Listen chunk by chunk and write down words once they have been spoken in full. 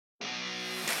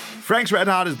Frank's Red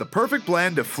Hot is the perfect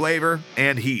blend of flavor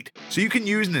and heat, so you can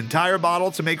use an entire bottle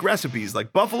to make recipes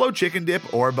like buffalo chicken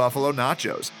dip or buffalo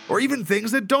nachos, or even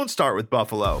things that don't start with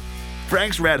buffalo.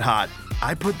 Frank's Red Hot,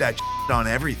 I put that on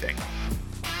everything.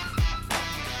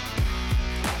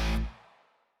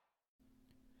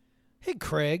 Hey,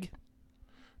 Craig.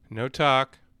 No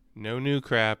talk, no new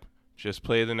crap, just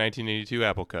play the 1982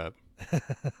 Apple Cup.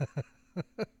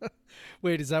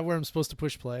 Wait, is that where I'm supposed to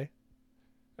push play?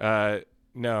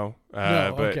 No.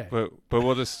 Okay. But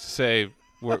we'll just say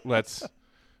that's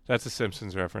a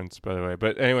Simpsons reference, by the way.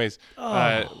 But anyways,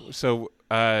 I sound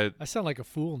like a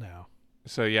fool now.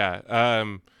 So yeah,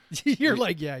 You're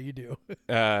like, yeah, you do.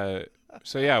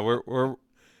 so yeah, we're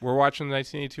watching the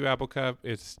 1982 Apple Cup.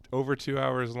 It's over 2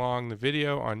 hours long, the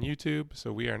video on YouTube,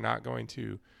 so we are not going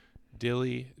to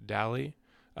dilly-dally.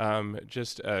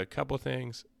 Just a couple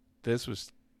things. This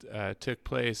took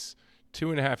place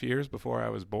 2.5 years before I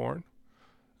was born.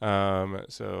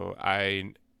 So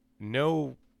I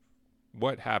know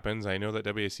what happens. I know that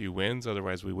WSU wins,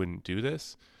 otherwise we wouldn't do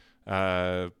this.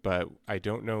 But I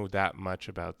don't know that much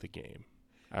about the game.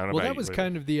 I don't know. Well, that was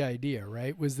kind of the idea,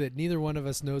 right? Was that neither one of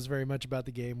us knows very much about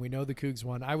the game. We know the Cougs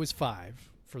won. I was 5,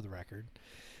 for the record,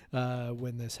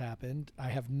 when this happened. I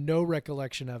have no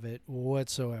recollection of it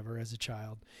whatsoever as a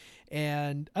child.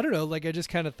 And I don't know, like I just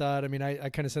kind of thought, I mean, I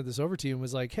kind of sent this over to you and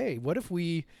was like, hey, what if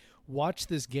we watch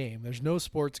this game? There's no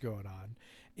sports going on.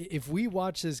 If we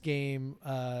watch this game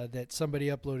that somebody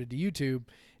uploaded to YouTube,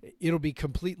 it'll be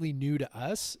completely new to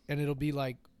us, and it'll be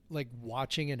like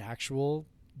watching an actual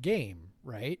game,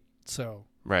 right? So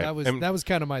right. that was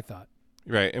kind of my thought.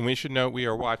 Right, and we should note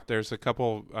there's a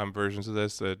couple versions of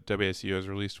this. The WSU has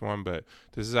released one, but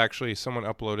this is actually someone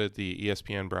uploaded the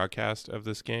ESPN broadcast of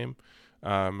this game.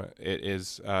 It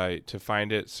is to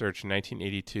find it, search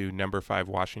 1982 number 5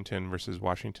 Washington versus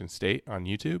Washington State on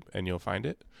YouTube, and you'll find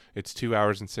it. It's 2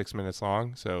 hours and 6 minutes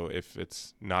long. So if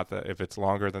it's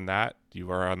longer than that,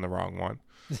 you are on the wrong one.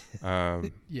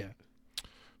 Yeah.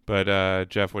 But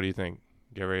Jeff, what do you think?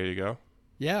 Get ready to go?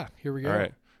 Yeah, here we go. All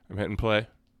right, I'm hitting play.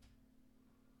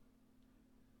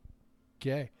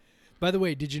 Okay. By the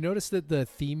way, did you notice that the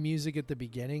theme music at the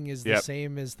beginning is the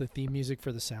same as the theme music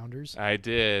for the Sounders? I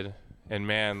did. And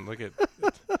man, look at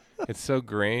it's so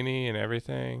grainy and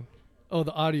everything. Oh,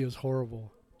 the audio is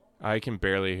horrible. I can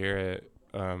barely hear it.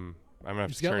 I'm gonna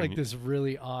have it's to got turn like this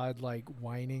really odd like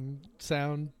whining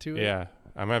sound to it. Yeah,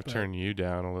 I'm gonna have to turn you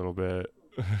down a little bit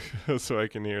so I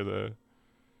can hear the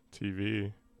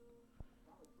TV.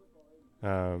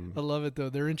 I love it though.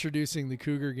 They're introducing the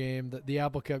Cougar game, the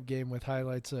Apple Cup game, with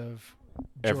highlights of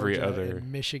every Georgia other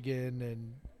and Michigan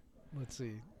and let's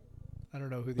see. I don't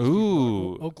know who these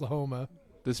people are. Oklahoma.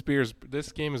 This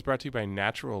game is brought to you by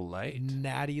Natural Light.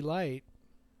 Natty Light.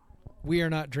 We are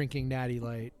not drinking Natty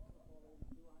Light.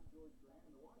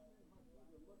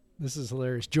 This is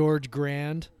hilarious. George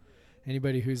Grand.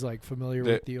 Anybody who's like familiar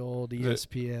with the old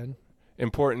ESPN.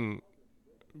 Important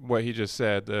what he just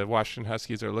said. The Washington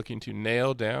Huskies are looking to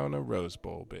nail down a Rose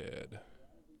Bowl bid.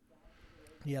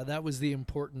 Yeah, that was the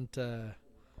important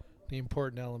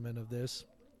element of this.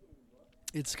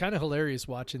 It's kind of hilarious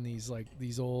watching these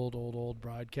old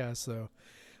broadcasts though.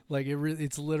 Like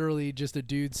it's literally just a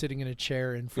dude sitting in a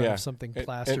chair in front of something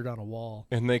plastered on a wall.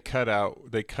 And they cut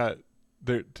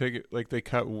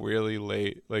really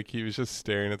late. Like he was just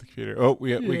staring at the computer. Oh,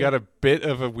 we got a bit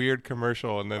of a weird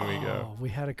commercial, and then we go. We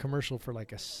had a commercial for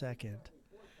like a second.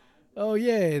 Oh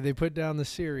yay! They put down the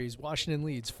series. Washington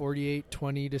leads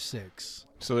 48-20-6.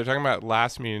 So they're talking about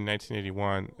last meeting in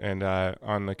 1981, and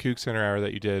on the Coug Center Hour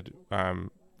that you did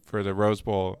for the Rose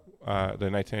Bowl, the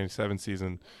 1987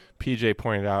 season, PJ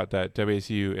pointed out that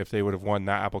WSU, if they would have won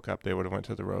that Apple Cup, they would have went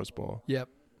to the Rose Bowl. Yep.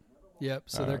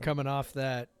 So they're coming off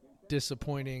that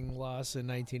disappointing loss in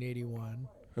 1981.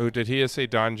 Oh, did he say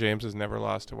Don James has never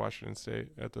lost to Washington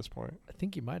State at this point? I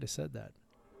think he might have said that.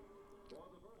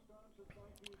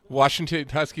 Washington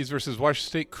Huskies versus Washington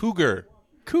State Cougar.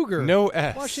 No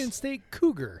S. Washington State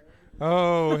Cougar.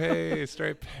 Oh, hey,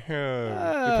 straight pan.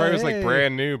 It probably was like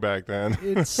brand new back then.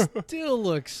 It still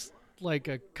looks like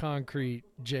a concrete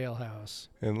jailhouse.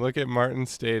 And look at Martin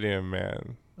Stadium,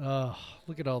 man. Oh,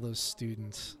 look at all those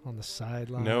students on the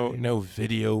sideline. No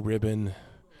video ribbon.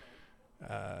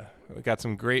 We got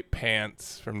some great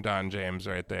pants from Don James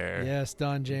right there. Yes,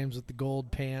 Don James with the gold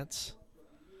pants.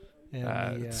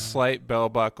 And slight bell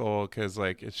buckle because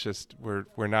like it's just we're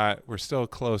still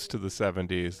close to the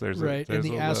 70s. There's and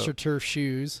the AstroTurf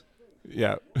shoes.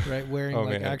 Yeah. Right,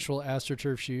 wearing actual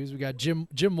AstroTurf shoes. We got Jim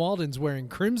Walden's wearing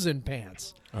crimson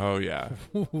pants. Oh yeah.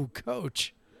 Ooh,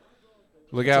 coach.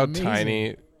 Look how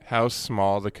tiny, how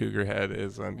small the Cougar head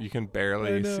is. You can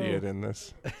barely see it in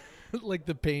this. like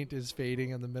the paint is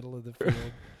fading in the middle of the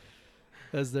field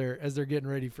as they're getting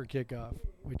ready for kickoff,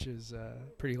 which is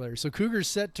pretty hilarious. So Cougars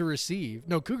set to receive.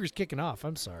 No, Cougars kicking off.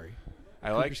 I'm sorry.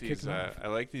 I like these. I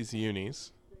like these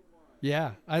unis.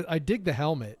 Yeah, I dig the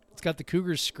helmet. It's got the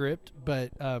Cougars script,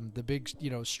 but the big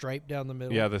stripe down the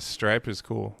middle. Yeah, the stripe is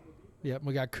cool. Yep,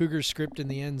 we got Cougars script in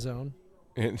the end zone.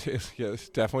 It's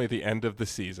definitely the end of the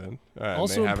season.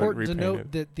 Also important to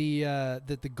note that the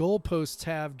goalposts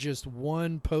have just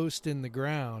one post in the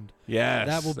ground. Yes,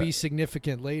 that will be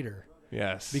significant later.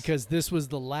 Yes, because this was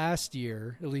the last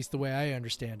year, at least the way I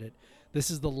understand it. This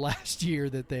is the last year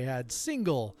that they had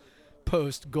single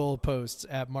post goalposts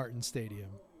at Martin Stadium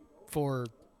for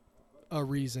a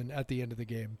reason at the end of the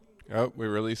game. Oh,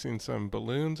 we're releasing some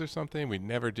balloons or something. We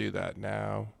never do that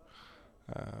now.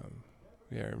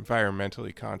 We are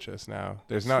environmentally conscious now.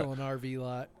 There's still an RV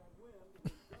lot.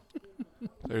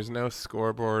 There's no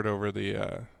scoreboard over the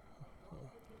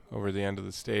end of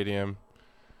the stadium.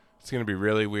 It's going to be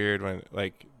really weird when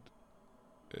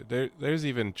there's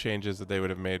even changes that they would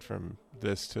have made from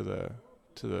this to the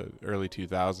early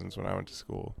 2000s when I went to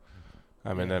school.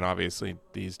 And then obviously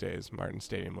these days Martin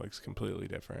Stadium looks completely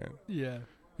different. Yeah.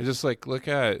 It's just look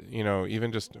at,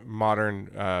 even just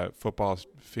modern football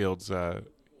fields.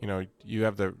 You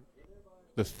have the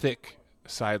thick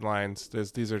sidelines.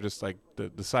 These are just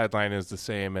the sideline is the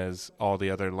same as all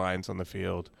the other lines on the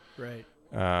field. Right.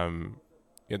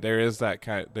 There is that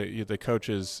kind of, the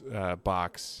coach's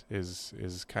box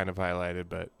is kind of highlighted,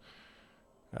 but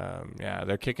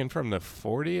they're kicking from the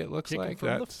 40. It looks kicking like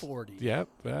from the 40. Yep,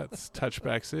 that's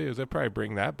touchback city. They'll probably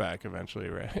bring that back eventually,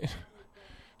 right?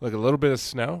 Look, a little bit of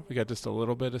snow. We got just a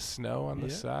little bit of snow on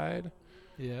the side.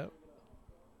 Yep.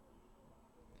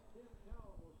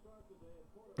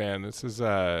 Man, this is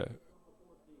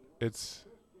it's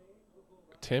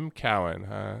Tim Cowan,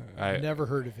 huh? I never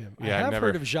heard of him. Yeah, I have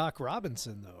heard of Jacques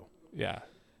Robinson though. Yeah.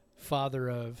 Father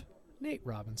of Nate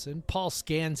Robinson, Paul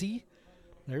Scanzi.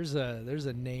 There's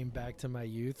a name back to my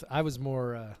youth. I was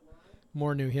more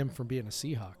knew him from being a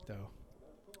Seahawk though.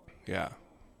 Yeah.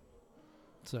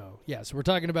 So we're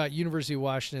talking about University of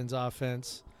Washington's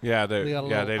offense. Yeah, they got a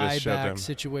little they just showed them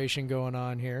situation going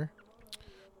on here.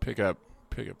 Pick up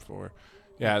 4.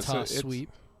 Yeah, toss sweep.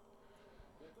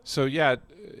 So yeah,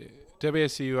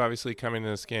 WSU obviously coming to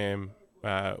this game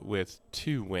with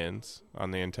 2 wins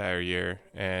on the entire year,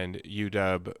 and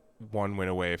UW 1 win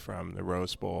away from the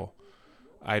Rose Bowl.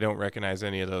 I don't recognize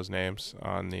any of those names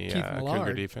on the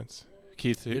Cougar defense.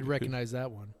 Keith did recognize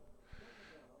that one.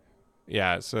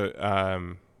 Yeah, so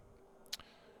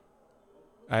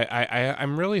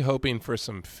I'm really hoping for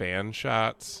some fan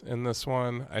shots in this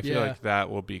one. I feel like that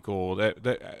will be cool.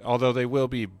 Although they will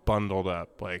be bundled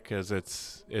up, because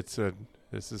this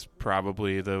is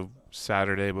probably the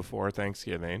Saturday before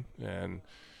Thanksgiving, and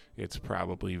it's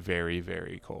probably very,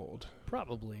 very cold.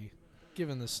 Probably,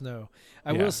 given the snow.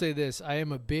 I will say this: I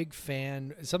am a big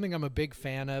fan. Something I'm a big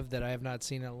fan of that I have not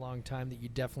seen in a long time that you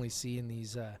definitely see in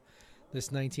these this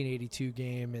 1982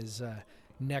 game is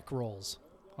neck rolls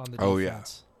on the defense. Oh yeah,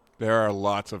 there are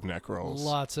lots of neck rolls.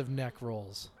 Lots of neck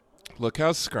rolls. Look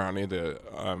how scrawny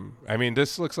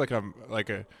this looks like a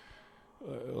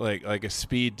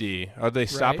speed D. Oh, they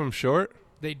stop him short?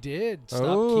 They did. Stop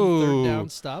key third down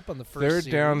stop on the first third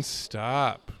series. Down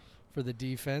stop. For the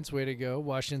defense, way to go.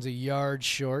 Washington's a yard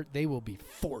short. They will be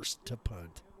forced to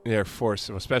punt. They're forced,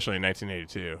 especially in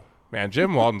 1982. Man,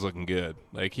 Jim Walton's looking good.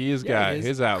 He's got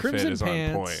his outfit crimson is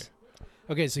pants. on point.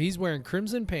 Okay, so he's wearing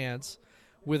crimson pants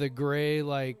with a gray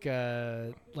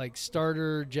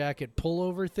starter jacket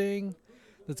pullover thing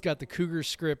that's got the Cougar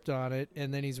script on it,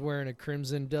 and then he's wearing a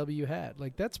crimson W hat.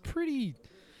 That's pretty.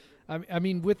 I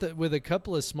mean, with a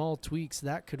couple of small tweaks,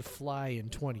 that could fly in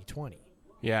 2020.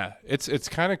 Yeah, it's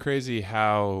kind of crazy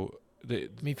how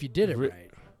if you did it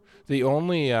right. The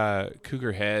only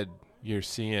Cougar head you're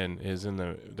seeing is in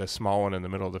the small one in the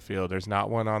middle of the field. There's not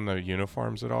one on the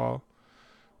uniforms at all.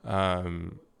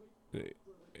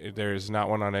 There's not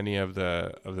one on any of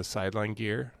the sideline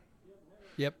gear.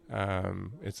 Yep.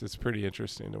 It's pretty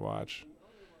interesting to watch.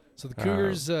 So the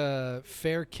Cougars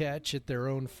fair catch at their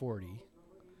own 40.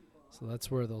 So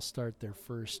that's where they'll start their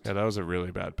first. Yeah, that was a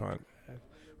really bad punt.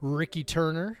 Ricky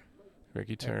Turner,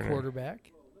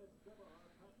 quarterback.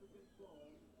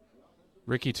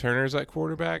 Ricky Turner's at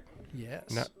quarterback? Yes.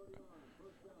 No,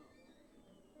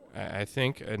 I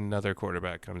think another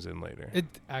quarterback comes in later.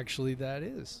 That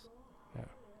is. Yeah.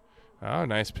 Oh,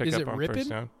 nice pickup on Rippin? first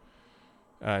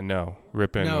down. No,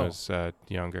 Rippin was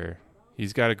younger.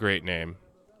 He's got a great name.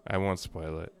 I won't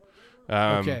spoil it.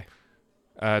 Okay.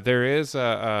 There is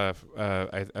a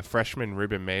freshman,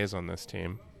 Ruben Mays, on this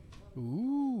team.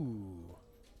 Ooh.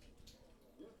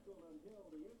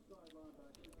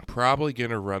 probably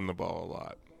going to run the ball a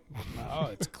lot. Oh,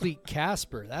 it's Cleet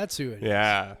Casper. That's who it is.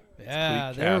 Yeah.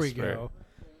 Yeah, there we go.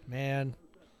 Man,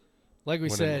 like we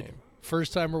What a said, name.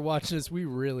 first time we're watching this, we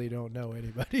really don't know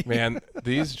anybody. Man,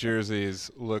 these jerseys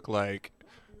look like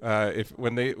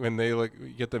when they look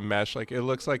get the mesh, like it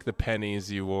looks like the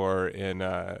pennies you wore in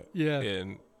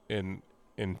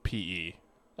PE.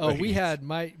 Oh, Like, we had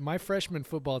my freshman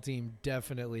football team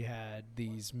definitely had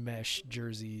these mesh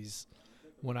jerseys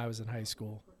when I was in high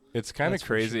school. It's kind of That's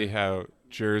for crazy sure. how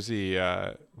jersey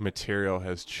material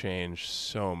has changed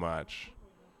so much.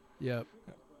 Yep.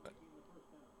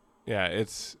 Yeah,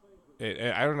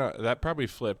 I don't know. That probably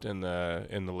flipped in the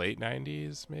late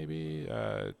 90s, maybe.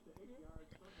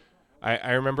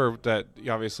 I remember that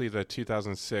obviously the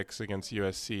 2006 against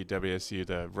USC, WSU,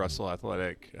 the Russell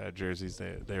Athletic jerseys,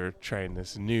 they were trying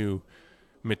this new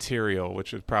material,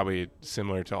 which is probably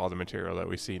similar to all the material that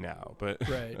we see now. But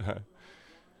Right.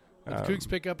 But the Cougs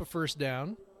pick up a first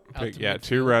down. out to 2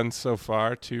 midfield. runs so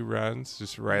far, 2 runs,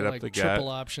 just right up like the triple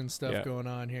gut. option stuff Yeah. going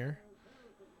on here.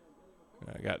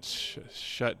 I got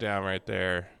shut down right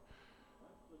there.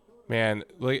 Man,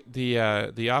 look, the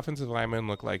offensive linemen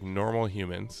look like normal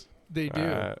humans. They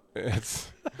do.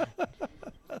 It's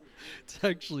It's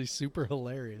actually super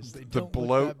hilarious. They the don't bloat.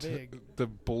 look that big. The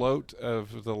bloat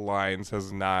of the lines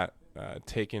has not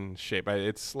taken shape.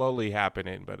 It's slowly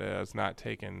happening, but it has not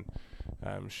taken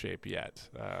shape yet.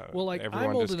 Well, like everyone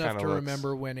I'm old just enough kinda to looks-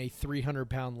 remember when a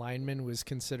 300-pound lineman was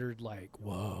considered like,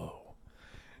 whoa,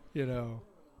 you know.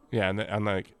 Yeah,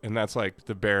 and that's like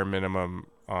the bare minimum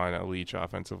on a Leach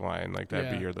offensive line. Like that'd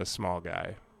Yeah. be you're the small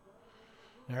guy.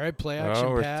 All right, play action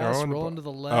we're pass, throwing the rolling ball. to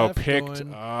the left. Picked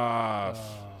going- off.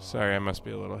 Oh. Sorry, I must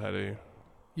be a little ahead of you.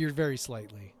 You're very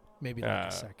slightly, maybe like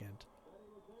a second.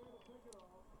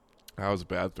 That was a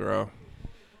bad throw.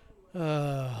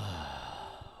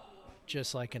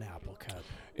 Just like an apple cut.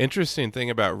 Interesting thing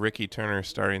about Ricky Turner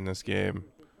starting this game,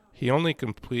 he only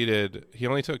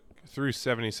threw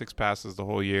 76 passes the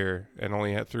whole year and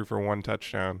only threw for 1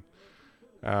 touchdown.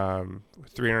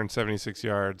 376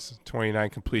 yards, 29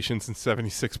 completions, and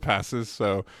 76 passes.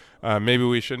 So maybe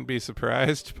we shouldn't be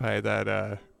surprised by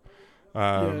that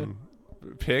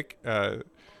pick. That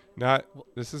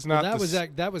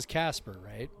was Casper,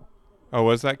 right? Oh,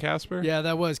 was that Casper? Yeah,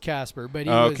 that was Casper, but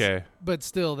Okay. But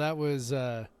still, that was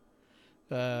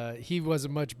he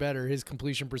wasn't much better. His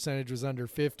completion percentage was under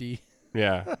 50.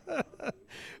 Yeah.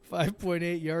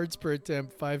 5.8 yards per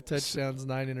attempt, 5 touchdowns,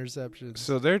 9 interceptions.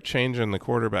 So they're changing the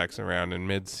quarterbacks around in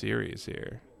mid-series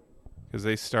here because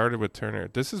they started with Turner.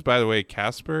 This is, by the way,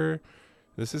 Casper.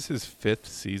 This is his 5th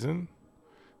season,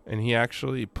 and he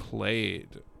actually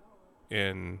played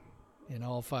in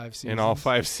all 5 seasons. in all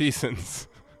 5 seasons.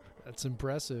 That's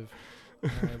impressive. All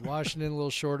right, Washington a little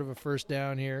short of a first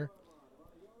down here.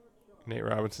 Nate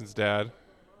Robinson's dad,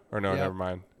 or no, Yep. never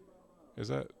mind. Is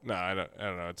that no? I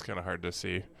don't know. It's kind of hard to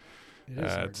see. It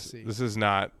is hard to see. This is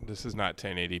not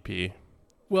 1080p.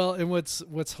 Well, and what's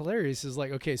hilarious is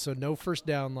like, okay, so no first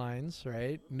down lines,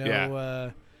 right?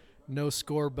 No no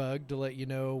score bug to let you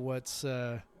know what's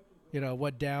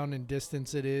what down and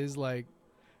distance it is. Like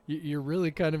you're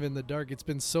really kind of in the dark. It's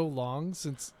been so long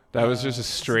since That was just a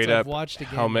since straight I've up watched a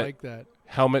game helmet like that.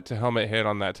 helmet to helmet hit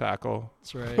on that tackle.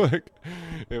 That's right. Like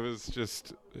it was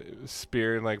just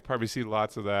spearing. Like probably see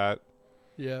lots of that.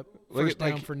 Yep. Look First at,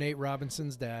 down like- for Nate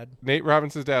Robinson's dad. Nate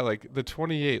Robinson's dad, like the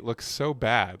 28 looks so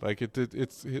bad. Like it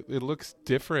looks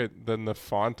different than the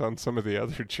font on some of the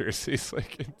other jerseys.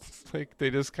 Like it's like they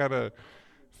just kind of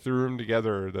threw them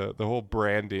together, the whole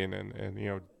branding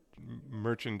and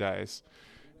merchandise.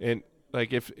 And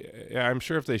like I'm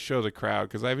sure if they show the crowd,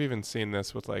 because I've even seen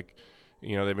this with like,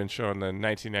 they've been showing the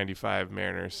 1995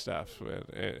 Mariners stuff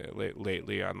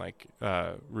lately on like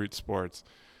Root Sports.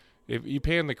 If you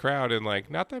pan the crowd and like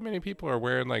not that many people are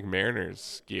wearing like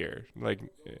Mariners gear, like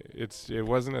it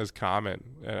wasn't as common.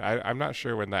 I'm not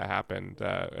sure when that happened.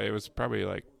 It was probably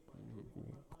like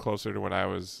closer to when I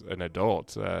was an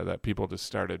adult that people just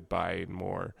started buying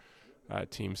more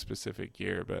team specific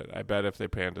gear. But I bet if they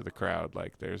pan to the crowd,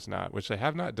 like there's not, which they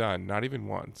have not done, not even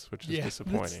once, which is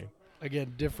disappointing.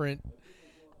 Again, different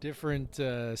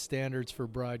standards for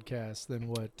broadcast than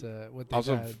what they've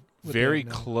Also, had. what very they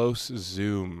have now. close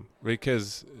zoom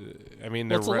because Well,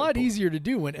 it's a lot easier to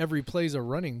do when every play's a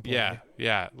running play.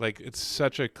 Yeah. Like it's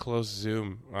such a close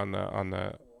zoom on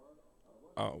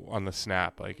the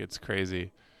snap. Like it's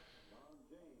crazy.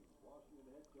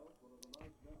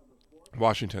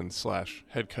 Washington /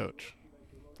 head coach.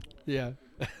 Yeah.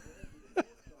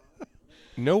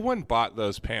 No one bought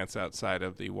those pants outside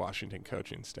of the Washington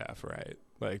coaching staff, right?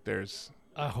 Like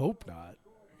I hope not.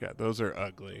 those are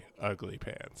ugly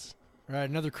pants. All right,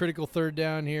 another critical third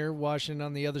down here. Washington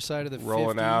on the other side of the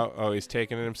Rolling 50. out. Oh, he's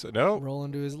taking it himself. No.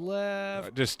 Rolling to his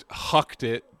left. Just hucked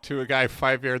it to a guy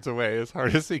 5 yards away as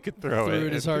hard as he could throw Threw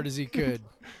it as hard as he could.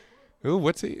 Ooh,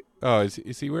 what's he? Oh,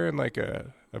 is he wearing like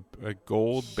a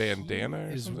gold bandana?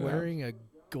 Or Is something? wearing a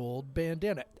gold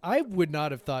bandana. I would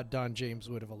not have thought Don James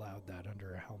would have allowed that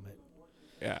under a helmet.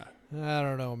 Yeah. I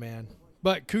don't know, man.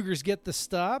 But Cougars get the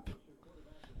stop.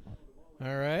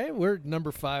 All right, we're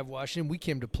number 5, Washington. We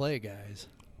came to play, guys.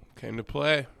 Came to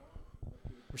play.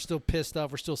 We're still pissed off.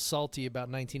 We're still salty about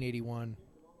 1981.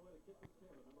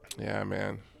 Yeah,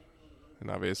 man.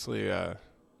 And obviously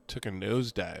took a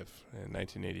nosedive in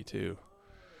 1982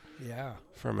 Yeah.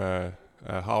 from a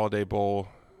Holiday Bowl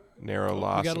narrow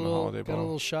loss in the Holiday Got a Bowl.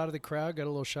 little shot of the crowd. Got a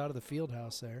little shot of the field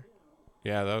house there.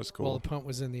 Yeah, that was cool. While the punt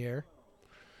was in the air.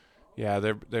 Yeah,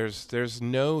 there's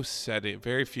no setting.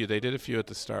 Very few. They did a few at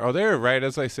the start. Oh, they're right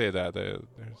as I say that. There's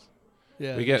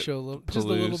Yeah, We they get show just a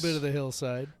little Palouse. bit of the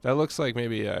hillside. that looks like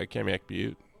maybe Kamiak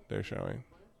Butte they're showing.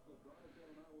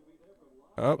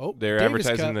 Oh, they're Davis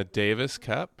advertising Cup. the Davis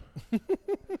Cup.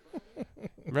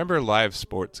 Remember live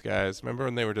sports, guys? Remember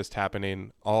when they were just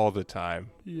happening all the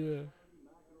time? Yeah.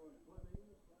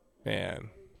 Man,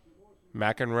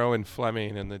 McEnroe and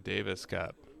Fleming in the Davis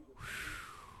Cup.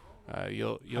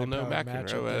 You'll know High-powered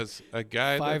matchup McEnroe there. as a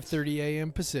guy. 5:30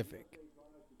 a.m. Pacific.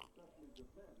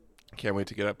 Can't wait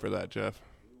to get up for that, Jeff.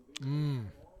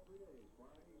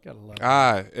 Gotta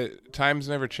love it. Times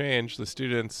never change. The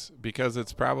students, because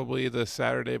it's probably the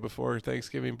Saturday before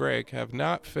Thanksgiving break, have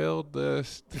not filled the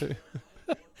filled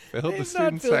the They've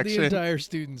student not filled section. the entire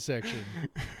student section.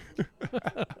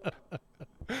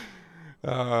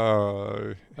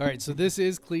 Oh, All right, so this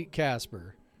is Cleet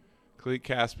Casper. Cleet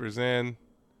Casper's in.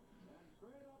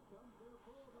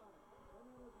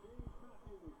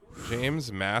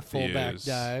 James Matthews, Fullback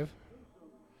dive.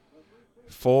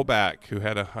 fullback who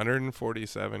had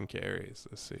 147 carries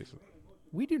this season.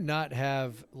 We do not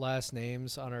have last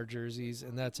names on our jerseys,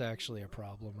 and that's actually a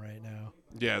problem right now.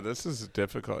 Yeah, this is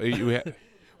difficult.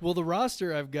 Well, the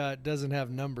roster I've got doesn't have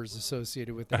numbers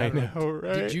associated with it. I don't know,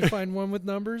 right? Did you find one with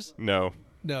numbers? No,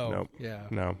 No. Nope. Yeah.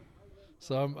 no.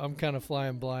 So I'm kind of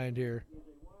flying blind here.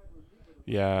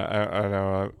 Yeah, I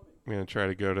know. I'm going to try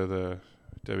to go to the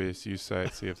WSU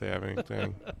site, see if they have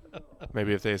anything.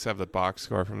 Maybe if they just have the box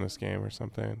score from this game or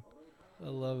something. I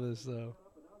love this though.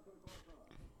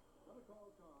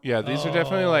 Yeah, these are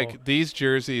definitely Oh. like these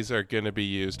jerseys are going to be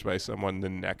used by someone the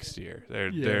next year.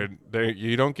 They're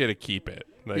you don't get to keep it.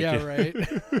 Like, Yeah, right.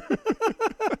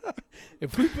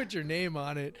 If we put your name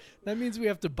on it, that means we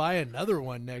have to buy another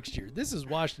one next year. This is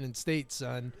Washington State,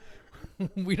 son.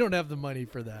 We don't have the money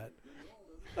for that.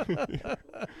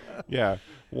 Yeah,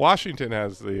 Washington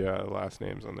has the last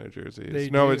names on their jerseys.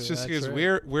 They No, do, it's just that's because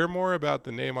right. we're more about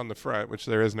the name on the front, which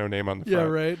there is no name on the Yeah,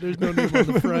 front. right. There's no name on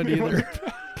the front either.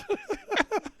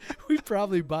 We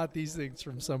probably bought these things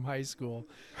from some high school.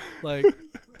 Like,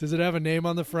 does it have a name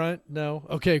on the front? No.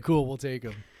 Okay, cool. We'll take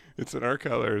them. It's in our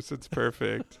colors. It's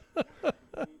perfect.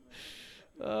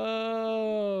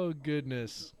 Oh,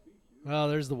 goodness. Well,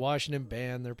 there's the Washington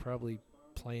band. They're probably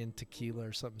playing tequila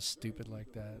or something stupid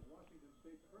like that.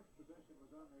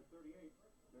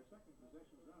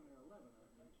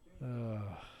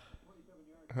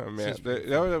 Oh man, just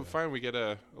that would be fine. We get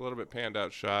a little bit panned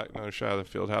out shot, another shot of the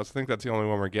field house. I think that's the only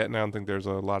one we're getting. I don't think there's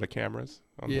a lot of cameras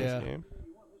on Yeah. this game.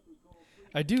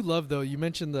 I do love, though, you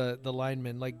mentioned the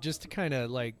linemen, like, just to kind of,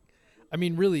 like, I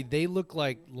mean, really, they look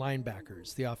like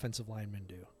linebackers, the offensive linemen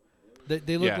do.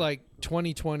 They look Yeah. like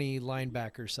 2020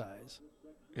 linebacker size,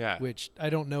 Yeah, which I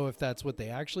don't know if that's what they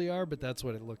actually are, but that's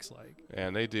what it looks like.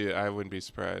 and they do. I wouldn't be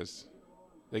surprised.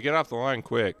 They get off the line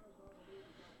quick.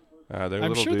 They're I'm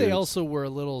little sure dudes. they also were a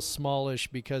little smallish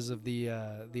because of the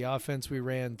offense we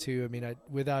ran, too. I mean,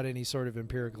 without any sort of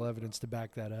empirical evidence to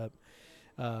back that up.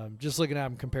 Just looking at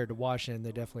them compared to Washington,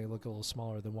 they definitely look a little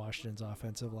smaller than Washington's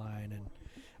offensive line. And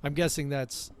I'm guessing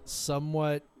that's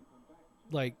somewhat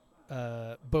like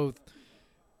both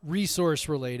resource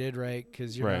related, right?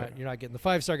 Because you're Right. not getting the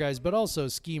 5-star guys, but also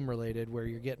scheme related, where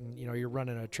you're getting, you're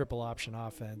running a triple option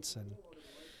offense and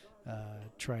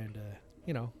trying to,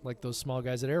 like those small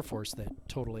guys at Air Force that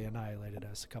totally annihilated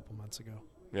us a couple months ago.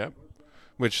 Yep.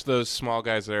 Which those small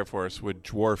guys at Air Force would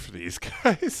dwarf these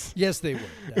guys. Yes, they would.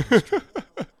 That is true.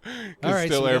 All right,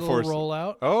 Still so we Air got a Force. little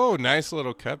rollout. Oh, nice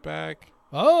little cutback.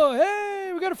 Oh,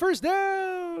 hey, we got a first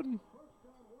down.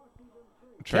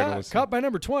 Trying to listen. Caught by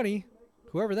number 20,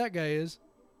 whoever that guy is.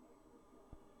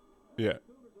 Yeah.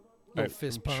 Little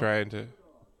fist I'm pump.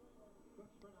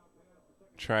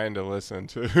 trying to listen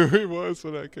to who he was,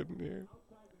 but I couldn't hear.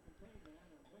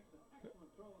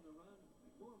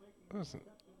 Listen.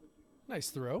 Nice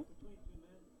throw.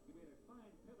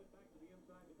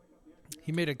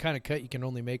 He made a kind of cut you can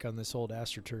only make on this old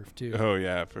AstroTurf, too. Oh,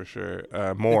 yeah, for sure.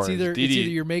 Moore. It's either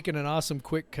you're making an awesome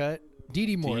quick cut.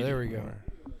 Didi Moore, there we go. Moore.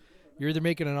 You're either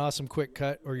making an awesome quick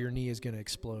cut or your knee is going to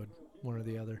explode, one or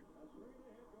the other.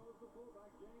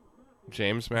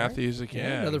 James Matthews Right. again.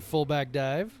 Yeah, another fullback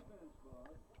dive.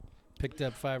 Picked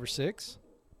up 5 or 6.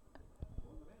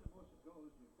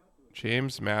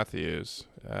 James Matthews.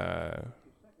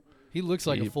 He looks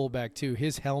like a fullback, too.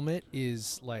 His helmet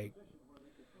is like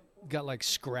got like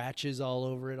scratches all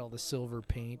over it. All the silver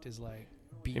paint is like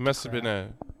beat. He must have been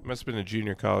a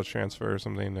junior college transfer or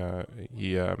something.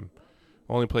 He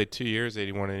only played 2 years,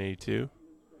 81 and 82.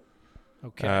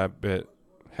 Okay. But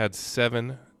had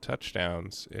 7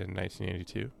 touchdowns in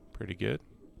 1982. Pretty good.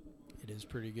 It is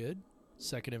pretty good.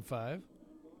 2nd and 5.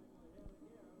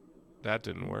 That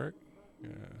didn't work. Yeah.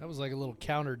 That was like a little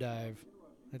counter dive.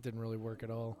 That didn't really work at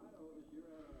all.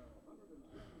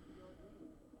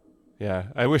 Yeah,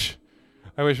 I wish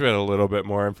we had a little bit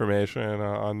more information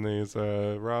on these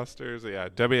rosters. Yeah,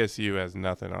 WSU has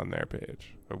nothing on their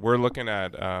page. But we're looking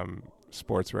at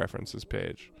Sports Reference's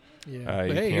page. Yeah. You But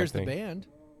hey, can't here's think- the band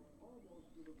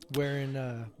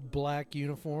wearing black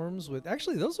uniforms with.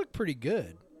 Actually, those look pretty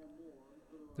good.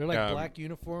 They're like black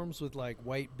uniforms with like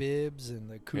white bibs and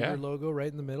the Cougar logo right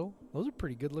in the middle. Those are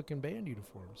pretty good looking band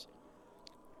uniforms.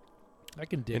 I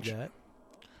can dig that.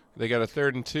 They got a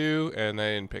 3rd and 2, and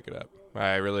they didn't pick it up.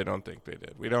 I really don't think they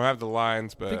did. We don't have the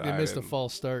lines, but I think they missed a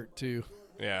false start too.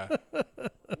 Yeah.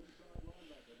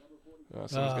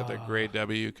 Someone's got their gray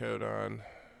W coat on.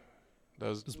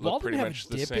 Those Does look Walden pretty have much a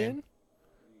the dip same. in?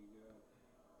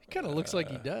 He kind of looks like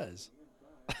he does.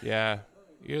 Yeah.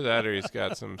 Either that or he's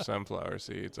got some sunflower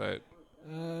seeds. I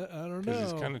don't Because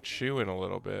he's know. kind of chewing a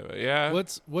little bit. But yeah.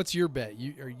 What's your bet?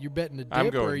 Are you betting a dip I'm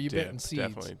going or are you dip. betting seeds?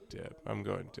 Definitely dip. I'm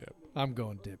going dip. I'm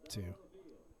going dip too.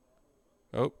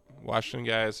 Oh, Washington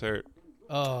guy is hurt.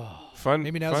 Oh, Fun.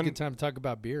 maybe now's fun. a good time to talk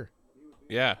about beer.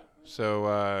 Yeah.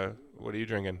 So what are you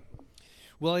drinking?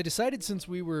 Well, I decided since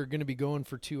we were going to be going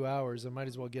for 2 hours, I might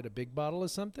as well get a big bottle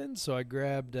of something. So I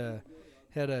grabbed,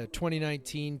 had a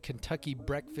 2019 Kentucky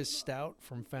Breakfast Stout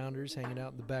from Founders hanging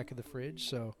out in the back of the fridge.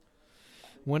 So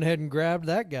went ahead and grabbed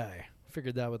that guy.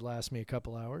 Figured that would last me a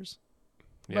couple hours.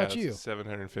 Yeah, about you? it's a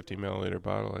 750 milliliter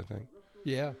bottle, I think.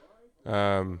 Yeah,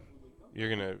 You're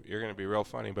gonna be real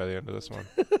funny by the end of this one.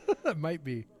 that might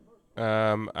be. I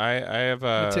have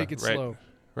I'll take it right, slow.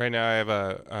 Right now I have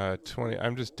a 20.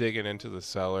 I'm just digging into the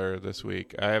cellar this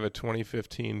week. I have a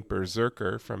 2015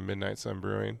 Berserker from Midnight Sun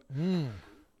Brewing.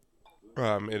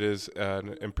 It is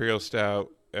an imperial stout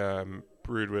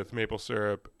brewed with maple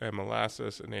syrup and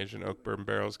molasses and aged in oak bourbon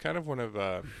barrels. Kind of one of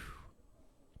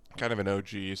kind of an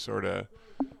OG sort of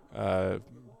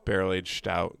barrel aged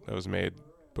stout that was made,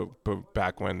 but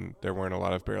back when there weren't a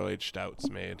lot of barrel aged stouts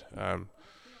made.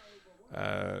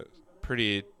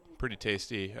 Pretty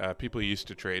tasty. People used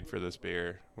to trade for this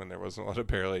beer when there wasn't a lot of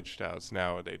barrel aged stouts.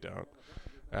 Now they don't.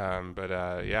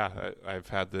 I've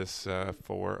had this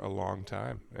for a long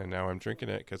time, and now I'm drinking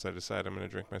it because I decided I'm going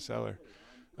to drink my cellar.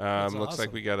 That's Looks like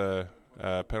awesome. we got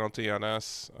a penalty on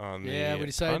us on the Yeah, we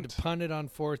decided punt. to punt it on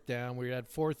 4th down. We had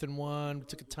 4th and 1. We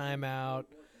took a timeout.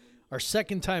 Our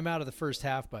second timeout of the first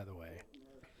half, by the way.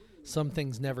 Some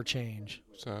things never change.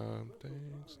 Some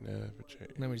things never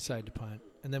change. And then we decided to punt.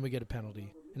 And then we get a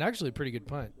penalty. And actually a pretty good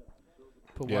punt.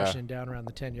 Put Yeah. Washington down around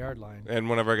the 10-yard line. And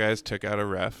one of our guys took out a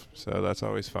ref, so that's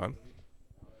always fun.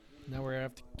 Now we're going to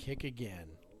have to kick again.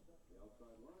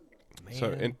 Man.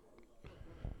 So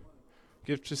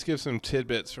give some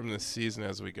tidbits from this season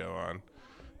as we go on.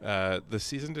 The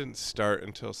season didn't start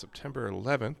until September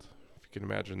 11th, if you can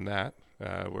imagine that,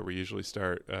 where we usually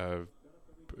start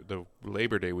the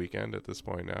Labor Day weekend at this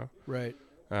point now. Right.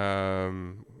 Or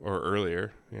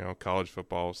earlier. College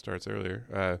football starts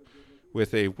earlier.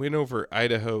 With a win over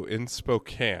Idaho in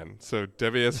Spokane. So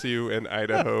WSU and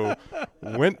Idaho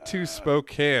went to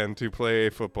Spokane to play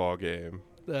a football game.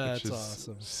 That's which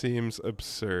awesome. Seems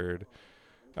absurd.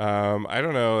 I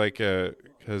don't know,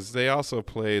 because they also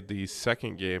played the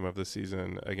second game of the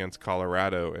season against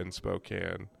Colorado in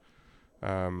Spokane.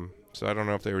 So I don't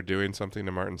know if they were doing something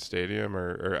to Martin Stadium,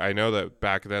 or I know that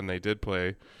back then they did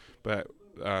play, but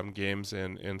games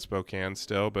in Spokane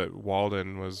still. But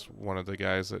Walden was one of the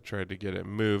guys that tried to get it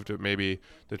moved. But maybe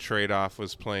the trade-off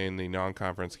was playing the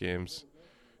non-conference games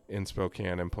in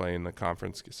Spokane and playing the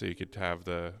conference, so you could have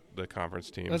the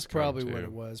conference teams. That's come probably too. what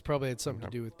it was. Probably had something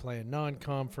to do with playing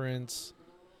non-conference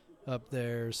up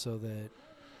there so that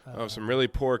Some really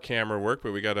poor camera work,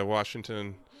 but we got a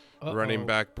Washington running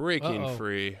back breaking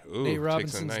free. Ooh, Nate takes a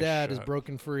Robinson's nice dad is shot.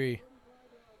 broken free.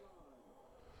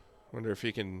 Wonder if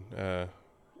he can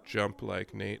jump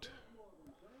like Nate.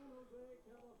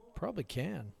 Probably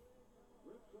can.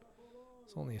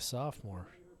 He's only a sophomore.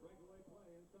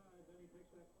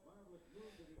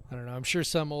 I don't know. I'm sure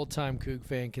some old-time Coug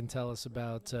fan can tell us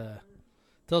about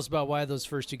why those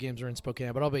first 2 games are in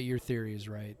Spokane. But I'll bet your theory is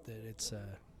right, that it's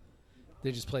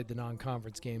they just played the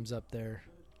non-conference games up there.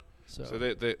 So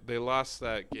they lost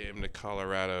that game to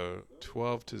Colorado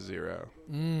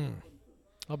 12-0.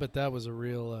 I'll bet that was a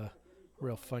real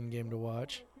fun game to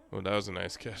watch. Oh, that was a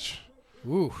nice catch.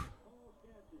 Ooh.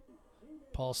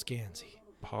 Paul Scanzi.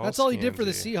 That's all he did for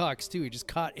the Scanzi. Seahawks, too. He just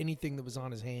caught anything that was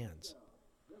on his hands.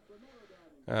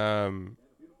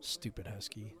 Stupid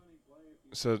Husky.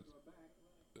 So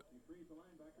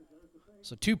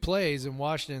 2 plays, and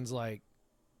Washington's like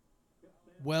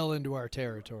well into our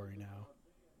territory now.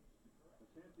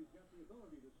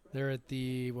 They're at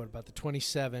the, about the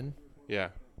 27. yeah,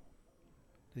 Did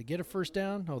they get a first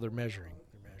down? Oh, they're measuring.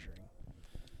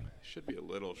 should be a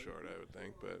little short, I would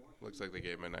think, but looks like they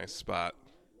gave him a nice spot.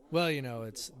 Well,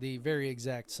 it's the very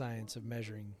exact science of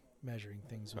measuring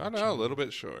things. Oh no, a little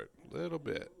bit short, little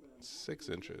bit, 6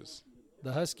 inches.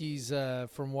 The Huskies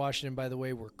from Washington, by the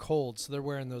way, were cold, so they're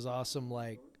wearing those awesome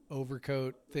like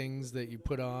overcoat things that you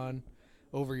put on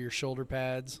over your shoulder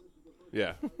pads.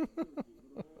 Yeah.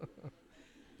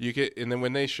 You get, and then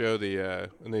when they show the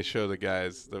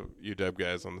guys, the UW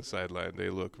guys on the sideline,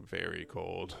 they look very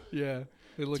cold. Yeah,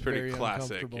 they look It's pretty very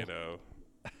classic, uncomfortable.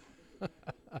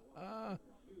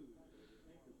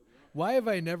 Why have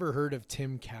I never heard of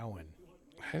Tim Cowan?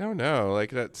 I don't know.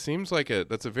 Like that seems like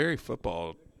that's a very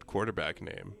football quarterback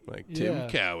name, like Yeah. Tim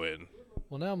Cowan.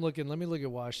 Well, now I'm looking. Let me look at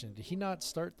Washington. Did he not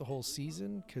start the whole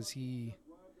season? Because he.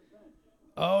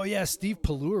 Oh yeah, Steve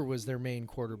Pallure was their main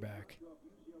quarterback.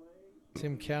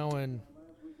 Tim Cowan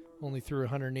only threw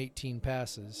 118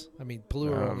 passes. I mean,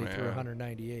 Pallure only threw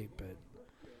 198, but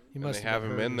he And must they have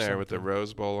been him hurt in or there with the something.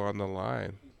 Rose Bowl on the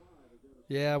line.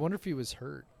 Yeah, I wonder if he was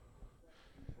hurt.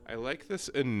 I like this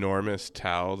enormous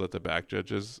towel that the back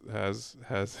judges has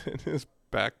in his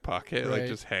back pocket, like Right.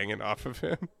 just hanging off of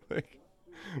him. Like,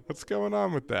 what's going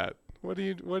on with that? What do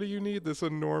you need this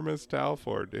enormous towel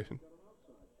for, dude?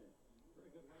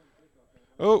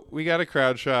 Oh, we got a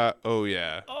crowd shot. Oh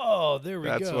yeah, Oh, there we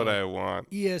go. that's what I want.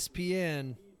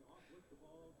 ESPN.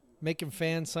 Making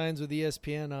fan signs with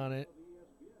ESPN on it.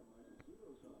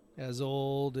 As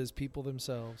old as people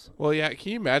themselves. Well, yeah.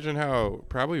 Can you imagine how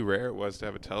probably rare it was to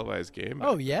have a televised game?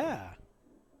 Oh, yeah.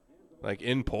 Like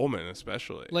in Pullman,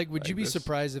 especially. Like, would you be this-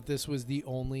 surprised if this was the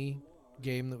only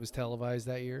game that was televised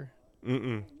that year?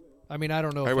 Mm-mm. I mean, I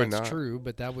don't know I if would that's not. true,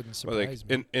 but that wouldn't Well, surprise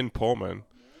like me. in Pullman,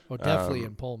 Oh, definitely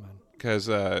in Pullman. because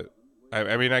I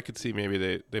mean I could see maybe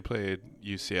they played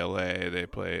UCLA. They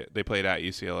played at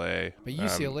UCLA. But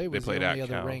UCLA they was the played only at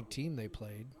other Cal. ranked team they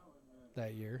played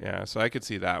that year. Yeah, so I could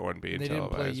see that one being And they didn't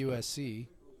play televised. but- USC.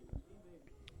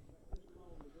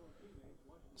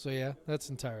 So, yeah, that's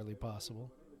entirely possible.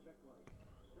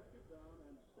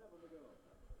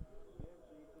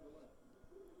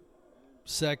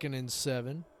 Second and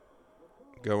 7.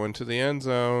 Going to the end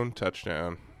zone,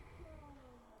 touchdown.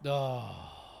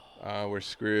 Oh, We're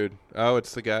screwed. Oh,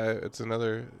 it's the guy. It's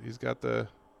another. He's got the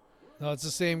no, it's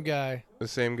the same guy.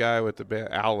 same guy with the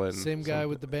Allen. Same guy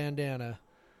with the bandana.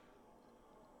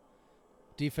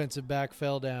 Defensive back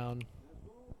fell down.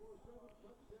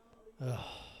 Ugh.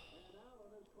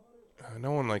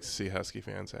 No one likes to see Husky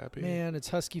fans happy. Man, it's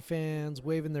Husky fans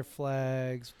waving their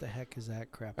flags. What the heck is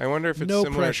that crap? I wonder if it's No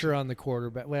similar. pressure on the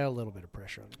quarterback. Well, a little bit of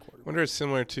pressure on the I quarterback. wonder if it's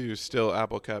similar to still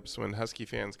Apple Cups when Husky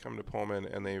fans come to Pullman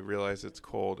and they realize it's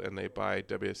cold and they buy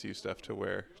WSU stuff to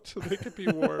wear so they could be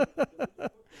warm.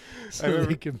 So remember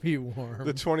they can be warm.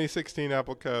 The 2016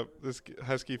 Apple Cup, this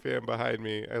Husky fan behind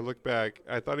me, I look back,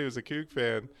 I thought he was a Coug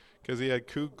fan because he had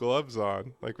Coug gloves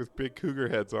on, like with big cougar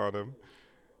heads on him.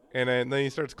 And then he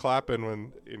starts clapping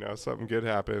when, something good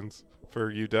happens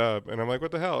for UW. And I'm like,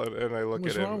 what the hell? And I look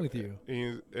What's at him. wrong with you?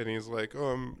 He's like, oh,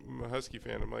 I'm a Husky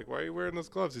fan. I'm like, why are you wearing those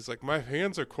gloves? He's like, my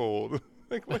hands are cold.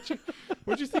 Like, what'd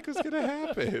you think was going to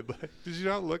happen? Like, did you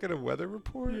not look at a weather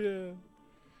report? Yeah.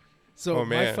 So Oh, my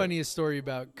man. funniest story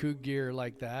about Coug gear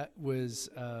like that was,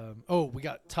 we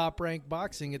got Top Rank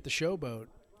Boxing at the Showboat,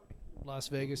 Las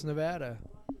Vegas, Nevada.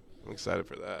 I'm excited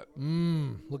for that.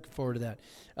 Looking forward to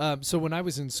that. So when I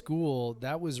was in school,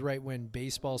 that was right when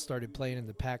baseball started playing in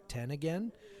the Pac-10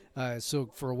 again. So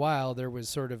for a while, there was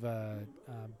sort of a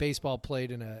baseball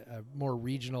played in a more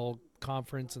regional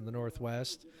conference in the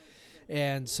Northwest.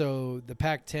 And so the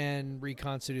Pac-10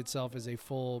 reconstituted itself as a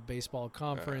full baseball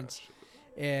conference.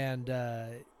 And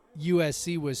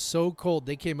USC was so cold.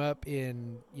 They came up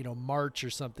in, March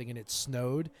or something, and it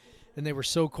snowed. and they were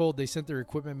so cold they sent their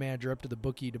equipment manager up to the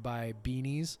bookie to buy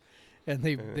beanies, and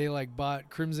they like bought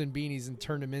crimson beanies and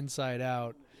turned them inside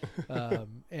out,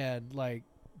 and like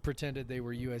pretended they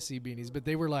were USC beanies, but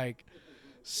they were like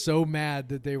so mad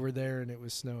that they were there and it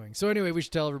was snowing. So anyway, we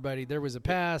should tell everybody there was a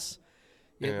pass.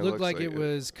 It looked like it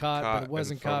was caught, but it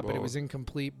wasn't caught, but it was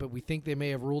incomplete. But we think they may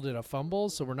have ruled it a fumble,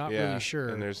 so we're not really sure.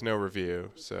 And there's no review,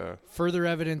 so further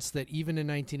evidence that even in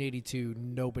 1982,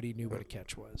 nobody knew what a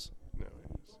catch was.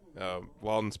 No,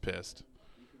 Walden's pissed.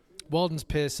 Walden's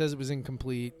pissed. Says it was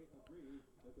incomplete.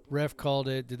 Ref called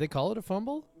it. Did they call it a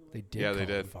fumble? They did. Yeah, call they it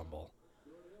did. A fumble.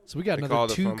 So we got They another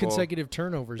called a 2 fumble. consecutive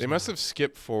turnovers. They now. must have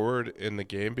skipped forward in the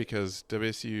game because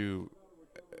WSU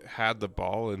had the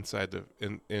ball inside the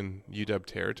in UW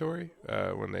territory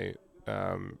when they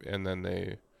and then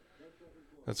they.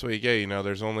 That's what you get.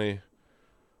 There's only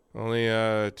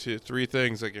 3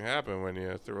 things that can happen when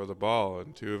you throw the ball,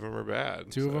 and 2 of them are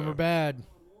bad. Two of them are bad.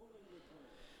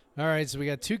 All right, so we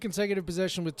got 2 consecutive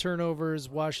possession with turnovers.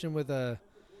 Washington with a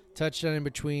touchdown in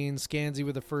between. Scansy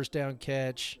with a first down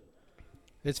catch.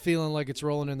 It's feeling like it's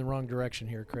rolling in the wrong direction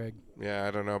here, Craig. Yeah,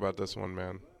 I don't know about this one,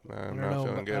 man. I'm I don't not know,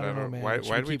 feeling good. I don't know, man. Why Should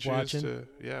did we we keep choose watching? to?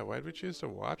 Yeah, why did we choose to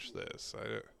watch this?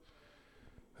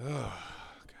 Oh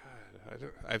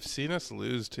God, I've seen us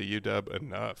lose to UW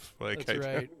enough. Like That's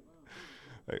right.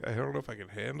 I don't know if I can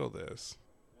handle this.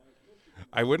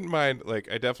 I wouldn't mind.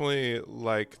 Like, I definitely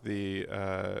like the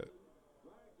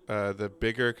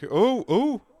bigger.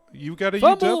 Oh, you got a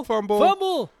UW fumble.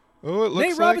 Fumble. Oh, it looks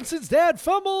Nate like Robinson's dad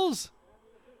fumbles.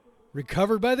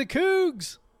 Recovered by the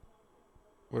Cougs.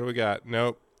 What do we got?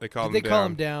 Nope, they called him Did they down. call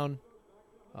him down?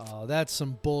 Oh, that's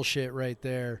some bullshit right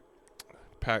there.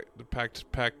 Pac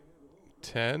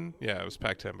 10. Yeah, it was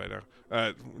Pac 10 by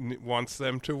now. Wants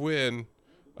them to win.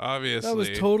 Obviously, That was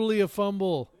totally a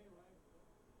fumble.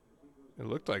 It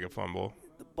looked like a fumble.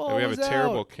 The ball And we have was a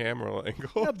terrible out. camera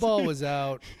angle. That ball was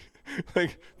out.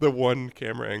 Like, the one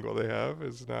camera angle they have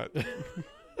is not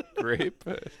great.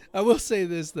 But I will say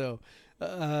this though,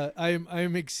 I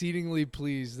am exceedingly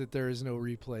pleased that there is no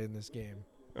replay in this game.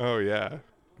 oh yeah.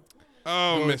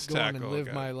 Oh, missed Go on tackle. and live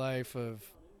God. my life of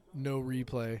no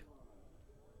replay.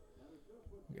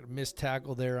 Got a missed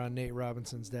tackle there on Nate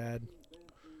Robinson's dad.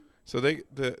 So this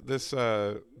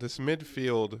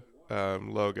midfield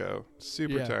logo,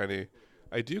 super Yeah. tiny.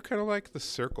 I do kind of like the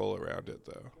circle around it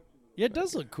though. Yeah, it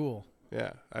does look cool.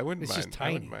 Yeah, I wouldn't It's mind. just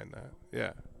I wouldn't tiny. mind that.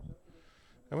 Yeah,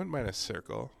 I wouldn't mind a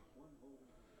circle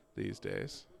these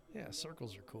days. Yeah,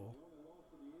 circles are cool.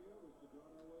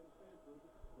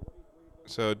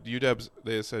 So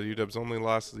they said UW's only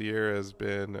loss of the year has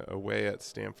been away at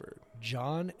Stanford.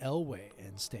 John Elway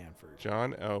and Stanford.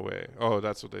 John Elway. Oh,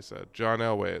 that's what they said. John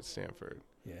Elway at Stanford.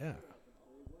 Yeah.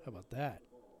 How about that?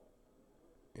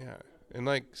 Yeah, and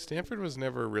like Stanford was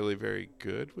never really very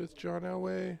good with John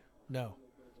Elway, No.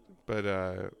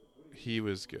 but he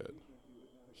was good.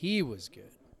 He was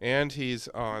good. And he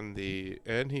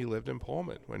lived in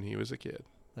Pullman when he was a kid.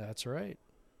 That's right.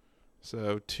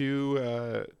 So two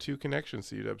connections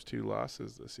to UW's 2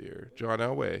 losses this year. John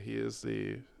Elway, he is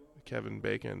the Kevin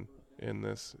Bacon in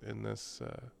this. Look at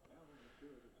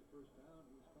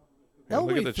the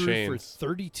Elway threw chains. for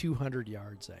 3,200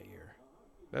 yards that year.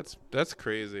 That's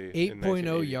crazy.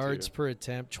 8.0 yards per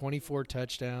attempt, 24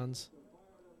 touchdowns.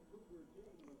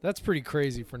 That's pretty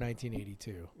crazy for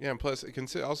 1982. Yeah, and plus,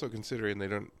 also considering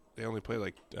they only play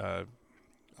like.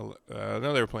 No,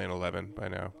 they were playing 11 by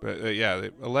now, but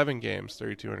 11 games,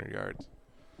 3,200 yards.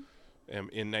 In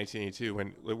 1982,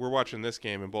 when we're watching this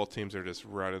game and both teams are just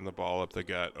running the ball up the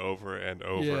gut over and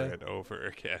over and over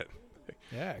again.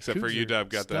 Yeah, Except for Cougs are UW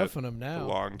got that stuffing 'em now.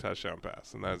 long touchdown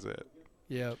pass, and that's it.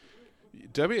 Yep.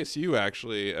 WSU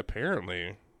actually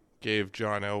apparently gave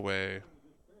John Elway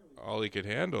all he could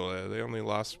handle. They only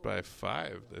lost by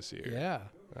 5 this year. Yeah.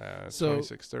 So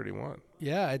 26-31.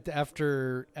 yeah,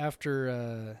 after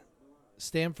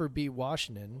Stanford beat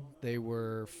Washington, they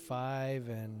were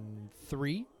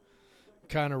 5-3,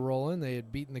 kind of rolling. They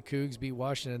had beaten the Cougs, beat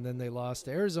Washington, and then they lost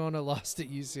to Arizona, lost at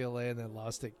UCLA, and then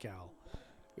lost at Cal.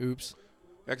 Oops.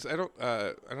 Yeah, 'cause I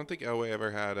don't think Elway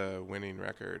ever had a winning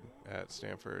record at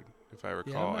Stanford, if I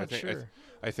recall. Yeah, I'm not I think sure.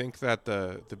 I think that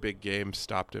the big game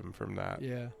stopped him from that.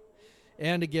 Yeah.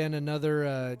 And again,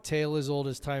 another tale as old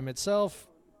as time itself.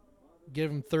 Give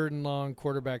him 3rd and long,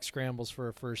 quarterback scrambles for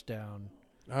a first down.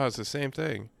 Oh, it's the same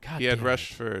thing. God He had damn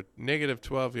rushed for negative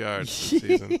 12 yards this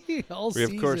season. all We, of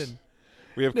season. course,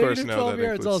 We of course Negative know 12 that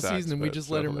yards all includes sacks, season, and we but just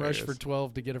so let him rush for hilarious.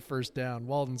 12 to get a first down.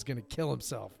 Walden's going to kill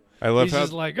himself. I love He's how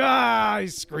just like,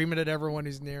 he's screaming at everyone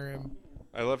who's near him.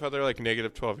 I love how they're like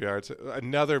negative 12 yards.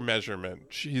 Another measurement.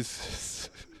 Jesus.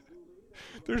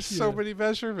 There's so Yeah. many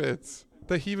measurements.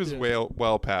 He was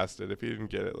well past it if he didn't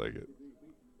get it like it.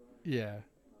 Yeah.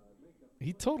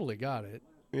 He totally got it.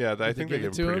 Yeah, I think they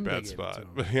gave him a pretty bad spot.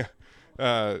 But yeah,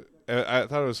 I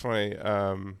thought it was funny.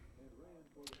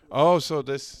 So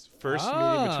this first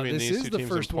meeting between these two teams in Pullman. This is the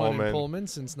first one in Pullman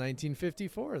since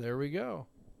 1954. There we go.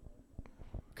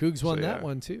 Cougs won that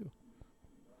one too.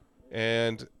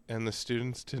 And the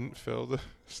students didn't fill the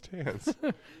stands.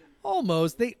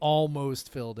 Almost. They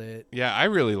almost filled it. Yeah, I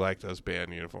really like those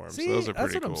band uniforms. See, those are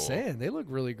pretty that's what cool. I'm saying. They look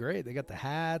really great. They got the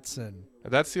hats and.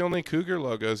 That's the only Cougar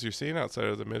logos you're seeing outside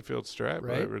of the midfield stripe.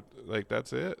 Right. Like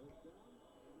that's it.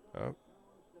 Oh.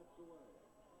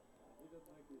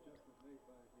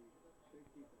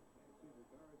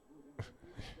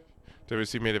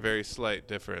 WC made a very slight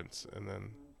difference, and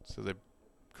then so they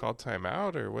called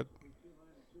timeout or what?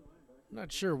 I'm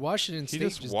not sure. Washington State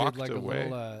just did like away. a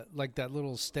little, like that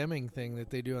little stemming thing that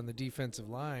they do on the defensive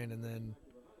line, and then.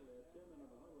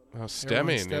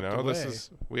 Stemming,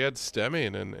 we had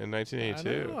stemming in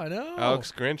 1982. I know.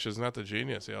 Alex Grinch is not the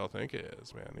genius y'all think he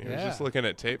is, man. He was just looking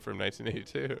at tape from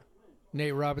 1982.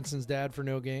 Nate Robinson's dad for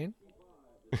no gain.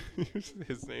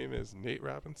 His name is Nate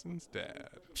Robinson's dad.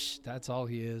 Psh, that's all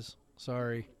he is.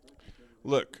 Sorry.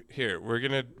 Look here, we're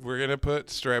gonna put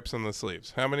stripes on the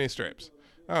sleeves. How many stripes?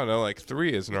 I don't know, like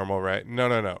 3 is normal, right?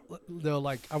 No. They're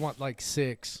like, I want like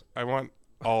 6. I want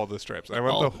all the stripes. I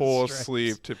want the whole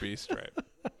sleeve to be striped.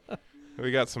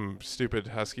 We got some stupid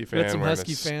Husky fan wearing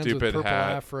Husky a fans stupid with purple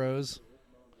hat. afros.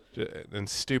 And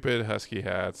stupid Husky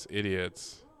hats,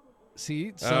 idiots.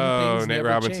 See, some things Nate never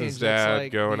Robinson's change. dad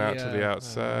like going out to the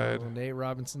outside. Nate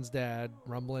Robinson's dad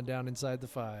rumbling down inside the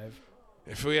 5.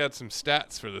 If we had some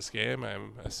stats for this game,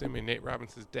 I'm assuming Nate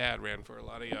Robinson's dad ran for a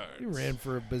lot of yards. He ran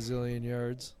for a bazillion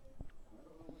yards.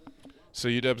 So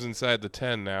UW's inside the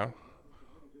 10 now.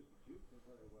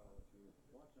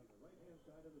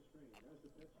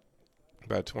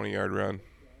 About a 20-yard run.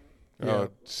 Yeah. Oh,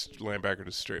 linebacker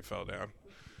just straight fell down.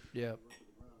 Yep.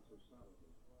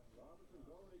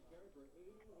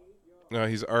 No,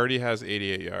 he's already has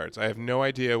 88 yards. I have no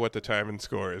idea what the time and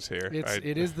score is here.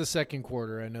 It is the second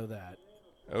quarter. I know that.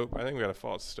 Oh, I think we got a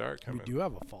false start coming. We do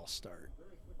have a false start.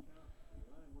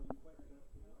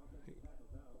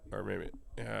 Or maybe,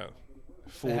 yeah.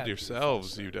 Fooled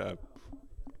yourselves, UW.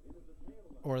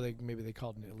 Or maybe they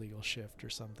called an illegal shift or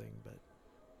something, but.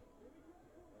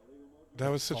 That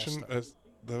was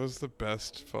that was the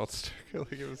best false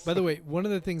start. By the way, one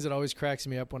of the things that always cracks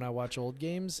me up when I watch old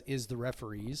games is the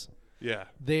referees. Yeah.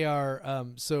 They are,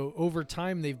 so over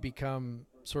time they've become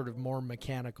sort of more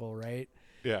mechanical, right?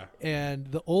 Yeah. And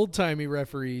the old-timey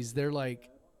referees, they're like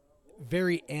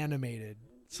very animated.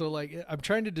 So like I'm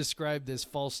trying to describe this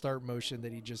false start motion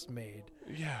that he just made.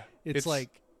 Yeah. It's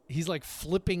like he's like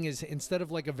flipping his, instead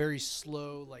of like a very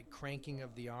slow like cranking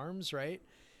of the arms, right?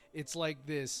 It's like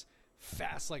this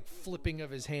fast like flipping of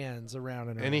his hands around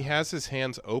and around. And he has his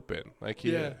hands open. Like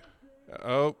to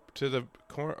the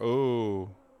corner. Oh.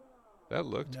 That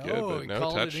looked good, but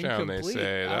no touchdown, they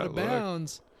say. Out of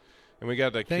bounds. And we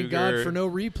got the Thank God for no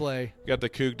replay. Got the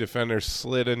Coug defender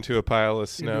slid into a pile of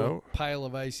snow. Pile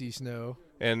of icy snow.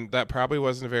 And that probably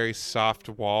wasn't a very soft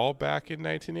wall back in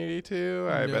 1982.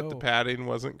 I bet the padding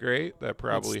wasn't great. That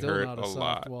probably hurt a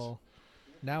lot. Wall.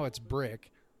 Now it's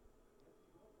brick.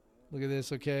 Look at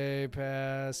this. Okay,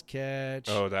 pass, catch.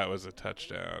 Oh, that was a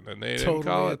touchdown, and they totally didn't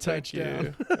call it a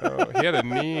touchdown. He had a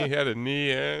knee. He had a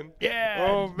knee in. Yeah.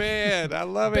 Oh man, I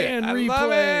love it. I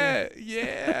love it.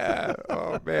 Yeah.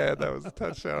 Oh man, that was a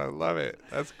touchdown. I love it.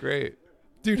 That's great.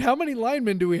 Dude, how many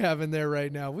linemen do we have in there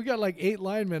right now? We got like 8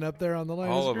 linemen up there on the line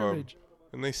All of them, scrimmage.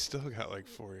 and they still got like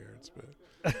 4 yards,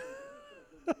 but.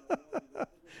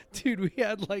 Dude, we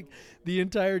had like the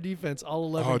entire defense, all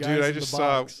 11 guys. Oh, dude, I in just the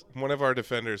saw box. one of our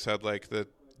defenders had like the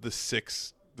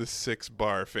 6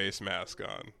 bar face mask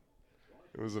on.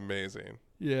 It was amazing.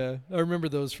 Yeah, I remember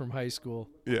those from high school.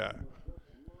 Yeah.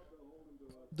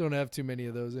 Don't have too many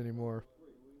of those anymore.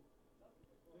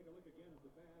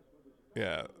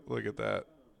 Yeah, look at that.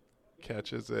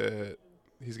 Catches it.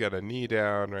 He's got a knee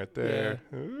down right there.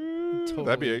 Yeah. Ooh, Totally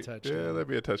that'd be a touchdown. Yeah, that'd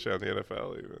be a touchdown in the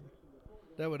NFL even.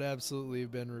 That would absolutely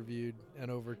have been reviewed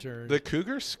and overturned. The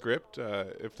Cougar script,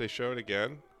 if they show it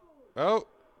again. Oh,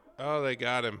 they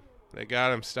got him. They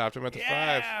got him. Stopped him at the 5.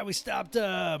 Yeah, we stopped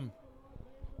him.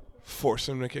 Force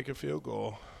him to kick a field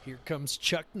goal. Here comes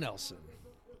Chuck Nelson.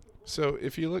 So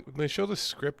if you look, when they show the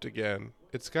script again,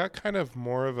 it's got kind of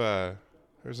more of a,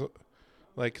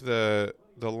 like the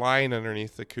line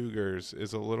underneath the Cougars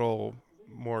is a little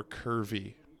more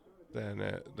curvy than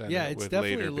it would later be. Yeah, it's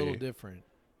definitely a little different.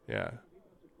 Yeah.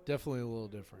 Definitely a little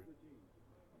different.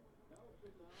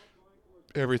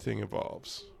 Everything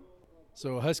evolves.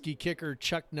 So Husky kicker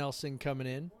Chuck Nelson coming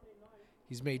in.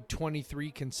 He's made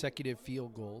 23 consecutive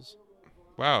field goals.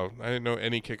 Wow, I didn't know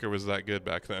any kicker was that good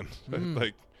back then.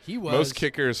 Like He was. most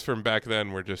kickers from back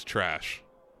then were just trash.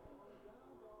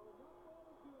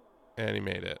 And he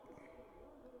made it.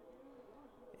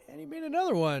 And he made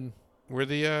another one. Were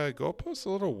the goalposts a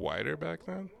little wider back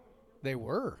then? They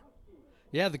were.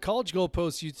 Yeah, the college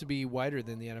goalposts used to be wider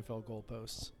than the NFL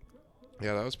goalposts.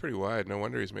 Yeah, that was pretty wide. No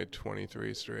wonder he's made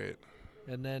 23 straight.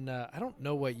 And then I don't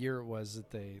know what year it was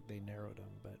that they narrowed them.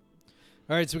 But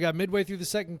all right, so we got midway through the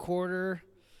second quarter.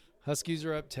 Huskies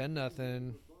are up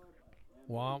 10-0.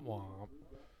 Womp womp.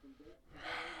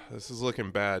 This is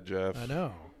looking bad, Jeff. I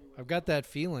know. I've got that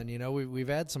feeling. You know, we've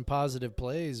had some positive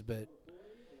plays, but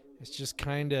it's just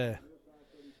kind of, I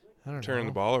don't know. Turning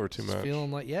the ball over too Just much.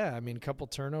 feeling like, yeah, I mean, a couple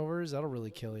turnovers, that'll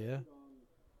really kill you.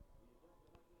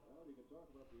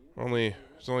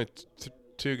 There's only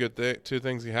two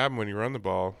things that happen when you run the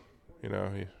ball. You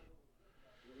know,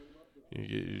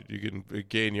 you can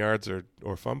gain yards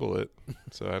or fumble it.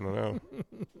 So I don't know.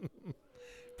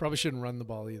 Probably shouldn't run the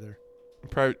ball either.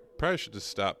 Probably should just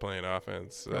stop playing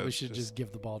offense. Probably should just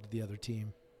give the ball to the other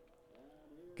team.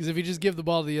 Because if you just give the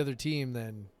ball to the other team,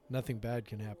 then nothing bad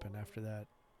can happen after that.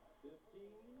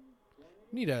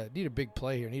 Need a big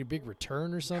play here. Need a big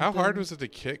return or something. How hard was it to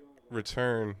kick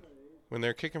return when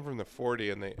they're kicking from the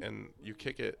 40 and you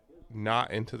kick it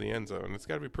not into the end zone? It's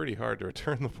got to be pretty hard to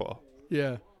return the ball.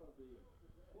 Yeah.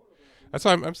 That's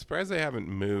why I'm surprised they haven't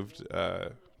moved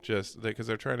just because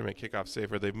they're trying to make kickoff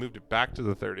safer. They've moved it back to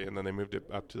the 30 and then they moved it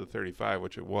up to the 35,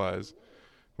 which it was.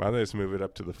 Why don't they just move it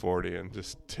up to the 40 and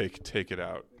just take it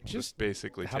out? Just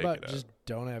basically take it out. How about just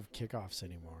don't have kickoffs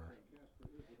anymore?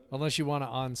 Unless you want to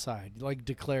onside. Like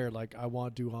declare, like, I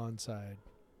want to onside.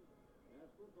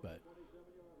 But.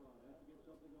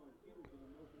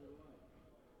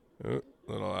 Ooh,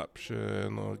 little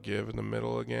option, little give in the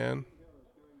middle again.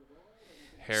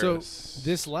 Harris. So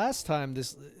this last time,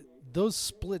 those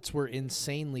splits were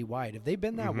insanely wide. Have they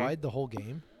been that wide the whole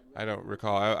game? I don't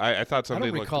recall. I thought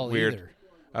something looked weird. Either.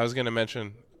 I was going to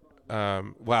mention,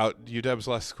 wow, UW's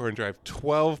last scoring drive,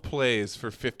 12 plays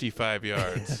for 55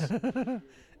 yards.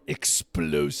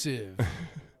 Explosive.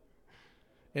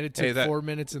 And it took 4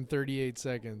 minutes and 38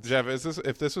 seconds. Jeff,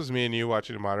 if this was me and you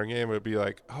watching a modern game, it would be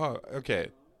like, oh, okay,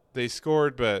 they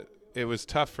scored, but it was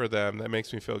tough for them. That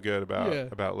makes me feel good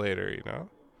about later, you know?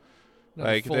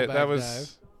 Like that was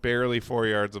dive. Barely 4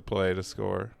 yards of play to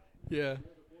score. Yeah.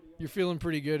 You're feeling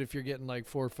pretty good if you're getting like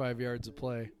 4 or 5 yards of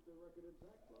play.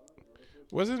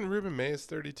 Wasn't Ruben Mays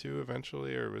 32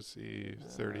 eventually, or was he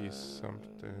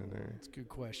 30-something? That's a good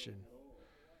question.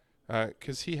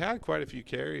 Because he had quite a few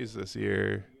carries this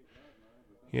year.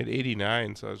 He had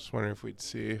 89, so I was just wondering if we'd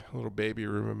see a little baby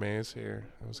Ruben Mays here.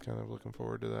 I was kind of looking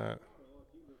forward to that.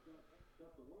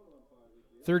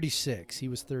 36. He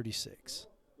was 36.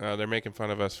 They're making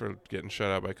fun of us for getting shut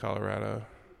out by Colorado.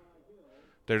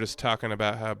 They're just talking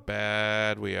about how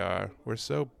bad we are. We're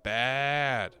so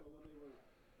bad.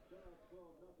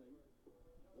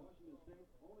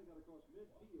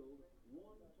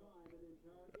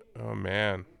 Oh,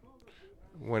 man.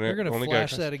 They're going to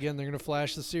flash that again. They're going to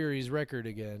flash the series record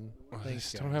again. Well, they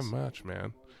just don't have much,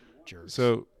 man. Jerks.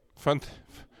 So,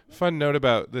 fun note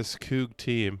about this Coug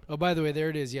team. Oh, by the way,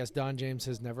 there it is. Yes, Don James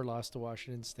has never lost to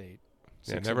Washington State.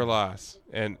 Yeah, never lost.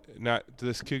 And not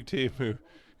this Coug team who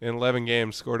in 11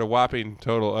 games scored a whopping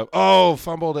total of – oh,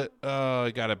 fumbled it. Oh,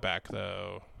 he got it back,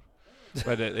 though.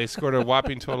 But they scored a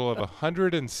whopping total of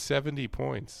 170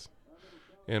 points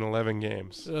in 11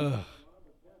 games. Ugh.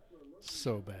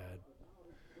 So bad.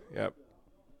 Yep.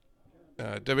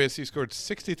 WSC scored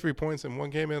 63 points in one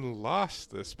game and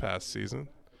lost this past season.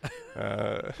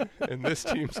 And this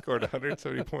team scored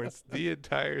 170 points the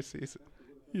entire season.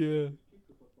 Yeah.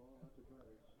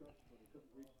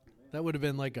 That would have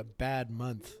been like a bad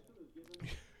month.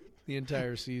 The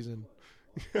entire season.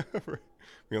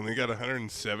 We only got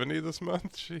 170 this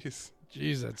month? Jeez.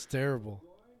 Jeez, that's terrible.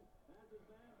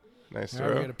 Nice All throw.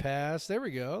 right, we got a pass. There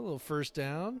we go. A little first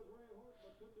down.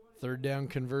 Third down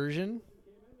conversion.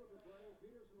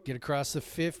 Get across the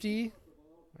 50.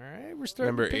 All right, we're starting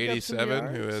Number to pick 87, up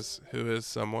some yards. who is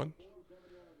someone.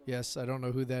 Yes, I don't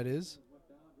know who that is,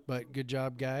 but good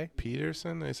job, guy.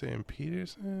 Peterson? They saying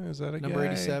Peterson? Is that a Number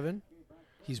guy? 87.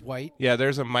 He's white. Yeah,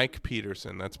 there's a Mike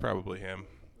Peterson. That's probably him.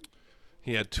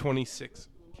 He had 26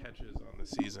 catches on the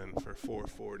season for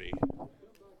 440.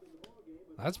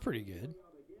 That's pretty good.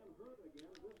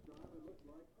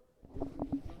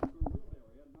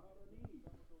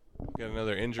 Got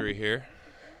another injury here.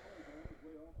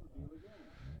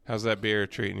 How's that beer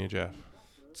treating you, Jeff?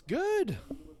 It's good.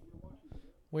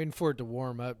 Waiting for it to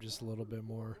warm up just a little bit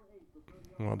more.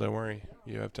 Well, don't worry.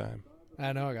 You have time.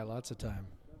 I know I got lots of time.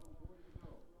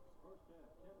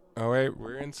 Oh, wait.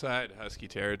 We're inside Husky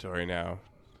territory now.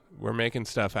 We're making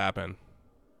stuff happen.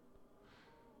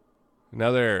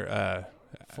 Another...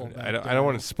 I don't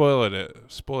want to spoil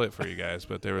it for you guys,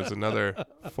 but there was another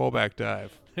fullback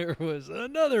dive. There was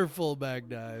another fullback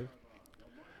dive.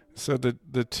 So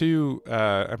the two,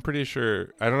 I'm pretty sure.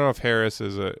 I don't know if Harris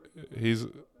is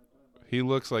he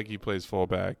looks like he plays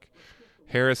fullback.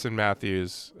 Harris and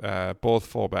Matthews,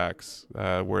 both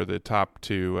fullbacks, were the top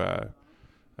two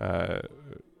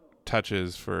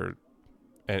touches for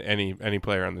any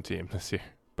player on the team this year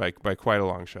by quite a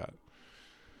long shot.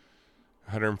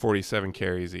 147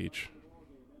 carries each.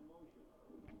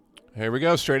 Here we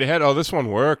go, straight ahead. Oh, this one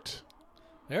worked.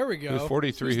 There we go. Who's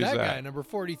 43? Who's Who's that that? guy? Number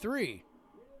 43.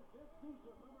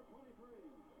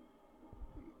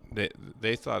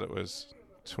 They thought it was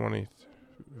 20.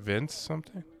 Vince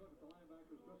something?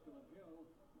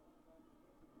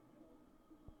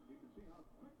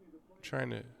 I'm trying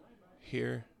to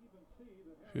hear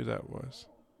who that was.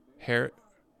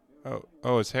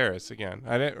 Oh, it's Harris again.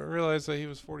 I didn't realize that he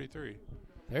was 43.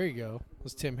 There you go. It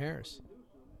was Tim Harris.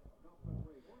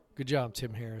 Good job,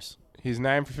 Tim Harris. He's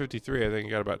 9 for 53. I think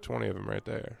he got about 20 of them right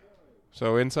there.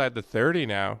 So inside the 30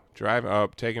 now. Driving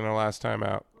up, taking the last time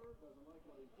out.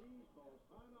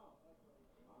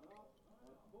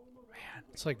 Man,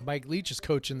 it's like Mike Leach is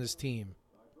coaching this team.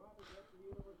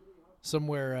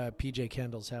 Somewhere P.J.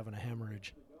 Kendall's having a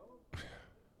hemorrhage.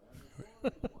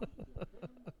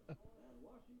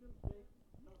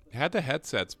 Had the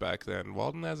headsets back then.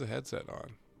 Walden has a headset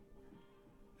on.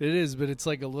 It is, but it's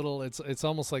like a little. It's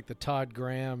almost like the Todd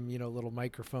Graham, little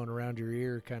microphone around your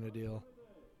ear kind of deal.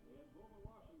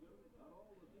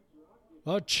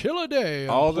 A chill day.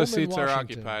 All the seats Washington. are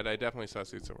occupied. I definitely saw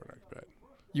seats that weren't occupied.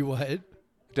 You what?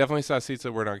 Definitely saw seats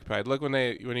that weren't occupied. Look, when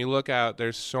you look out,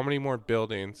 there's so many more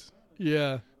buildings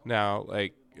Yeah. now.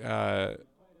 Like the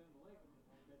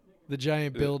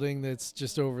giant building that's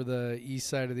just over the east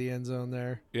side of the end zone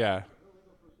there. yeah,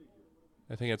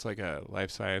 I think it's like a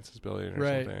life sciences building or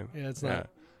Right. something. Yeah, it's not.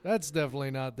 That's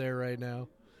definitely not there right now.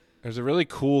 There's a really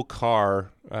cool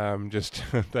car, just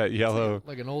that yellow.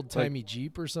 Like an old timey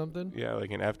Jeep or something. Yeah,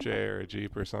 like an FJ or a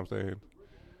Jeep or something.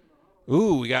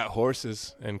 Ooh, we got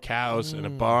horses and cows and a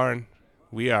barn.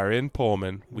 We are in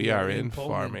Pullman. We are in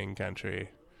Pullman. farming country.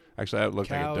 Actually, that looked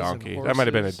Cows like a and donkey. That might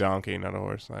have been a horses. donkey, not a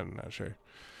horse. I'm not sure.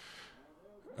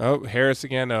 Oh, Harris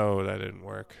again. Oh, that didn't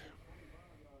work.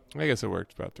 I guess it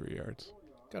worked about 3 yards.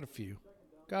 Got a few.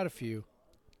 Got a few.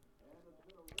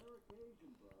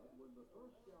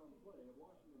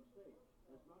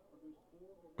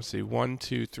 Let's see. 1,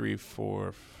 2, 3,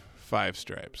 4, 5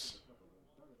 stripes.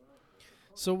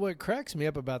 So what cracks me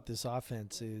up about this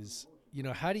offense is,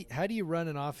 how do you run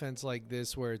an offense like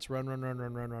this where it's run,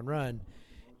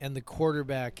 and the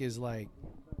quarterback is like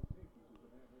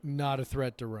not a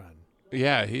threat to run?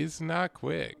 Yeah, he's not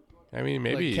quick. I mean,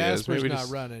 maybe he is. Casper's Maybe not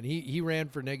just running. He ran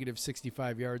for negative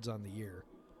 65 yards on the year.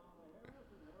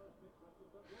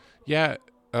 Yeah.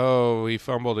 Oh, he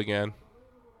fumbled again.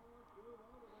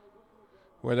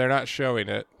 Where they're not showing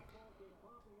it.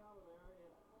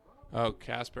 Oh,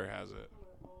 Casper has it.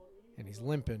 And he's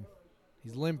limping.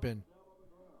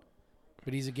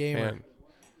 But he's a gamer.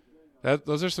 Man,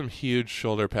 those are some huge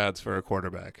shoulder pads for a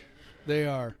quarterback. They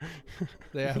are.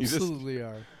 They You just- absolutely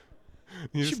are. You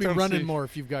You just should be don't running see- more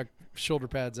if you've got shoulder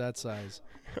pads that size.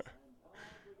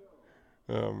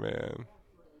 Oh, man.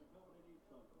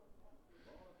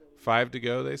 5 to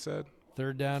go, they said?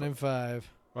 Third down and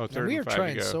 5. Oh, And third we are and 5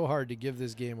 trying to go. so hard to give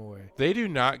this game away. They do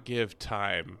not give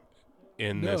time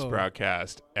in this No.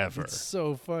 broadcast ever. It's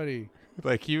so funny.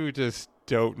 Like, you just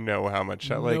don't know how much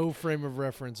time. Like, No frame of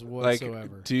reference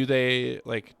whatsoever. do they,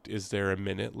 is there a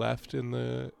minute left in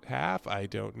the half? I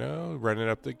don't know. Running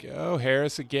up the go.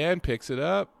 Harris again picks it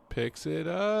up.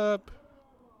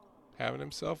 Having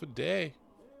himself a day.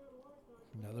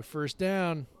 Another first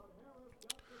down.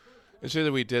 It's sure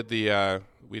that we did the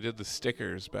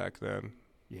stickers back then.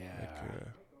 Yeah. Like,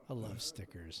 I love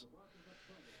stickers.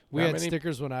 We Not had many-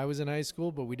 stickers when I was in high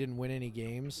school, but we didn't win any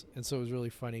games. And so it was really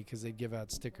funny because they'd give out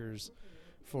stickers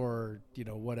for,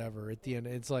 whatever. At the end,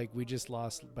 it's like we just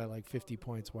lost by like 50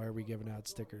 points. Why are we giving out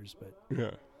stickers? But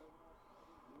yeah.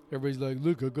 everybody's like,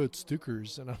 look, I got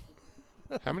stickers. And I'm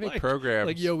How many like, programs?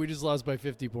 like, yo, we just lost by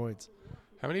 50 points.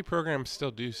 How many programs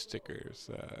still do stickers?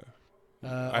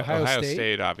 Ohio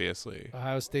State. Obviously.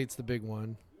 Ohio State's the big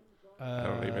one. I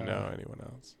don't even know anyone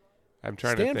else. I'm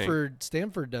trying to think.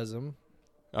 Stanford does them.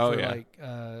 Oh, for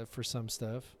yeah. for some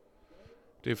stuff,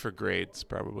 Do for grades,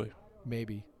 probably.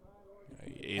 maybe. Yeah.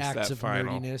 You aced acts that of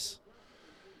final. nerdiness.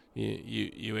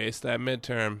 You aced that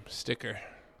midterm. Sticker.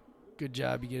 Good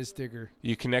job. You get a sticker.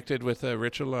 You connected with a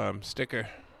rich alum. Sticker.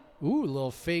 Ooh, a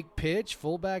little fake pitch,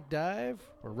 fullback dive,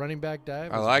 or running back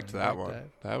dive. I Was it liked running that back one.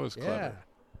 dive? That was Yeah. clever.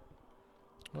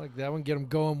 I like that one. Get them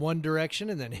going one direction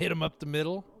and then hit them up the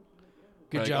middle.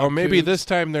 Good Like, job. oh, maybe Cougs. this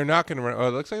time they're not going to run. Oh,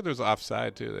 it looks like there's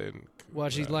offside, too. They didn't,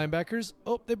 Watch these linebackers.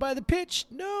 Oh, they buy the pitch.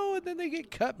 No, and then they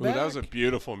get cut Ooh, back. that was a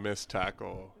beautiful missed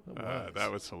tackle. was.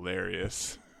 That was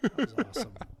hilarious. That was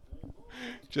awesome.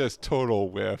 Just total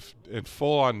whiff. And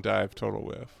full-on dive, total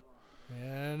whiff.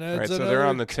 And All right, that's so they're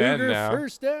on another the 10 Cougar now.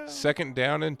 First down. 2nd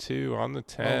down and 2 on the Oh,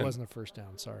 10. it wasn't a first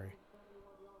down. Sorry.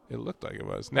 It looked like it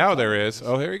was. Now there is.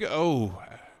 Oh, here we go. Oh,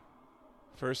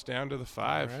 first down to the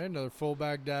 5. All right, another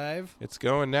fullback dive. It's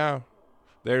going now.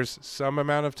 There's some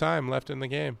amount of time left in the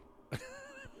game.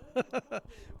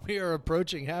 We are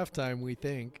approaching halftime, we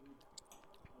think.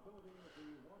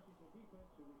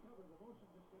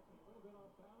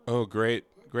 Oh, great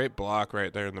block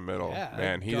right there in the middle. Yeah,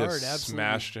 Man, that he guard just absolutely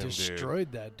smashed him, dude.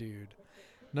 destroyed that dude.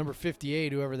 Number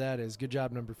 58, whoever that is. Good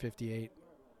job, number 58.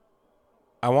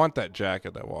 I want that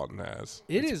jacket that Walton has.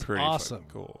 It It's is pretty awesome.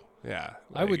 fucking cool. Yeah.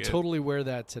 I would like it. totally wear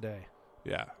that today.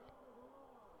 Yeah.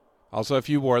 Also, if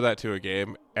you wore that to a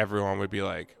game, everyone would be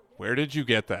like, "Where did you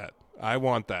get that? I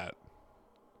want that."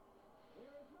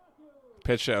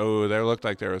 Pitch. Oh, there looked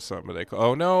like there was something.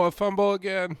 Oh no, a fumble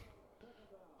again.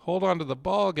 Hold on to the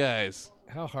ball, guys.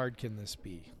 How hard can this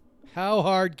be? How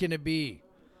hard can it be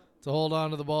to hold on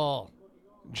to the ball?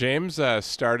 James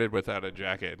started without a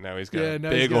jacket. Now he's got a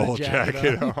now he's big got a old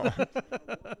jacket on.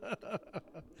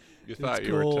 You thought It's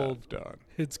you were cold. tough, Don.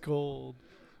 It's cold.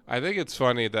 I think it's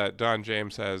funny that Don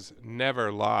James has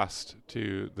never lost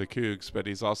to the Cougs, but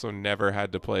he's also never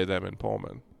had to play them in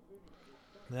Pullman.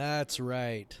 That's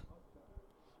right.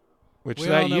 Which We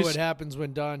that all know used what happens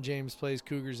when Don James plays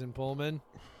Cougars in Pullman.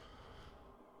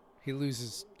 He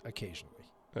loses occasionally.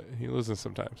 he loses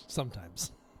sometimes.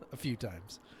 Sometimes. A few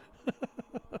times.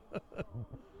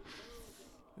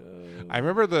 I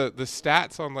remember the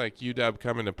stats on like UW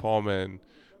coming to Pullman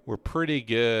were pretty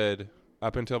good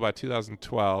up until about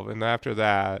 2012, and after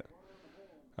that,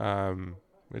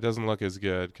 it doesn't look as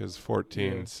good because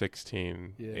 14, Yeah.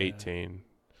 16, Yeah. 18.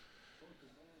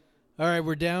 All right,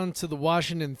 we're down to the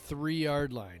Washington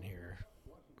 3-yard line here.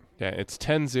 Yeah, it's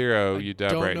 10-0 UW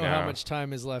Don't right know now. how much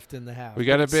time is left in the half. We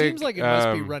got but a it big, seems like it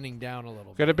must be running down a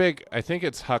little Got bit. a big, I think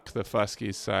it's Huck the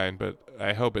Fuskies sign, but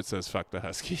I hope it says fuck the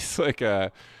Huskies, like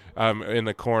in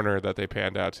the corner that they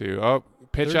panned out to. Oh,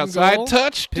 pitch 3rd and outside, goal.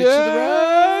 touchdown! Pitch to the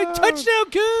right.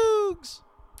 Touchdown, Cougs!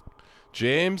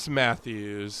 James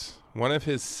Matthews, one of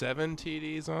his 7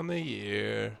 TDs on the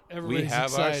year. Everybody's we have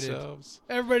excited.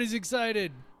 Everybody's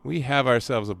excited. We have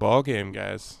ourselves a ball game,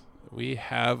 guys. We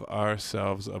have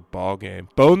ourselves a ball game.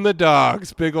 Bone the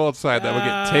Dogs, big old sign that would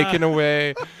get taken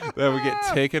away. That would get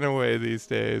taken away these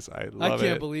days. I love it. I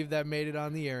can't believe that made it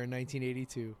on the air in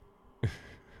 1982.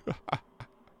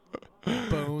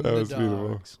 Bone That the was beautiful.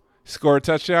 Dogs. Score a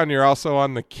touchdown. You're also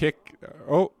on the kick.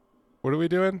 Oh, what are we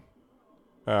doing?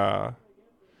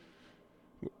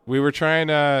 We were trying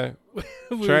to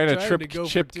trip go for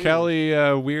Chip 2. Kelly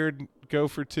weird go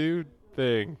for 2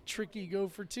 thing. Tricky go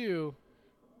for 2.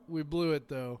 We blew it,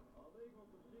 though.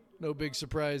 No big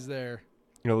surprise there.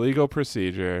 Illegal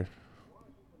procedure.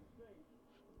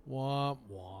 Womp,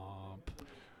 womp.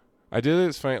 I did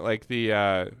this funny, like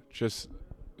the just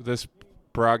this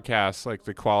broadcast, like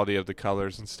the quality of the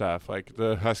colors and stuff. Like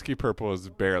the Husky purple is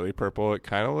barely purple. It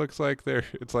kind of looks like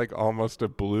it's like almost a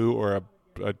blue or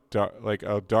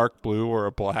a dark blue or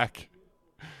a black.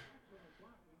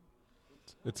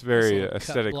 It's very Nice little cut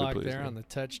aesthetically block pleasing. there on the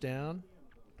touchdown.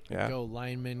 Yeah. Go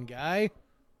lineman guy.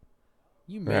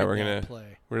 You made All right, we're that gonna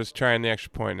play. we're just trying the extra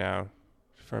point now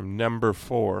from number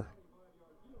 4.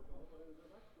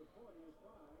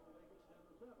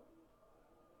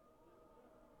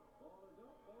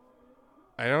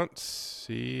 I don't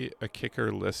see a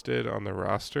kicker listed on the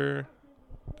roster.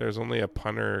 There's only a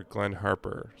punter, Glenn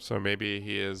Harper. So maybe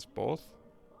he is both.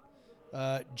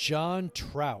 John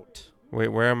Trout, Wait,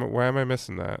 where am I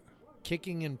missing that?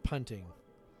 kicking and punting.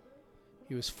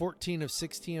 He was 14 of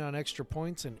 16 on extra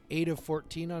points and 8 of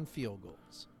 14 on field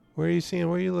goals. Where are you seeing?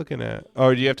 Where are you looking at?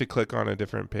 Oh, do you have to click on a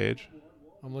different page?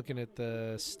 I'm looking at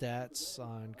the stats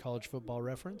on College Football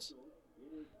Reference.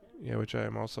 Yeah, which I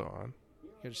am also on.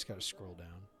 You just got to scroll down.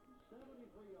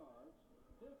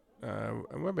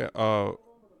 I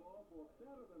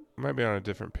might be on a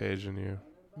different page than you.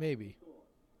 Maybe.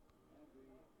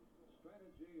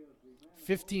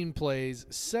 15 plays,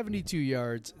 72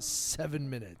 yards, 7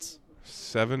 minutes.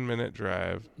 7-minute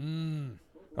drive.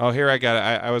 Oh, here I got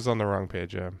it. I was on the wrong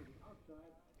page. Yeah.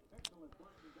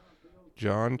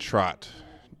 John Trott.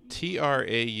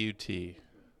 Traut.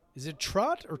 Is it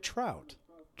Trot or Trout?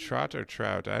 Trot or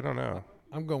Trout? I don't know.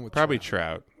 I'm going with Probably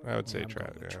Trout. Trout. I would say I'm Trout.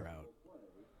 going with Yeah. Trout.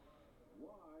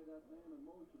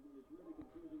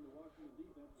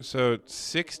 So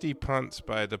 60 punts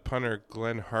by the punter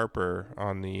Glenn Harper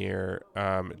on the year.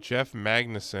 Jeff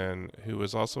Magnuson, who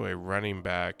was also a running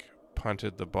back,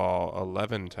 punted the ball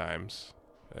 11 times.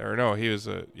 Or no, he was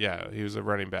a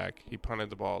running back. He punted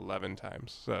the ball 11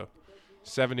 times. So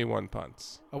 71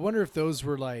 punts. I wonder if those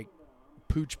were like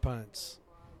pooch punts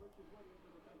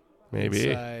Maybe.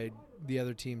 inside the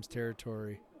other team's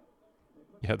territory.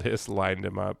 Yeah, they just lined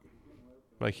him up.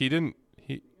 Like he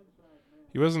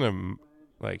wasn't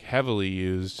a heavily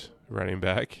used running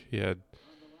back. He had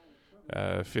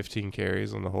 15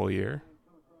 carries on the whole year.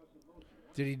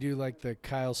 Did he do like the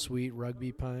Kyle Sweet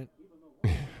rugby punt?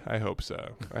 I hope so.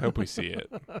 I hope we see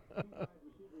it.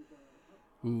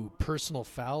 Ooh, personal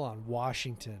foul on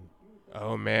Washington.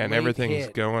 Oh man, Late everything's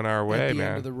hit going our at way, the man.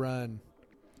 end of the run.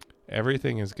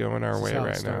 Everything is going our This is way how it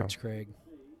right now. starts, Craig.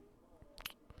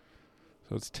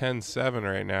 So it's 10-7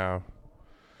 right now.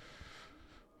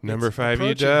 Number It's 5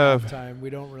 approaching UW. halftime. We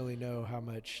don't really know how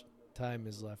much time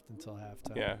is left until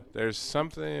halftime. Yeah, there's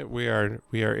something. We are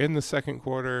in the second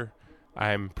quarter.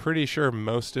 I'm pretty sure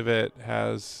most of it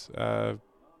has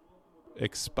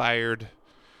expired.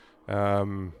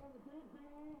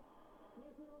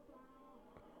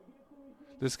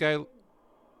 This guy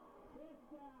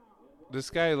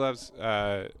loves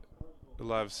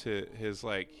his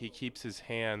he keeps his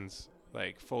hands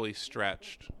fully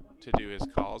stretched to do his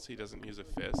calls. He doesn't use a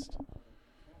fist.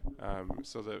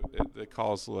 So the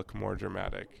calls look more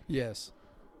dramatic. Yes.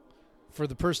 For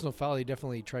the personal foul, he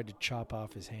definitely tried to chop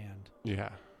off his hand. Yeah.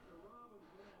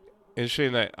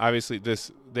 Interesting that obviously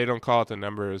they don't call out the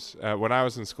numbers. When I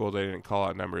was in school, they didn't call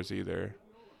out numbers either.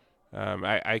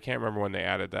 I can't remember when they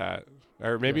added that,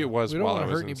 or maybe it was while I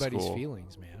was in school. We don't want to hurt anybody's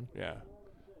feelings, man. Yeah,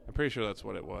 I'm pretty sure that's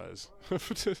what it was.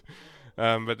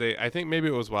 But I think maybe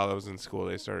it was while I was in school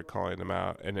they started calling them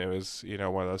out, and it was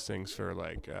one of those things for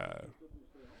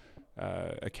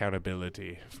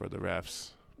accountability for the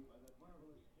refs.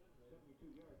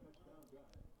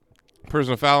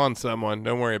 Personal foul on someone.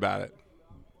 Don't worry about it.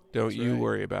 Don't That's you right.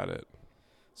 worry about it.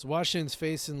 So Washington's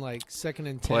facing 2nd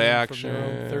and 10 Play action. from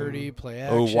their own 30. Play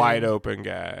action. Oh, wide open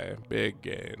guy. Big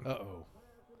gain. Uh-oh.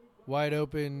 Wide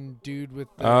open dude with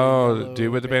the The yellow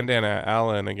dude with the bandana.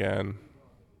 Allen again.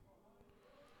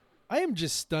 I am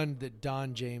just stunned that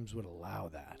Don James would allow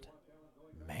that.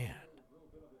 Man.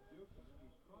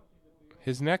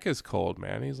 His neck is cold,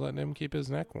 man. He's letting him keep his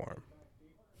neck warm.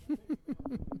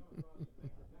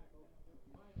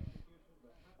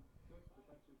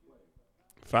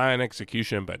 Fine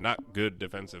execution, but not good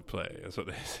defensive play. That's what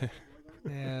they say.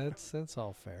 Yeah, that's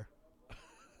all fair.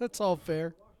 That's all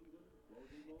fair.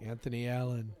 Anthony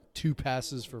Allen, 2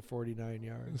 passes for 49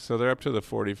 yards. So they're up to the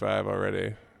 45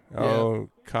 already. Oh,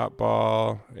 caught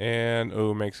ball. And,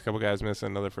 makes a couple guys miss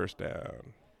another first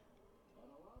down.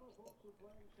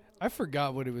 I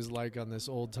forgot what it was like on this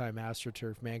old-time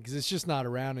AstroTurf, man, because it's just not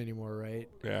around anymore, right?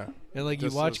 Yeah. And, you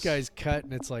This watch is- guys cut,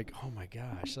 and it's like, oh, my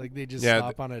gosh. They just Yeah,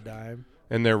 stop on a dime.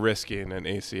 And they're risking an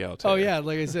ACL tear. Oh, yeah,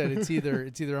 like I said, it's either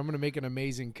I'm going to make an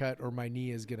amazing cut or my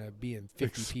knee is going to be in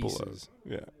 50 Explode. pieces.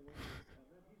 Yeah.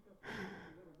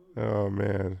 Oh,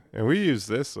 man. And we use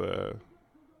this. Got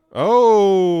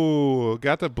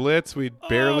the blitz. We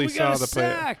barely we saw got a the play.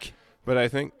 sack. But I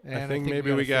think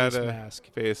maybe we got a a mask.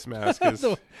 face mask. His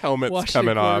The helmet's Washington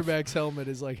coming off. quarterback's helmet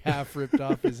is half ripped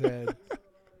off his head.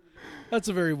 That's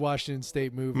a very Washington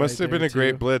State move. Must right have been there, a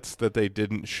great too. blitz that they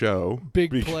didn't show.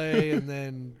 Big play and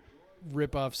then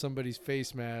rip off somebody's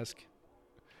face mask.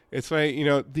 It's funny,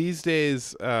 these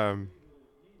days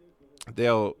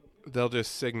they'll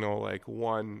just signal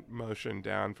one motion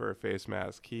down for a face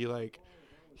mask. He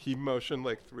motioned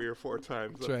 3 or 4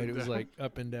 times. That's right. It was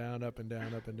up and down, up and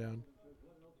down, up and down.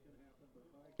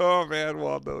 Oh man,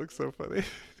 Waldo looks so funny.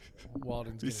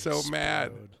 Walden's He's gonna so mad.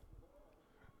 explode.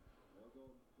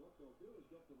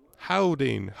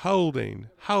 Holding.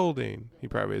 He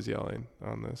probably is yelling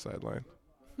on the sideline.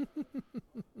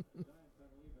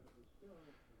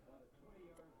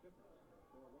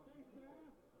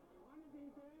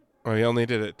 Well, he only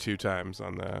did it 2 times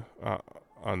on the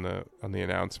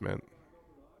announcement.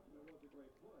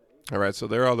 All right, so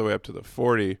they're all the way up to the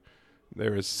 40.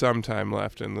 There is some time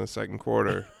left in the second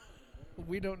quarter.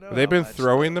 We don't know. They've how been much,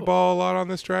 throwing the though. ball a lot on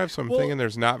this drive, so I'm Well- thinking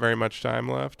there's not very much time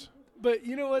left. But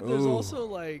you know what? There's Ooh. also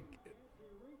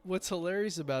what's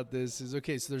hilarious about this is so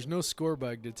there's no score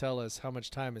bug to tell us how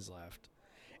much time is left.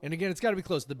 And again, it's got to be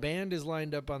close. The band is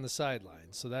lined up on the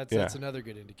sideline, so that's Yeah. another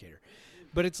good indicator.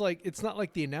 But it's not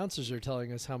like the announcers are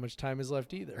telling us how much time is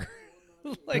left either.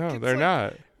 No, it's they're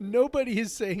not. Nobody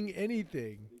is saying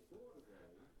anything.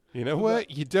 You know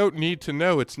what? You don't need to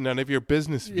know. It's none of your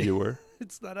business, viewer.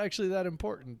 It's not actually that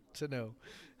important to know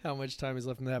how much time is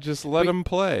left in that. Just let them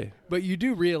play. But you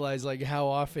do realize like how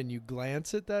often you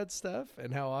glance at that stuff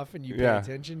and how often you pay Yeah.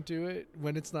 attention to it.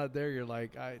 When it's not there, you're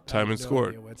like, I Time have and no scored.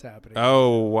 idea what's happening.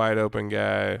 Oh, wide open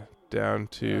guy down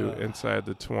to inside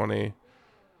the 20.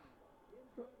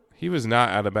 He was not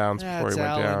out of bounds before That's he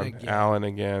went Allen down. again. Allen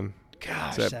again.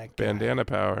 Gosh, It's that guy. bandana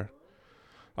power.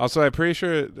 Also, I'm pretty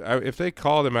sure if they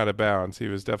called him out of bounds, he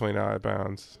was definitely not out of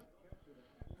bounds.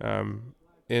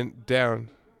 Down.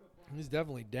 He's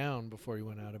definitely down before he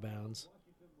went out of bounds.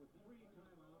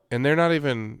 And they're not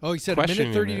even Oh, he said a minute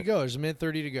questioning 30 to it. go. There's a minute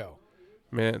 30 to go.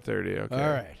 Minute 30, okay. All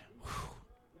right.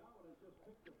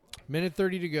 Minute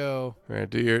 30 to go. All right,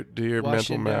 do your mental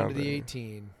Washington down math. to the there.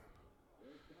 18.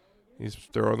 He's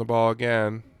throwing the ball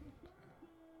again.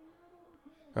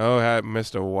 Oh,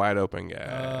 missed a wide open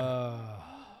guy.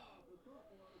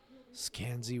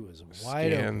 Scanzi was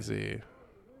wide open. Scanzi,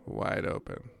 wide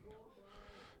open.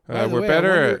 By the We're way,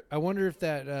 better. I wonder if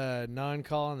that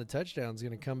non-call on the touchdown is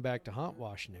going to come back to haunt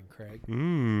Washington, Craig.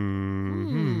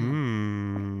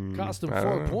 Cost him I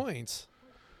 4 don't know. points.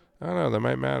 I don't know. That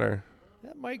might matter.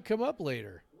 That might come up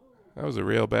later. That was a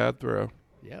real bad throw.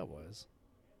 Yeah, it was.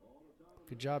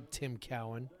 Good job, Tim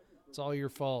Cowan. It's all your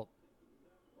fault.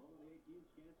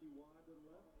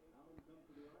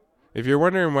 If you're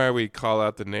wondering why we call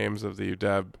out the names of the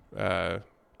UW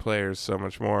players so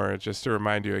much more, just to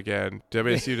remind you again,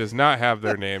 WSU does not have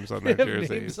their names on They their have jerseys.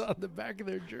 names on the back of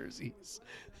their jerseys.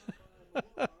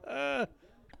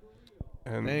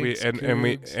 And Thanks, we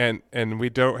Cougs. and we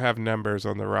don't have numbers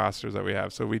on the rosters that we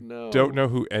have, so we No. don't know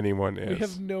who anyone is. We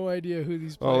have no idea who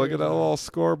these players Oh, look at that are. little Hey,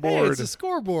 scoreboard. it's a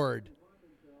scoreboard.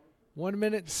 1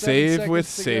 minute, 7 Save with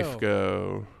seconds to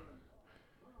go.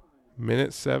 SafeGo.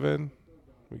 Minute 7.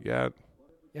 We got.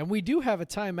 And we do have a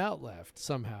timeout left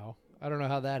somehow. I don't know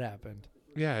how that happened.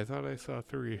 Yeah, I thought I saw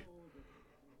 3.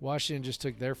 Washington just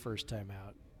took their first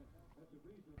timeout.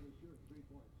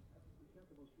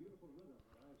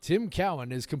 Tim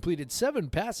Cowan has completed 7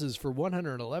 passes for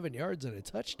 111 yards and a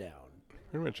touchdown.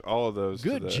 Pretty much all of those.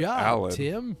 Good to the job, Allen.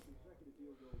 Tim.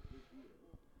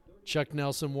 Chuck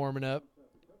Nelson warming up.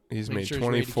 He's making made sure he's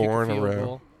ready to kick 24 in a field row.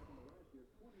 goal.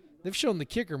 They've shown the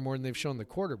kicker more than they've shown the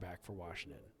quarterback for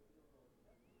Washington.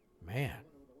 Man.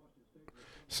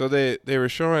 So they were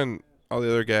showing all the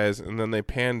other guys, and then they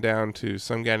panned down to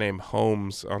some guy named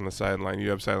Holmes on the sideline,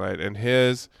 UW sideline, and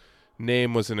his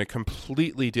name was in a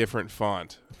completely different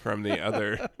font from the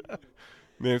other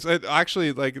names.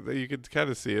 Actually, like you could kind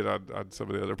of see it on some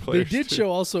of the other They players. did too.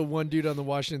 show also one dude on the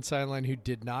Washington sideline who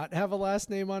did not have a last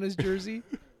name on his jersey,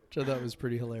 which I thought was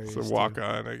pretty hilarious. Some too. walk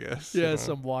on, I guess. Yeah,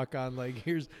 some walk on. Like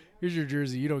here's your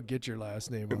jersey. You don't get your last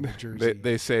name on the jersey.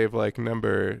 They save like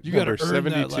number You gotta number earn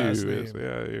that 72 last is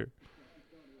name.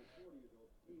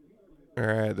 All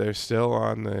right, they're still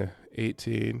on the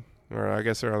 18, or I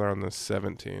guess they're on the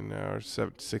 17 now, or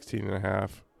 16 and a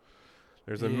half.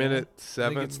 There's a Yeah, minute I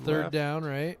 7 think it's third left. down,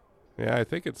 right? Yeah, I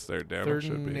think it's third down. Third it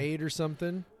should and be 8 or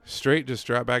something. straight. Just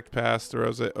drop back to pass,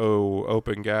 throws it. Oh,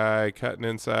 open guy cutting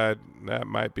inside. That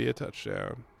might be a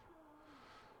touchdown.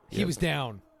 He Yep. was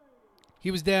down.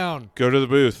 He was down. Go to the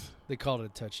booth. They called it a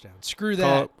touchdown. Screw Call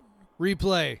that. it-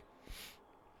 Replay.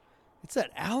 It's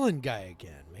that Allen guy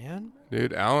again, man.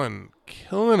 Dude, Allen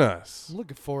killing us. I'm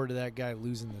looking forward to that guy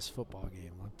losing this football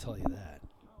game. I'll tell you that.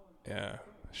 Yeah,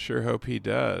 sure hope he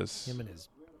does. Him and his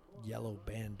yellow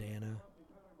bandana.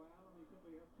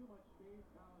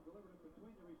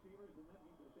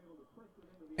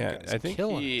 Yeah, guy's I think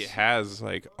killing he us. has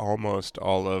like almost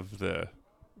all of the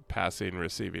passing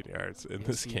receiving yards in Yes,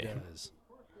 this he game. does.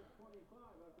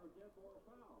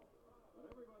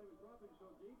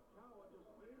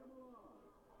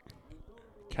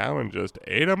 Cowan just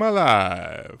ate him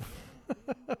alive.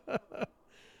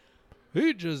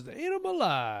 He just ate him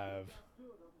alive.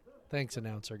 Thanks,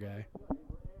 announcer guy.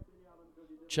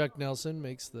 Chuck Nelson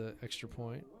makes the extra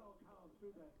point.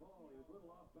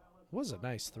 Was a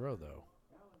nice throw, though.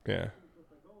 Yeah.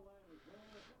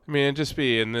 I mean, it'd just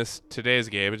be in today's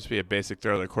game, it'd just be a basic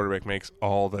throw that quarterback makes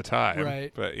all the time.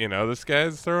 Right. But, this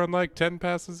guy's throwing like 10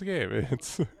 passes a game.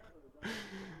 It's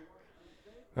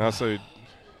also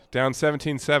down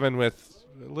 17-7 with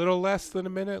a little less than a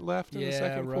minute left in the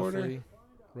second quarter.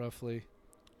 Roughly.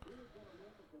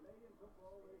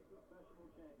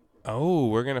 Oh,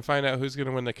 we're going to find out who's going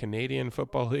to win the Canadian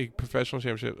Football League Professional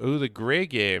Championship. Oh, the Grey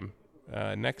game.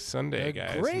 next Sunday, The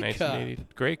guys. Grey 1980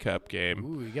 Grey Cup game.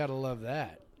 Ooh, you gotta love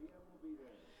that.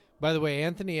 By the way,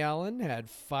 Anthony Allen had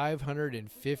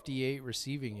 558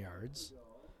 receiving yards.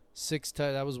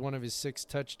 That was one of his 6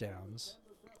 touchdowns.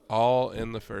 All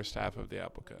in the first half of the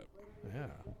Apple Cup. Yeah.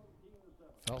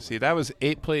 See, that was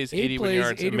 8 plays, 81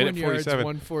 yards, a 81 minute yards, 47.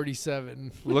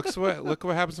 147. Look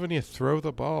what happens when you throw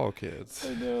the ball, kids.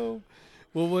 I know.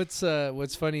 Well,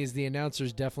 what's funny is the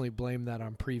announcers definitely blame that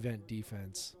on prevent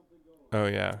defense. Oh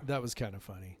yeah, That was kind of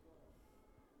funny.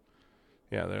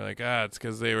 yeah. They're like, it's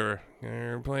because they're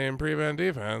playing prevent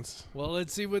defense. Well,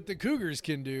 let's see what the Cougars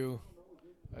can do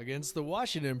against the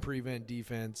Washington prevent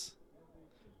defense.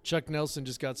 Chuck Nelson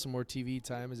just got some more TV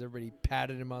time as everybody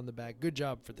patted him on the back. Good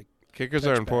job for the Kickers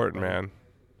are important, buddy. man.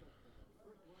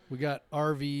 We got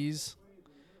RVs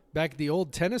back at the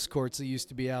old tennis courts that used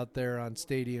to be out there on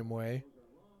Stadium Way.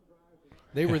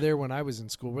 They were there when I was in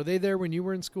school. Were they there when you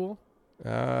were in school?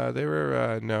 They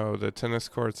were no. The tennis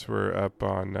courts were up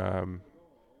on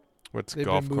They've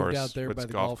golf been moved course? out there What's by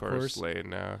the golf golf course course? lane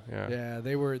now? Yeah. Yeah,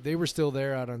 they were still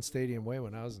there out on Stadium Way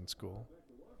when I was in school.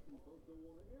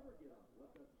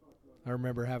 I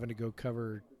remember having to go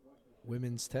cover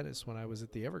women's tennis when I was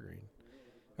at the Evergreen.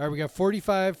 All right, we got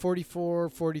 45, 44,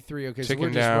 43. Okay, Ticking so we're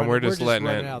just down. running, We're just letting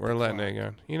running it. out We're the letting clock. it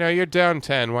go. You know, you're down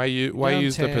 10. Why Down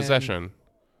use 10. the possession?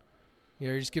 Yeah,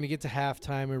 you're just going to get to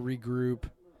halftime and regroup.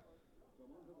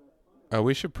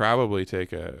 We should probably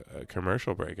take a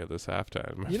commercial break at this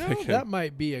halftime. You know, that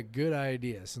might be a good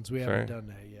idea since we haven't Sorry. done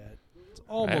that yet. It's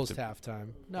almost to- halftime.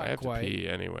 I Not have quite. to pee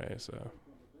anyway, so.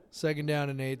 Second down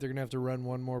and 8. They're going to have to run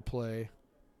one more play.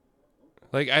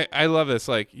 Like, I love this.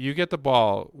 Like, you get the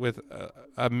ball with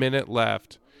a minute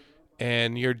left,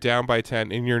 and you're down by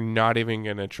 10, and you're not even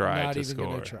going to try Not to even score.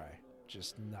 going to try.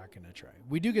 Just not going to try.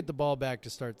 We do get the ball back to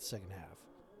start the second half.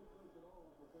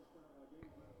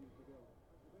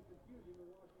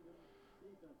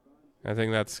 I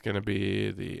think that's going to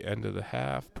be the end of the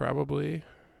half, probably.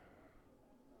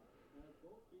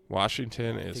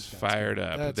 Washington I is think that's fired good.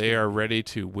 up. That's They good. are ready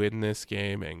to win this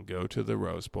game and go to the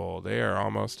Rose Bowl. They are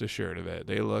almost assured of it.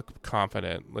 They look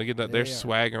confident. Look at that. They're They are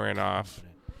swaggering off. confident.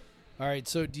 All right,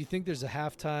 so do you think there's a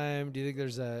halftime? Do you think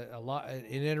there's an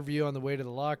interview on the way to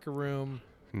the locker room?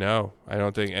 No, I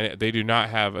don't think. They do not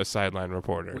have a sideline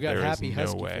reporter. We got There happy is no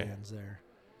Husky way. fans there.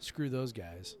 Screw those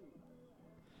guys.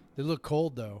 They look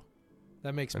cold, though.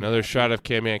 That makes me Another happy. shot of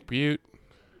Kamak Butte.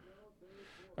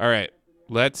 All right,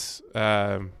 let's.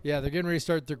 Yeah, they're getting ready to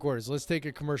start their quarters. Let's take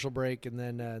a commercial break, and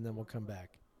then we'll come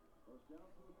back.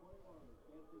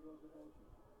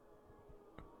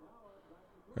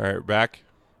 All right, back.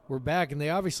 We're back, and they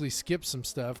obviously skipped some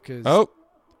stuff because Oh,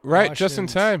 right, just in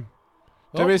Washington's- time.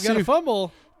 we got a WSU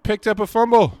fumble. picked up a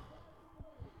fumble.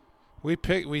 We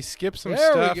skipped some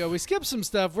There stuff. we go. We skipped some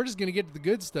stuff. We're just gonna get to the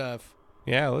good stuff.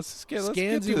 Yeah, let's get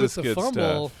Scansy to with this the good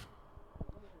fumble. stuff.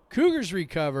 Cougars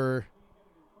recover.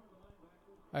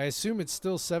 I assume it's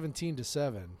still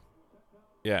 17-7.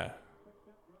 Yeah.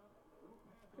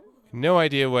 No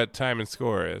idea what time and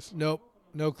score is. Nope,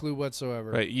 no clue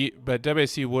whatsoever. But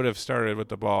WSU would have started with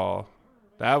the ball.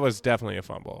 That was definitely a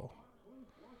fumble.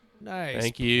 Nice.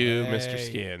 Thank you, play. Mr.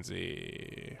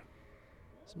 Scansy.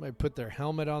 Somebody put their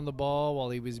helmet on the ball while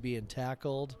he was being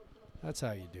tackled. That's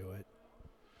how you do it.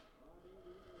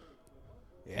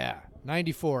 Yeah,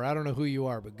 94. I don't know who you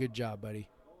are, but good job, buddy.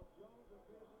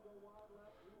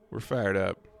 We're fired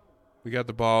up. We got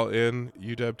the ball in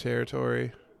UW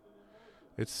territory.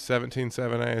 It's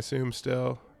 17-7, I assume,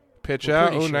 still. Pitch We're out.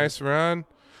 pretty Oh, sure. nice run.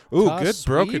 Ooh, Toss, good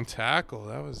broken sweep. tackle.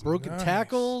 That was Broken nice.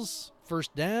 tackles,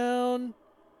 first down.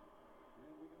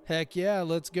 Heck yeah,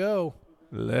 let's go.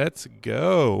 Let's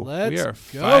go. Let's we are go,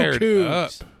 fired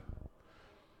Cougs. up.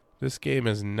 This game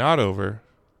is not over.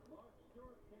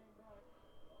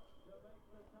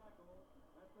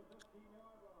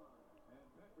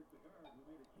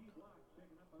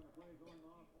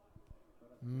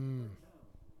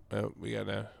 Oh, we got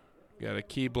a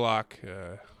key block.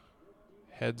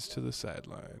 Heads to the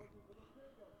sideline.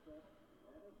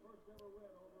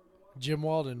 Jim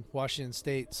Walden, Washington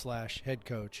State / head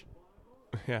coach.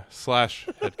 Yeah, /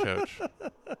 head coach.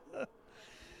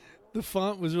 The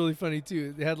font was really funny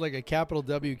too. They had like a capital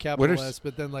W, What capital are S,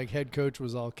 but then like head coach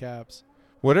was all caps.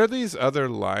 What are these other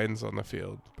lines on the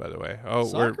field, by the way? Oh,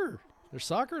 Soccer. They're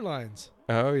soccer lines.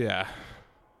 Oh yeah,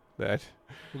 that.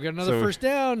 We got another So- first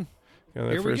down.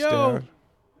 Another Here we first go. down.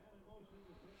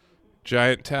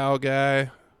 Giant towel guy,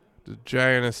 the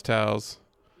giantest towels.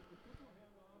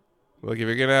 Look, if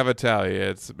you're gonna have a towel,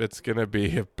 yeah, it's gonna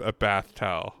be a bath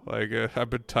towel. Like I've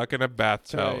been tucking a bath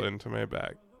That's towel right. into my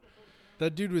bag.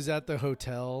 That dude was at the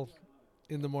hotel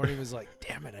in the morning. Was like,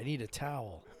 damn it, I need a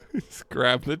towel. Just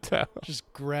grab the towel.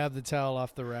 Just grab the towel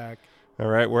off the rack. All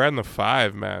right, we're on the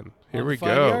 5, man. Here On we the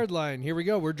go. 5-yard line. Here we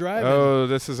go. We're driving. Oh,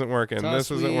 this isn't working. Toss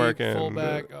This isn't sweep, working.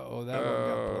 Fullback. Oh, that one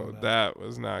got blown up. That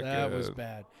was not That good. was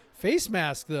bad. Face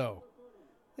mask, though.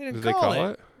 They didn't Did they call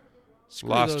it? Screw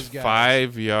Lost those guys.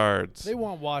 5 yards. They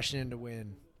want Washington to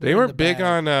win. They They're in weren't the big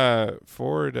bag. on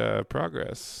forward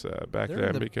progress back They're in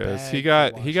then the because bag he for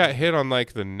got Washington. hit on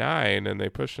like the 9 and they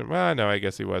pushed him. Well, no, I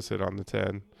guess he was hit on the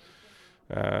 10.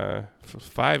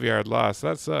 5-yard loss.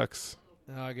 That sucks.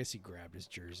 Oh, I guess he grabbed his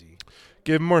jersey.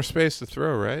 Give him more space to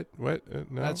throw, right? What?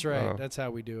 No? That's right. Oh, That's how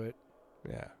we do it.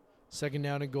 yeah. 2nd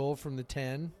down and goal from the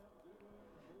 10.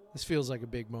 This feels like a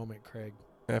big moment, Craig.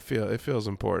 It feels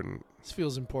important. This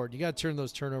feels important. You got to turn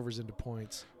those turnovers into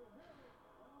points.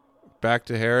 Back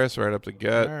to Harris, right up the All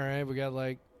gut. right, we got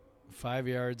like 5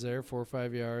 yards there, 4 or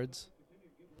 5 yards.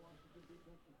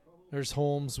 There's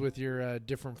Holmes with your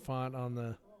different font on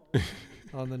the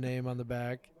on the name on the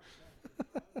back.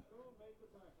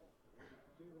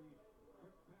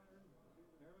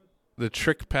 The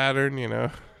trick pattern, you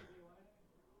know.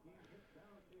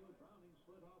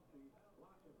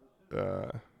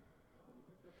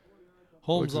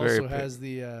 Holmes Looks very also has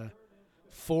the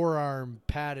forearm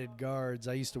padded guards.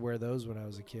 I used to wear those when I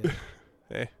was a kid.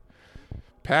 Hey,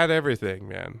 pat everything,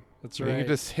 man. That's You right. can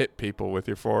just hit people with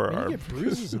your Man, forearm. you get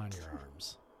bruises on your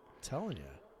arms. I'm telling you.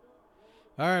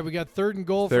 All right, we got 3rd and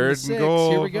goal Third from the 6. and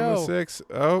goal Here we from the go. 6.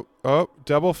 Oh,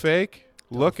 double fake.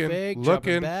 Looking. Fake,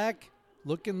 dropping Looking. back.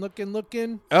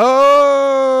 Looking.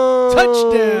 Oh!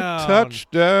 Touchdown.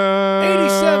 Touchdown.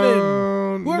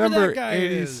 87. Whoever Number that guy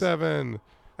is. 87.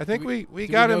 I think we do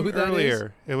got we know him who that is?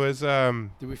 earlier. It was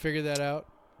Did we figure that out?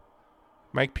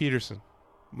 Mike Peterson.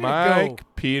 Way to Mike go,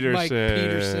 Peterson. Mike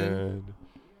Peterson.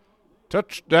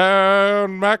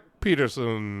 Touchdown, Mike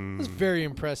Peterson. That was very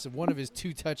impressive. One of his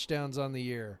 2 touchdowns on the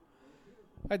year.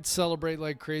 I'd celebrate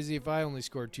like crazy if I only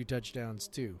scored 2 touchdowns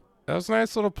too. That was a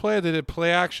nice little play. They did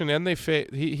play action and they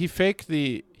he faked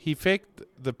the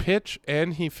pitch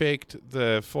and he faked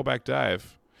the fullback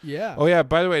dive. Yeah. Oh yeah,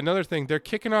 by the way, another thing, they're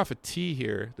kicking off a tee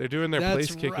here. They're doing their That's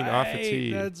place kicking right. off a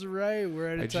tee. That's right. We're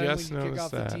at a I time when just you kick noticed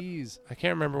off that. the tees. I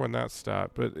can't remember when that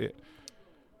stopped, but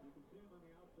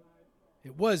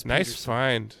It was nice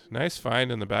Peterson. Nice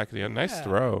find in the back of the end. Nice Yeah.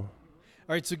 throw. All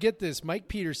right, so get this. Mike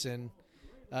Peterson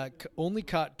only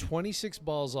caught 26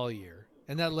 balls all year,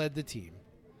 and that led the team.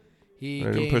 He Right,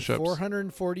 and gained push-ups.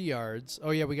 440 yards.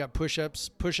 Oh, yeah, we got push-ups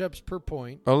per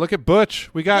point. Oh, look at Butch.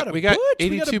 We got a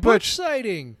 82 Butch Butch.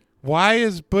 sighting. Why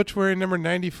is Butch wearing number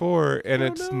 94 and I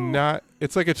it's don't know. not?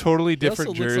 It's like a totally He different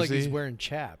also jersey. looks like he's wearing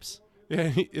chaps.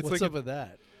 Yeah, it's What's like up with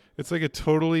that? it's like a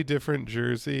totally different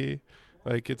jersey.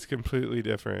 Like it's completely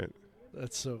different.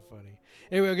 That's so funny.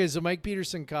 Anyway, okay, so Mike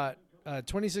Peterson caught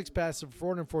 26 passes for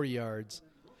 440 yards.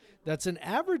 That's an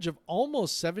average of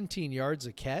almost 17 yards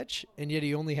a catch, and yet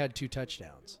he only had 2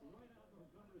 touchdowns.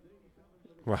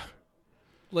 Wow.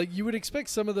 Like, you would expect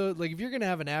some of the, like, if you're going to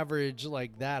have an average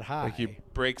like that high. Like you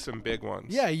break some big ones.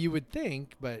 Yeah, you would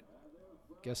think, but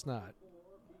guess not.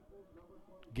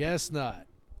 Guess not.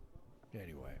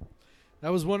 Anyway,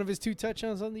 that was one of his 2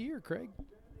 touchdowns on the year, Craig.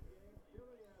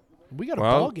 We got a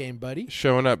Well, ball game, buddy.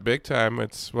 Showing up big time.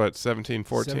 It's what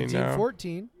 17-14 now.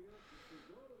 17-14.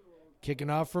 Kicking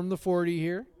off from the 40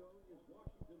 here.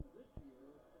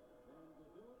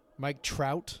 Mike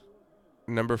Trout.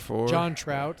 Number 4. John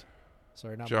Trout.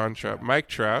 Sorry, not John Mike Trout. Mike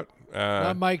Trout.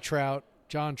 Not Mike Trout.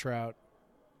 John Trout.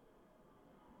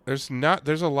 There's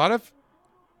a lot of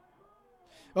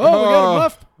Oh,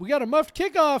 we got a muffed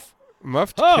kickoff.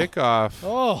 muffed Oh. kickoff.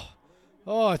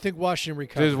 Oh, I think Washington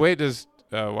recovered. Does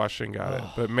Washington got it?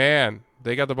 But man,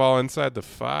 they got the ball inside the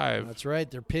 5. That's right.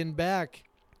 They're pinned back.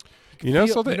 You know,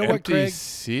 feel- so the you know what, empty Craig?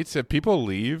 seats. If people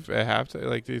leave at halftime,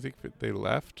 like, do you think they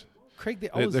left? Craig, they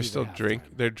They're always leave still at drink.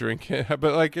 halftime. They're drinking,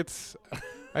 but like it's.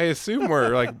 I assume we're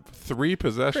like 3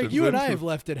 possessions. Craig, you and in I from- have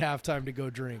left at halftime to go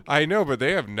drink. I know, but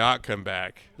they have not come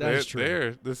back. That is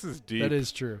true. This is deep. That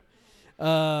is true.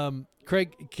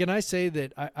 Craig, can I say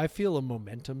that I feel a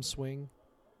momentum swing?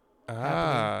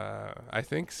 I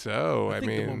think so. I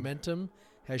think the mean, momentum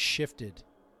has shifted.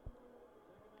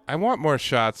 I want more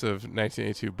shots of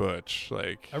 1982 Butch.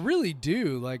 Like, I really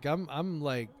do. Like I'm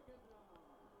like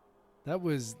that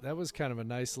was kind of a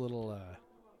nice little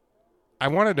I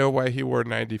want to know why he wore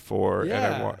 94,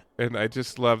 Yeah. and I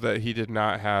just love that he did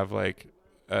not have like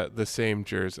the same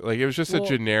jersey. Like it was just Well- a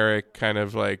generic kind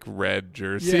of like red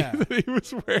jersey Yeah. that he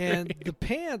was wearing. and the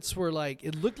pants were like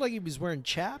it looked like he was wearing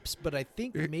chaps, but I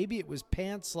think maybe it was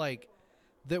pants like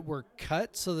that were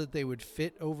cut so that they would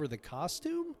fit over the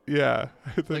costume. Yeah,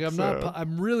 I think Like I'm so.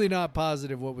 I'm really not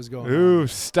positive what was going Ooh, on.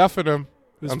 stuffing him.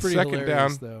 was on pretty second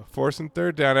hilarious, down, though. force and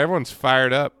third down. Everyone's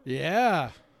fired up. Yeah.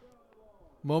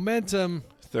 Momentum.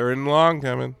 Third and long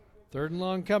coming. Third and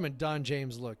long coming. Don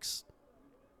James looks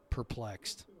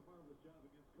perplexed.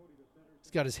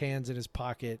 He's got his hands in his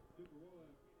pocket.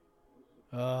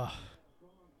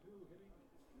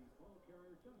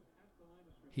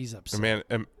 He's upset.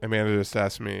 Amanda just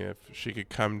asked me if she could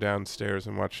come downstairs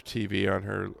and watch TV on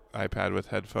her iPad with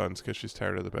headphones because she's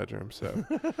tired of the bedroom. So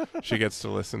she gets to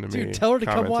listen to me. Dude, tell her to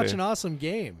come watch commentate. an awesome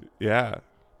game. Yeah.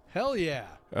 Hell yeah.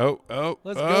 Oh,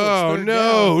 Let's go. oh, It's third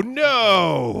no, down.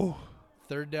 no.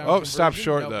 Third down. Oh, stopped conversion.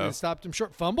 short, Nope, though. it stopped him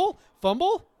short. Fumble?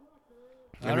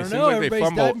 I don't It seems know. like they Everybody's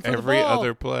fumble diving for the every ball.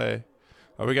 other play.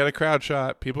 Oh, we got a crowd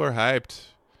shot. People are hyped.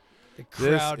 The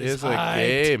crowd This is a hyped.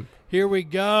 game. Here we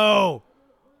go.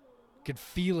 Could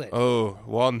feel it. Oh,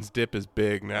 Walton's dip is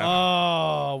big now.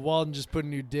 Oh, Walden just put a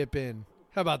new dip in.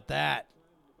 How about that?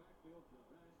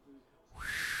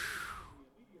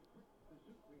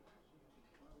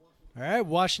 All right,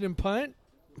 Washington punt.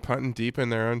 Punting deep in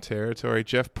their own territory.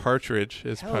 Jeff Partridge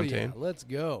is Hell punting. yeah, let's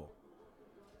go.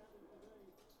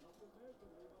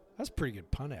 That's a pretty good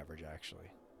punt average,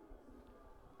 actually.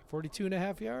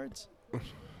 42.5 yards.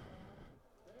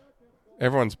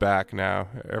 Everyone's back now.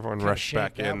 Everyone Kinda rushed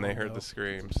back shanked that in. They one, heard though. the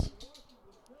screams.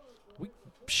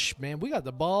 Man, we got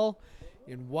the ball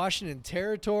in Washington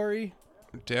territory.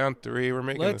 Down 3. We're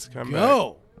making Let's this comeback.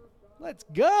 go. Let's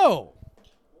go.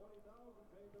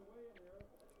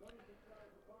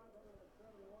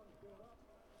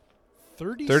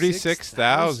 $36,000.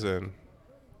 36,000.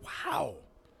 Wow.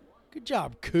 Good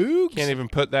job, Cougs. Can't even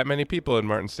put that many people in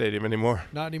Martin Stadium anymore.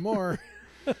 Not anymore.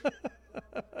 How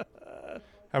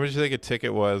much do you think a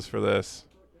ticket was for this?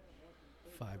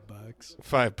 $5.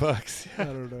 $5. I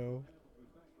don't know.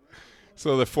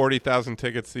 So the 40,000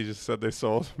 tickets he just said they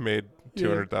sold made Yeah.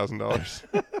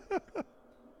 $200,000.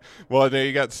 Well, I know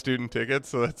you got student tickets,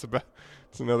 so that's about.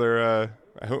 It's another.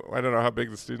 I don't know how big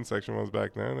the student section was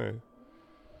back then.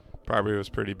 Probably was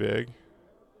pretty big.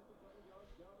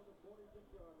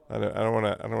 I don't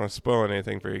want to spoil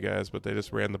anything for you guys, but they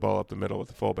just ran the ball up the middle with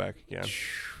the fullback again.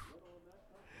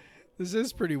 This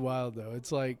is pretty wild, though.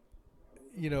 It's like,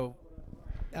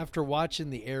 after watching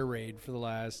the air raid for the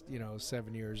last,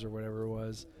 7 years or whatever it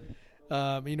was,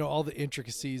 all the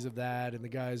intricacies of that and the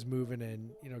guys moving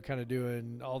and, kind of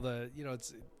doing all the,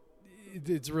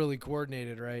 it's really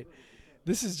coordinated, right?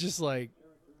 This is just like,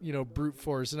 brute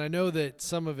force. And I know that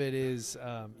some of it is,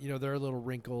 there are little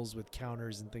wrinkles with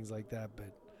counters and things like that,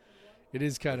 but it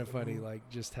is kind of funny, like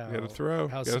just how, Gotta throw.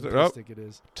 how Gotta simplistic it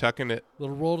is. Tucking it.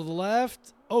 Little roll to the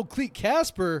left. Oh, Cleet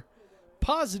Casper,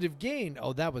 positive gain.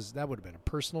 Oh, that would have been a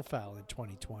personal foul in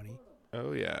 2020.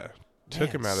 Oh yeah, took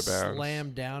him out of bounds.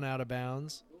 Slammed down out of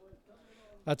bounds.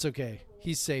 That's okay.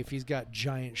 He's safe. He's got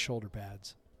giant shoulder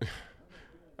pads.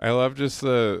 I love just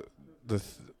the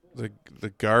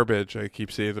garbage I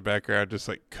keep seeing in the background, just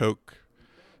like Coke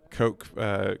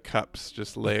cups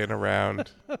just laying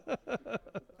around.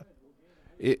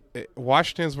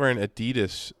 Washington's wearing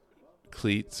Adidas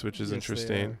cleats, which is Yes, they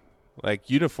interesting. Like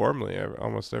uniformly,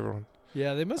 almost everyone.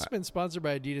 Yeah, they must have been sponsored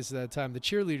by Adidas at that time. The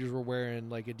cheerleaders were wearing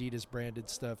like Adidas branded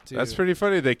stuff too. That's pretty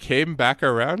funny. They came back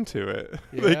around to it.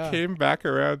 They Yeah. came back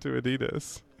around to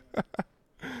Adidas.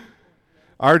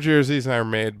 Our jerseys are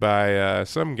made by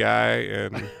some guy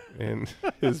in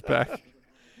his back.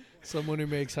 Someone who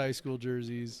makes high school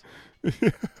jerseys.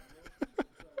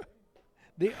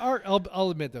 They are. I'll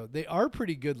admit though, they are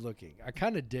pretty good looking. I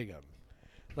kind of dig them.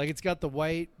 Like it's got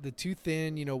the too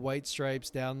thin, white stripes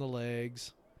down the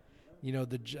legs.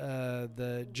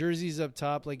 The jerseys up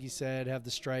top, like you said, have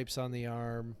the stripes on the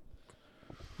arm.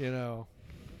 And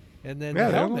then Yeah, the they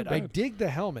don't helmet. look I bad. dig the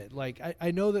helmet. Like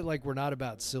I know that like we're not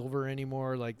about silver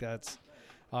anymore. Like that's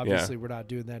obviously we're not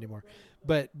doing that anymore.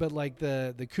 But like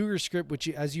the Cougar script, which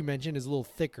as you mentioned is a little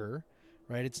thicker,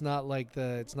 right? It's not like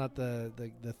the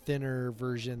thinner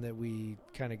version that we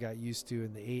kind of got used to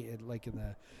in the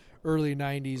early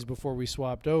 90s before we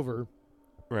swapped over.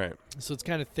 Right. So it's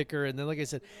kind of thicker. And then, like I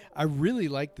said, I really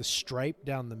like the stripe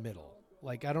down the middle.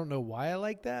 Like, I don't know why I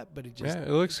like that, but it just Yeah, it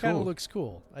looks kind of cool. looks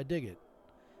cool. I dig it.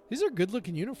 These are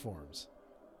good-looking uniforms.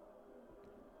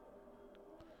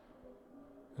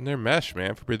 And they're mesh,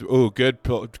 man.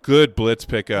 Good blitz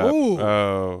pickup. Ooh.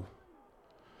 Oh,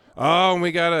 and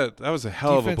we got that was a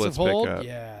hell of a Defensive blitz hold. pickup.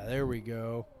 Yeah, there we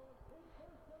go.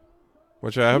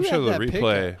 Which I'm Who sure had the that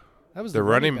replay. pickup? That was The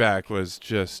running back was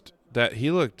just that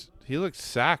he looked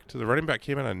sacked. The running back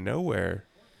came out of nowhere.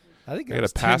 I think They that got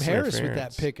was a Tim pass Harris with that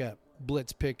interference. pickup,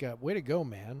 blitz pickup. Way to go,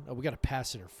 man. Oh, we got a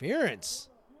pass interference.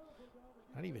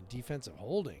 Not even defensive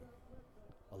holding.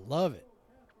 I love it.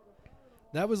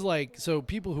 That was like, so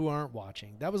people who aren't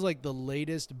watching, that was like the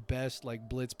latest, best like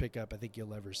blitz pickup I think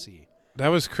you'll ever see. That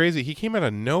was crazy. He came out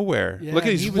of nowhere. Yeah, Look,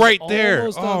 and he's he was right there.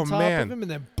 almost Oh on top man, of him,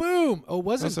 and then boom! Oh,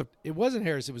 That's it wasn't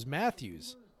Harris. It was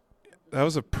Matthews. that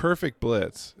was a perfect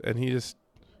blitz, and he just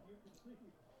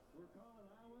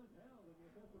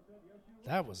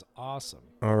That was awesome.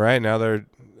 all right. Now they're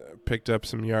picked up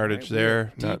some yardage All right, we are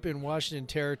there. deep Not in Washington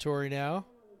territory now.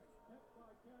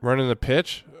 running the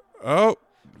pitch. Oh,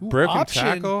 Ooh, broken option.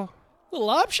 tackle. Little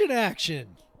option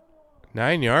action.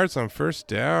 9 yards on first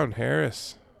down.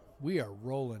 Harris. We are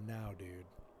rolling now, dude.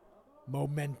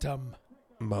 Momentum.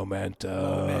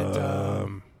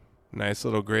 Momentum. Nice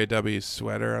little gray W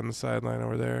sweater on the sideline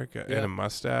over there, and Yep. a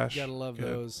mustache. Gotta love Good.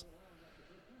 those.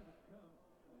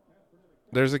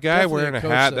 There's a guy Definitely wearing a a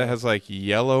coach, hat though. that has like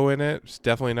yellow in it. It's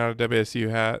definitely not a WSU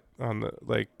hat on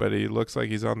the but he looks like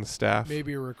he's on the staff.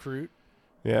 Maybe a recruit.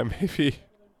 Yeah, maybe.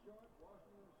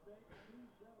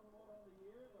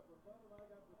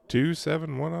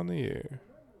 2.71 on the year.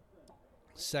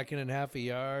 2.5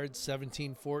 yard,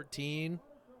 17-14.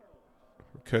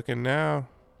 We're cooking now.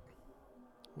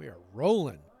 We are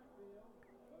rolling.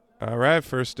 All right,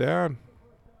 first down.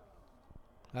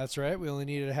 That's right. We only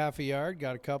needed 0.5 yard.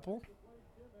 Got a couple.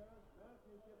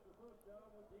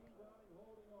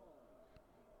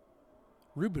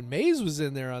 Ruben Mays was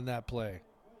in there on that play.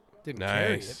 Didn't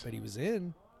carry Nice. it, but he was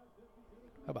in.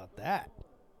 How about that?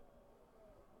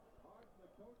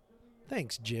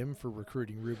 Thanks, Jim, for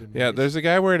recruiting Ruben Yeah, Mays. there's a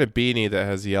guy wearing a beanie that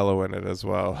has yellow in it as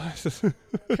well.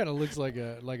 Kind of looks like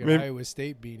an Maybe- Iowa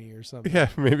State beanie or something. Yeah,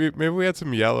 maybe we had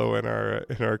some yellow in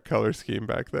our color scheme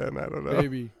back then. I don't know.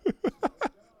 Maybe.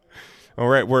 All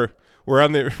right, we're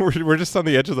on the we're just on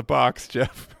the edge of the box,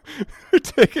 Jeff. We're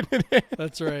taking it in.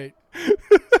 That's right.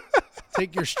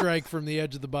 Take your strike from the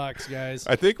edge of the box, guys.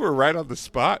 I think we're right on the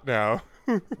spot now.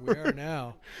 We are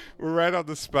now. We're right on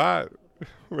the spot.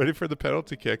 Ready for the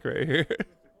penalty kick right here.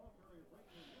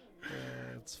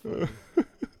 That's funny.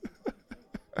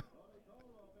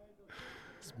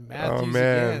 It's Matthews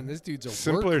man. again. This dude's a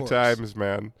Simpler workhorse. times,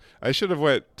 man. I should have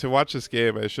went to watch this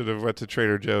game. I should have went to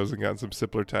Trader Joe's and gotten some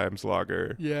Simpler Times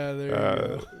lager. Yeah, there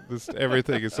you go.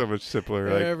 Everything is so much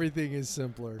simpler. Like Everything is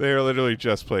simpler. they are literally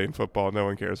just playing football. No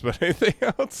one cares about anything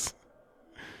else.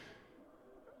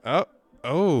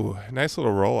 Oh, nice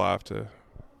little roll off to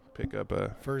pick up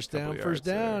a First couple down, yards first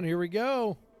down. there. Here we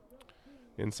go.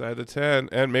 Inside the 10,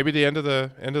 and maybe the end of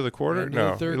the quarter. End of the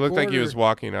No, third it looked like he quarter. was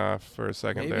walking off for a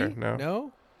second Maybe? there. No,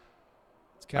 No?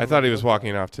 It's I kinda thought like he was football.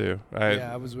 walking off too. Yeah,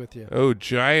 I was with you. Oh,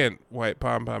 giant white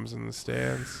pom poms in the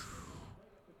stands.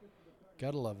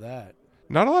 Gotta love that.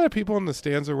 Not a lot of people in the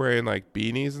stands are wearing like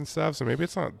beanies and stuff, so maybe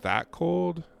it's not that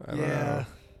cold. I don't know.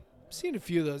 I've seen a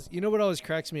few of those. You know what always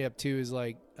cracks me up too is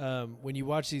like when you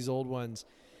watch these old ones,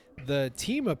 the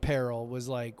team apparel was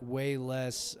like way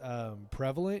less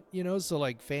prevalent, you know, so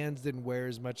like fans didn't wear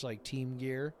as much like team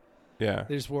gear. Yeah.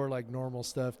 They just wore like normal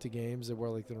stuff to games. They wore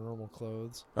like their normal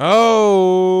clothes.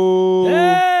 Oh,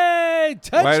 Hey,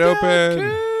 touchdown Wide open.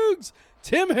 Cougs!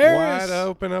 Tim Harris. wide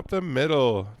open up the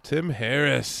middle. Tim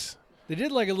Harris. They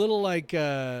did like a little like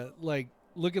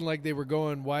looking like they were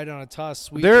going wide on a toss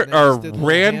sweep. There and then are just did a little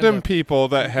hand random up. people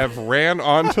that have ran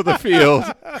onto the field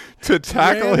to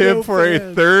tackle him Rando for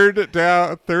fans.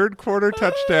 a third quarter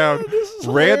touchdown. This is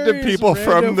Random hilarious. people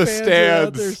from Rando the fans are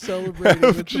out there stands celebrating have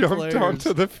with the jumped players.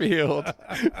 onto the field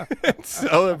and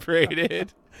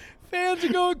celebrated. Fans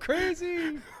are going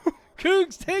crazy.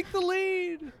 Cougs take the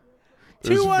lead.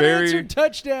 There's 2 very- unanswered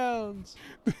touchdowns.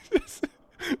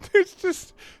 There's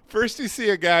just first you see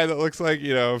a guy that looks like,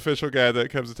 official guy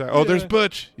that comes to town. Oh, there's Yeah.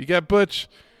 Butch. You got Butch.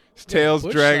 His tail's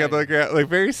Butch dragging side. the ground, like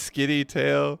very skinny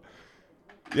tail.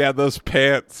 Yeah, those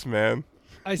pants, man.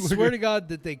 I swear to God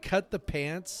that they cut the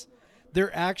pants.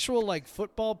 They're actual like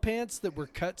football pants that were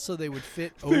cut so they would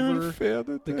fit They were over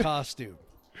fan- the costume.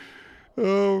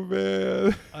 Oh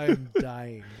man, I am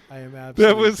dying. I am absolutely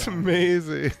that was dying.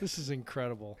 amazing. This is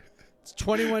incredible. It's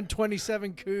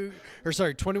 21-27 Cougs, or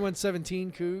sorry,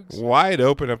 21-17 Cougs. Wide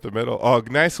open up the middle. Oh,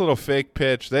 nice little fake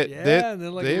pitch. Yeah, and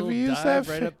then like a they've little used dive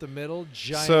that right fa- up the middle,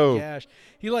 giant So- gash.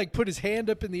 He like put his hand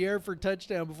up in the air for a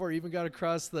touchdown before he even got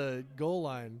across the goal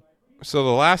line. So the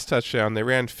last touchdown, they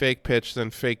ran fake pitch, then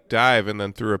fake dive, and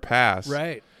then threw a pass.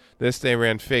 Right. This they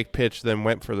ran fake pitch, then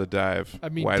went for the dive. I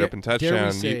mean, wide open touchdown. Dare we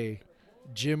You- say,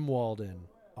 Jim Walden,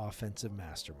 offensive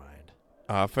mastermind.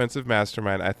 Offensive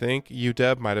mastermind. I think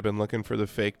UW might have been looking for the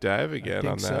fake dive again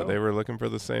think on that. so. They were looking for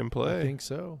the same I play. think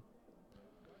so.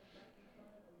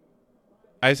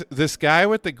 This guy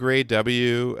with the gray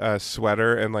W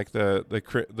sweater and like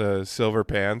the silver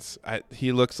pants,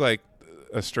 he looks like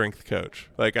a strength coach.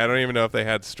 Like, I don't even know if they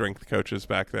had strength coaches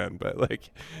back then, but like,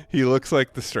 he looks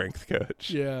like the strength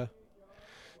coach. Yeah.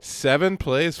 7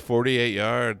 plays, 48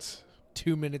 yards.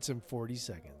 2 minutes and 40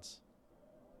 seconds.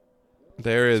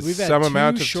 There is So we've had some two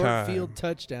amount of short time. field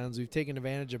touchdowns. We've taken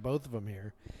advantage of both of them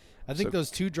here. I think So-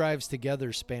 those 2 drives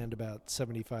together spanned about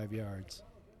 75 yards.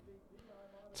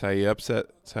 That's how you upset.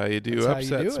 That's how you do That's how you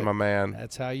do upsets, it. my man.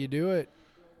 That's how you do it.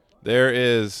 There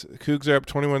is Cougs are up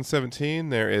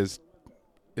 21-17.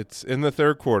 It's in the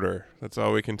third quarter. That's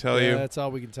all we can tell Yeah, you. that's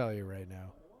all we can tell you right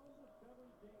now.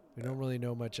 We don't really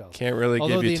know much else. Can't really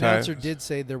Although give the you time. announcer did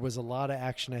say there was a lot of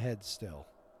action ahead still.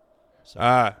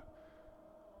 So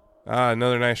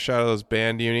Another nice shot of those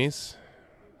band unis.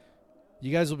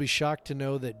 you guys will be shocked to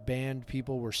know that band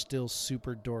people were still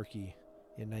super dorky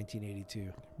in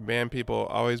 1982. Band people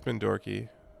always been dorky.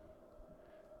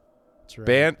 That's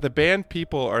right. The band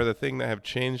people are the thing that have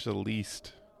changed the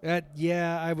least,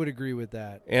 Yeah, I would agree with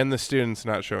that. and the students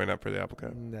not showing up for the Apple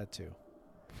Cup. That too.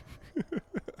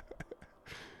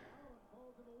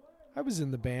 I was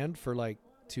in the band for like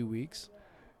 2 weeks.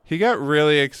 He got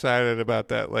really excited about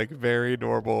that, like, very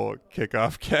normal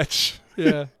kickoff catch.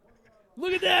 Yeah.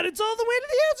 Look at that. It's all the way to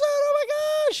the end zone. Oh,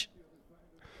 my gosh.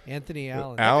 Anthony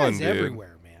Allen. That guy's Dude.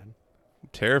 everywhere, man. I'm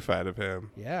terrified of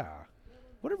him. Yeah.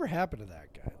 Whatever happened to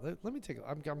that guy? Let me take a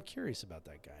I'm curious about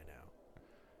that guy now.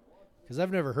 Because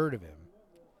I've never heard of him.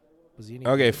 Was he any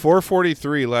Okay, good?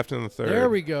 4:43 left in the third. There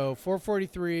we go.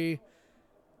 443.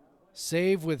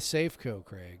 Save with Safeco,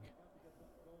 Craig.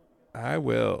 I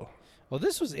will. Well,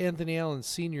 this was Anthony Allen's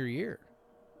senior year.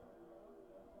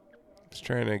 He's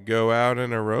trying to go out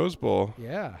in a Rose Bowl.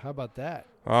 Yeah, how about that?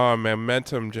 Oh,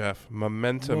 momentum, Jeff.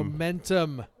 Momentum.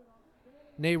 Momentum.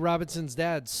 Nate Robinson's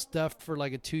dad stuffed for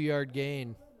like a 2-yard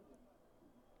gain.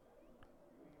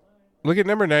 Look at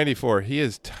number 94. He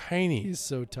is tiny. He's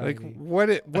so tiny.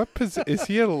 Like what position is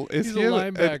he? Is He's he a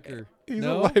linebacker. He's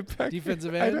No? a linebacker.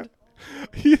 Defensive I end? don't-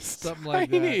 He's Something tiny. like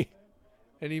that.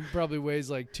 And he probably weighs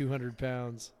like 200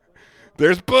 pounds.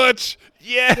 There's Butch.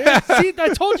 Yeah. See, I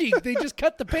told you, they just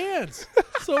cut the pants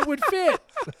so it would fit.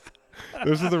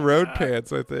 Those are the road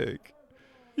pants, I think.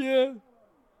 Yeah.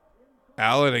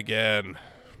 Allen again.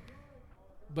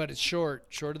 But it's short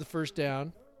of the first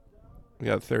down. We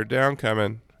got third down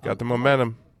coming. Got the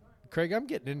momentum. Craig, I'm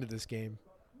getting into this game.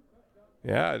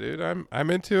 Yeah, dude,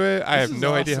 I'm into it. I This have is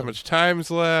no idea how awesome. much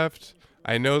time's left.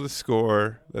 I know the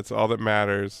score. That's all that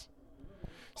matters.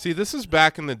 See, this is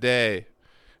back in the day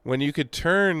when you could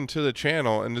turn to the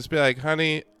channel and just be like,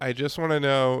 "Honey, I just want to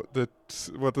know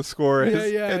what the score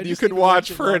is," Yeah, I and you just could need to watch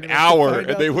watch it for long an enough to hour find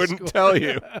and out they the wouldn't score. tell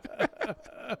you.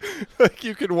 Like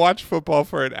you could watch football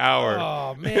for an hour.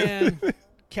 Oh, man.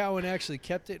 Cowan actually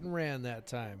kept it and ran that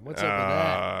time. What's up with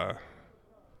that?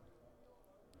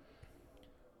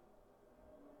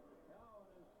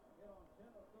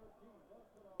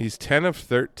 He's 10 of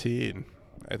 13.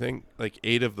 I think like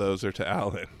 8 of those are to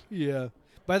Allen. Yeah.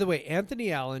 By the way,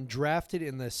 Anthony Allen drafted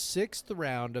in the 6th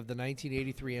round of the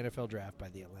 1983 NFL draft by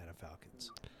the Atlanta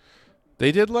Falcons.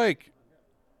 They did like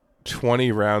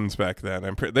 20 rounds back then.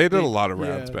 They did a lot of Yeah,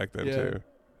 rounds back then yeah. too.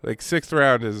 Like 6th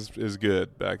round is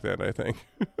good back then, I think.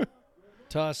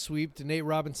 Toss sweep to Nate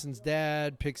Robinson's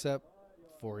dad, picks up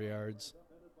 4 yards.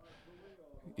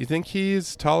 You think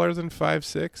he's taller than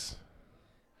 5'6"?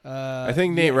 I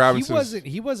think Nate Robinson's-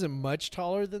 He wasn't much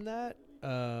taller than that.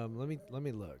 Let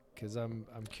me look because I'm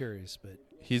curious, but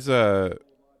He's I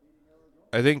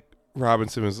think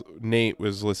Nate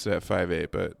was listed at 5'8",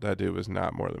 but that dude was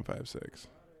not more than 5'6".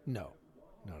 no.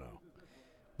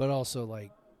 But also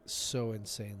like so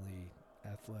insanely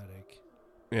athletic.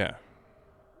 Yeah.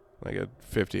 Like a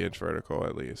 50-inch vertical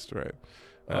at least,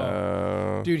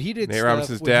 right? Dude, he did Nate stuff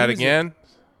Robinson's when he dad was again?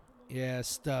 Yeah,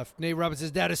 stuffed. Nate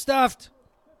Robinson's dad is stuffed.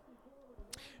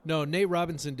 No, Nate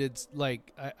Robinson did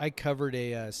like I covered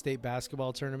a state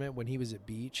basketball tournament when he was at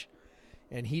Beach,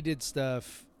 and he did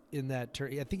stuff in that.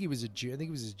 I think he was I think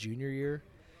it was his junior year.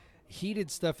 He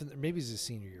did stuff maybe it was his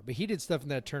senior year, but he did stuff in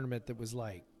that tournament that was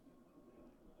like.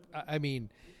 I mean,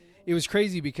 it was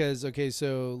crazy because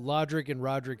so Lodrick and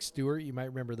Roderick Stewart, you might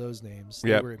remember those names.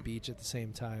 Yep. They were at Beach at the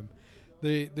same time.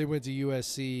 They went to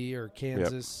USC or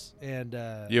Kansas and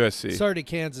USC. started at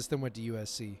Kansas, then went to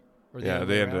USC. Or the Yeah, other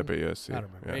they way ended up around? at USC. I don't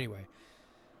remember. Yeah. Anyway.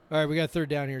 All right, we got third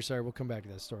down here. Sorry, we'll come back to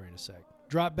that story in a sec.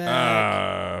 Drop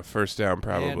back. First down and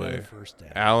probably. another first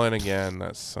down. Allen again,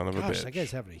 that son of a Gosh, bitch. that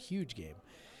guy's having a huge game.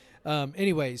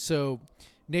 Anyway, so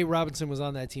Nate Robinson was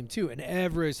on that team too, and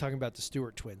everybody's talking about the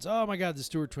Stewart twins. Oh my God, the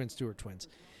Stewart twins.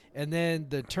 And then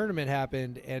the tournament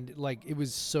happened, and like it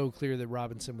was so clear that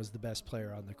Robinson was the best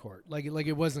player on the court. Like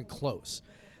it wasn't close.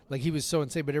 Like he was so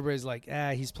insane, but everybody's like,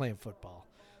 he's playing football.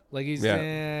 Like he's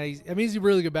I mean, he's a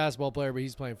really good basketball player, but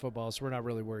he's playing football, so we're not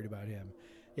really worried about him.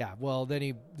 Yeah, well, then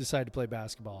he decided to play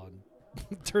basketball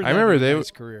and turned that into a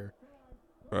nice career.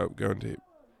 Oh, going deep.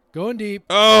 Going deep.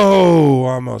 Oh,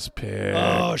 almost picked.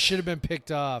 Oh, should have been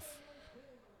picked off.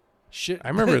 I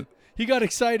remember he got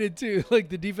excited too. Like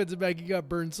the defensive back, he got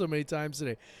burned so many times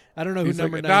today. I don't know who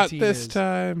number 19 not is. Not this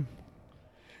time.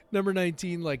 Number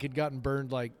 19 like had gotten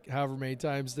burned like however many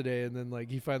times today, and then like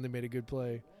he finally made a good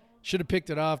play. Should have picked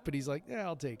it off, but he's like, yeah,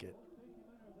 I'll take it.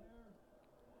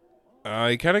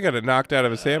 He kind of got it knocked out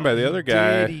of his hand by the other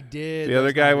guy. He did. The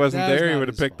other guy wasn't there. He would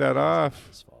have picked that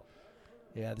off.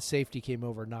 Yeah, the safety came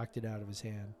over, knocked it out of his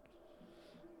hand.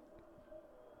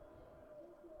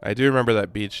 I do remember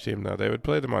that Beach team, though. They would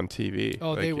play them on TV.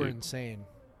 Oh, they were insane.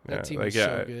 That team was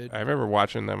so good. I remember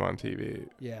watching them on TV.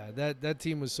 Yeah, that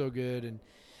team was so good.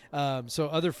 And so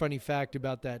other funny fact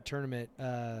about that tournament,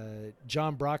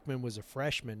 John Brockman was a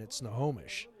freshman at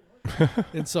Snohomish.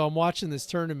 And so I'm watching this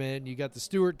tournament, and you got the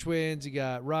Stewart twins, you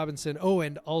got Robinson. Oh,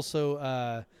 and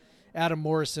also Adam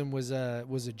Morrison was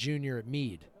a junior at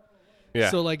Meade. Yeah.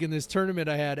 So, like, in this tournament,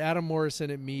 I had Adam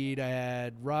Morrison at Meade. I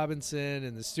had Robinson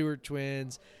and the Stewart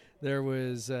twins. There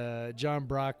was John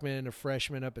Brockman, a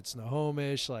freshman up at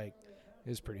Snohomish. Like, it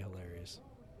was pretty hilarious.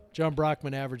 John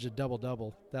Brockman averaged a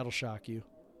double-double. That'll shock you.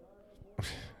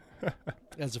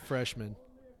 As a freshman.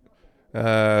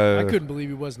 I couldn't believe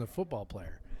he wasn't a football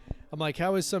player. I'm like,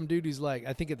 how is some dude who's like,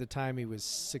 I think at the time he was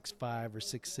 6'5" or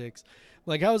 6'6".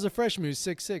 Like, how is a freshman who's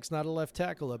 6'6", not a left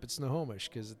tackle up at Snohomish?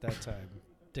 Because at that time,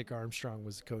 Dick Armstrong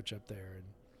was the coach up there, and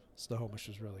Snohomish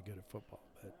was really good at football.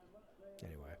 But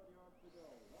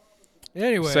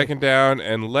anyway. Second down,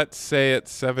 and let's say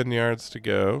it's 7 yards to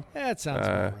go. That sounds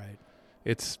about right.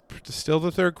 It's still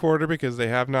the third quarter because they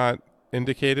have not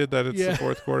indicated that it's the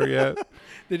fourth quarter yet.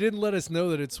 They didn't let us know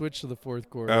that it switched to the fourth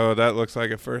quarter. Oh, that looks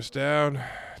like a first down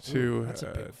to that's a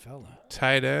big fella.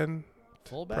 Tight end.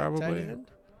 Fullback, probably. tight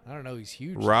end? I don't know. He's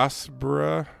huge.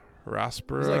 Rossborough.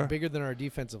 He's like bigger than our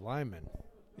defensive lineman.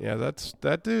 Yeah,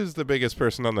 that dude's the biggest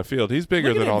person on the field. He's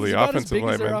bigger than all the offensive linemen.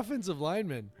 He's about as big as our offensive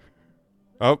linemen.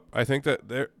 Oh, I think that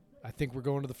they're. I think we're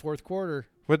going to the fourth quarter.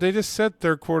 But they just said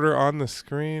third quarter on the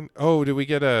screen. Oh, did we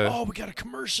get a? Oh, we got a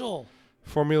commercial.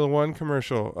 Formula One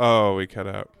commercial. Oh, we cut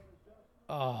out.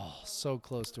 Oh, so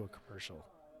close to a commercial.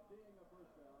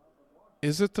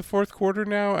 Is it the fourth quarter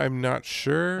now? I'm not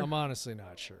sure. I'm honestly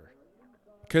not sure.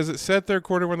 Because it said third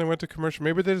quarter when they went to commercial.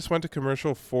 Maybe they just went to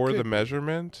commercial for the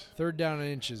measurement. Third down in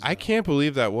inches. I can't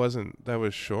believe that was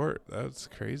short. That's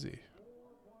crazy.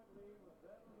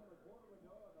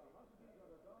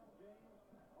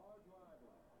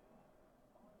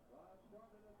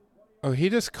 Oh, he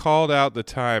just called out the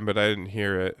time, but I didn't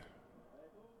hear it.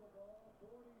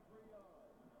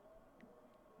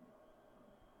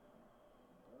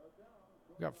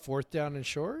 We got fourth down and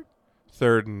short?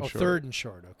 Third and short. Third and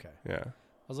short. Okay. Yeah.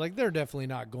 I was like, they're definitely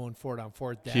not going for it on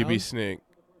fourth down. QB sneak.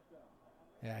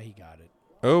 Yeah, he got it.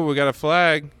 Oh, we got a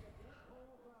flag.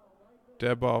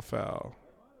 Dead ball foul.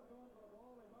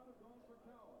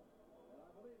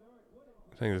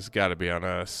 I think this has got to be on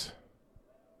us.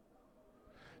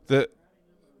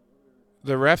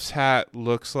 The ref's hat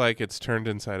looks like it's turned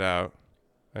inside out.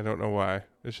 I don't know why.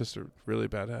 It's just a really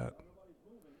bad hat.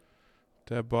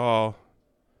 Dead ball.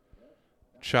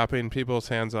 Chopping people's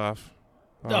hands off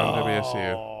on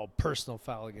WSU. Oh, personal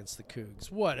foul against the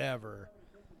Cougs. Whatever.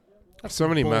 That's so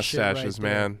many mustaches,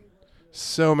 right, man.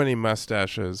 So many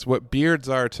mustaches. What beards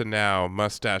are to now,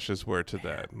 mustaches were to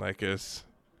then. Like it's.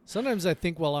 Sometimes I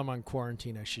think while I'm on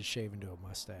quarantine, I should shave into a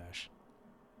mustache.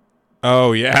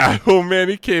 Oh, yeah. Oh, man,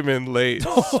 he came in late.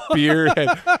 Spearhead.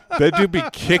 That dude be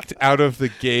kicked out of the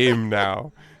game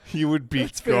now. He would be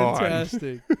gone.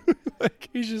 Fantastic.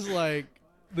 He's just like,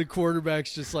 the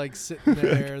quarterback's just like sitting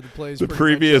there. The play's the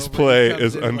previous play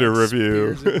is under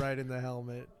review. Spears it right in the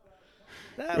helmet.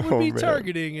 That would be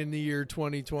targeting in the year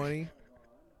 2020.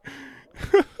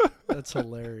 That's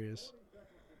hilarious.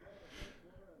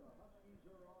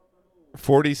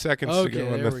 40 seconds to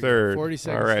go in the third. 40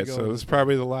 seconds All right, to go so this is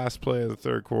probably the last play of the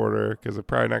third quarter because they're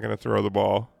probably not going to throw the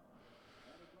ball.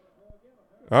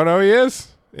 Oh, no, he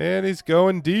is. And he's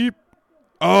going deep.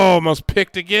 Oh, almost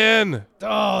picked again.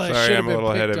 Oh, that should have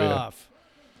been picked off.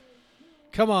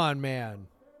 Come on, man.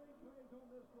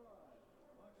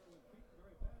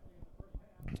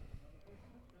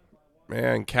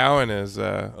 Man, Cowan is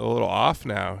a little off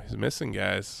now. He's missing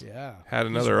guys. Yeah. Had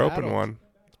another open one.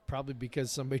 Probably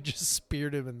because somebody just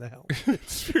speared him in the helmet.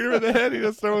 Speared him in the head. He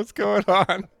doesn't know what's going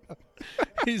on.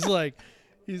 He's like,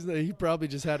 he probably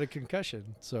just had a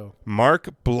concussion. So Mark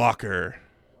Blocker.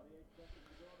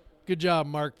 Good job,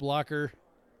 Mark Blocker.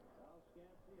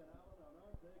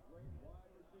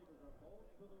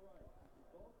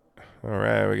 All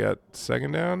right, we got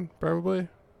second down, probably.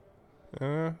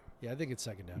 Yeah, I think it's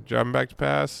second down. Dropping back to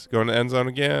pass, going to end zone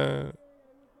again.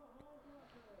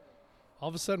 All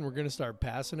of a sudden, we're going to start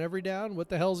passing every down? What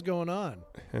the hell's going on?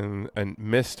 And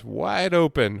missed wide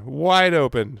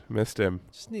open. Missed him.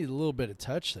 Just need a little bit of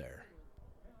touch there.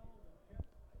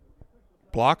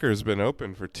 Blocker's been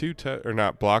open for or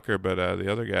not blocker, but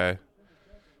the other guy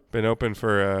been open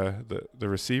for the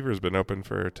receiver's been open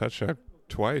for a touchdown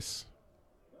twice.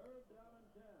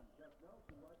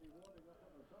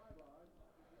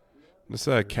 This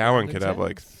Cowan could have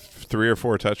like 3 or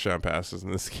 4 touchdown passes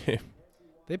in this game.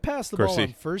 They passed the ball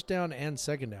on first down and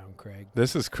second down, Craig.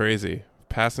 This is crazy.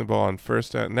 Passing the ball on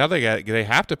first down. Now they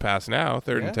have to pass now,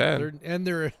 third and 10. And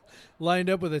they're lined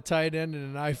up with a tight end in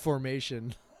an I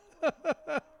formation.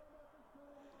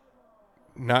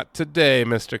 Not today,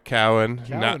 Mr. Cowan.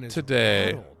 Cowan Not is today.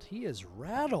 Rattled. He is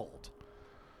rattled.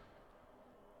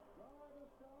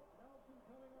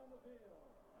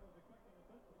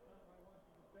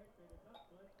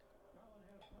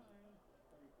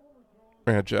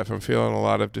 Yeah, Jeff, I'm feeling a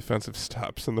lot of defensive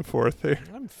stops in the fourth here.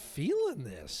 I'm feeling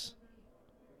this.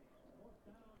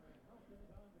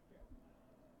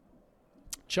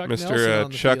 Mr.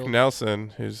 Chuck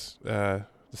Nelson, who's the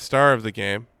star of the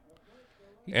game.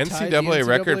 NCAA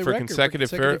record for consecutive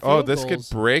field goals. This could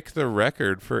break the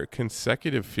record for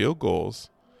consecutive field goals.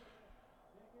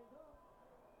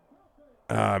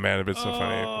 Ah, man, it'd been so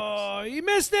funny. Oh, he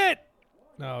missed it.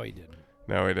 No, he didn't.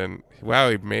 No, he didn't.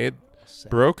 Wow,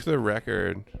 broke the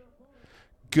record.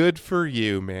 Good for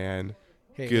you, man.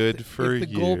 Hey, Good for you. If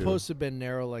the goalposts had been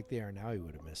narrow like they are now, he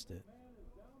would have missed it.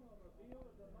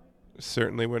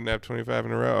 Certainly wouldn't have 25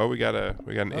 in a row. Oh, we got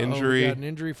an injury. We got an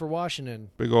injury for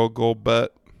Washington. Big old gold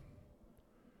butt.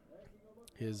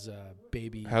 His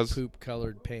baby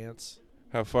poop-colored pants.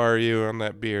 How far are you on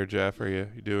that beer, Jeff? Are you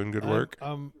doing good work?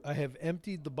 I have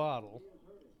emptied the bottle,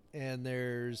 and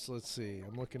let's see.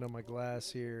 I'm looking at my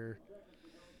glass here.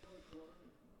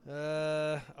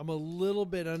 I'm a little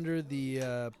bit under the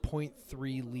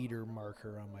 0.3 liter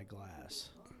marker on my glass.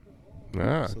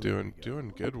 So doing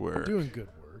good work. Doing good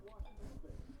work.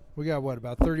 We got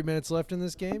about 30 minutes left in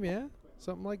this game, yeah?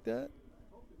 Something like that?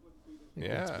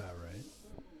 Yeah. That's about right.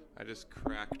 I just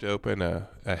cracked open a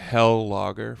Hell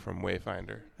Lager from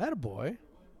Wayfinder. Attaboy.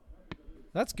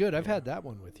 That's good. I've had that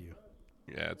one with you.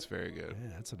 Yeah, it's very good. Yeah,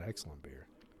 that's an excellent beer.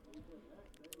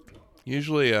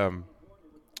 Usually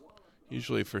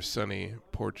for sunny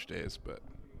porch days, but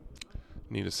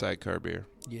need a sidecar beer.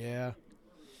 Yeah.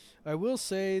 I will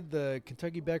say the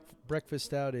Kentucky Breakfast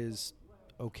Stout is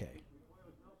okay.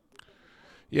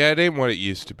 Yeah, it ain't what it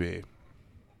used to be.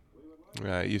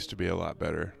 It used to be a lot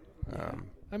better.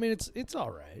 I mean, it's all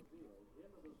right.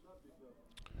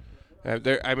 I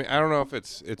don't know if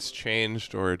it's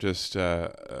changed or just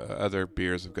other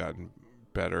beers have gotten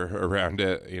better around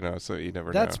it. So you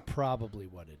never know. That's probably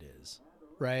what it is,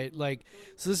 right? Like,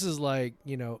 so this is like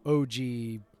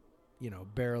OG,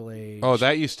 barrel aged. Oh,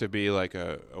 that used to be like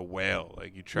a whale.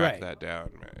 Like you track Right. that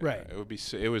down, man. Right.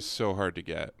 It was so hard to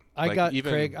get.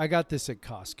 Craig, I got this at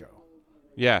Costco.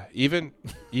 Yeah, even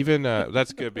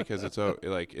that's good because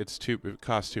it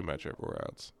costs too much everywhere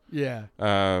else. Yeah.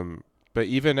 But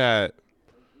even as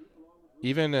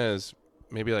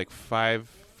maybe like 4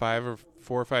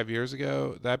 or 5 years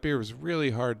ago, that beer was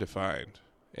really hard to find.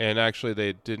 And actually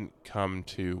they didn't come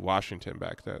to Washington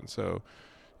back then. So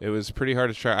it was pretty hard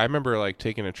to try. I remember like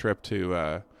taking a trip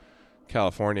to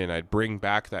California and I'd bring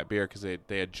back that beer because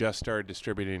they had just started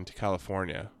distributing to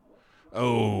California.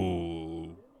 Oh,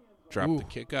 dropped the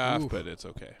kickoff, but it's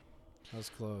okay. That was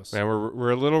close. Man,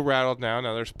 we're a little rattled now.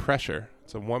 Now there's pressure.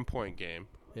 It's a 1-point game.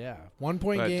 Yeah, 1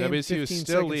 point game. WSU 15 is still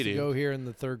seconds leading. to go here in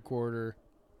the third quarter.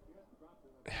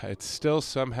 It's still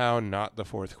somehow not the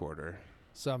fourth quarter.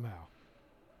 Somehow.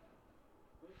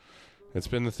 It's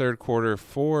been the third quarter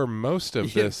for most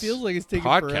of this. It feels like it's taking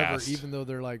podcast. forever, even though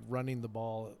they're like running the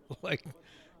ball like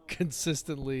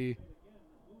consistently.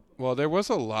 Well, there was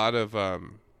a lot of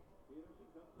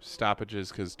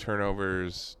stoppages because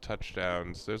turnovers,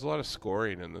 touchdowns. There's a lot of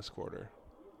scoring in this quarter.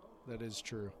 That is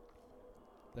true.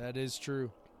 That is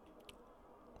true.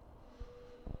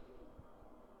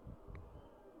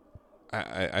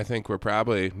 I think we're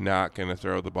probably not going to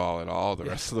throw the ball at all the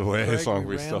rest of the way as long as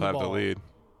we still have the lead.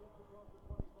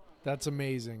 That's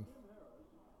amazing.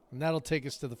 And that'll take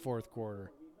us to the fourth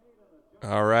quarter.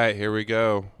 All right, here we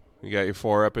go. You got your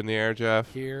 4 up in the air,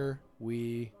 Jeff? Here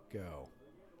we go.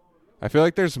 I feel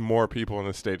like there's more people in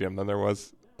the stadium than there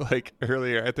was like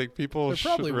earlier. I think people There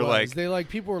probably were was. like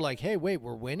People were like, "Hey, wait,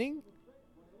 we're winning?"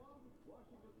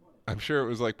 I'm sure it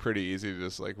was like pretty easy to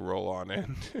just like roll on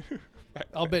in.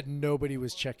 I'll bet nobody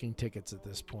was checking tickets at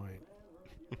this point.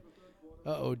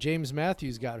 James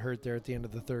Matthews got hurt there at the end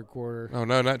of the third quarter. Oh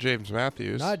no, not James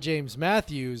Matthews. Not James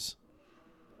Matthews.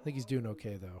 I think he's doing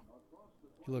okay though.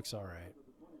 He looks all right.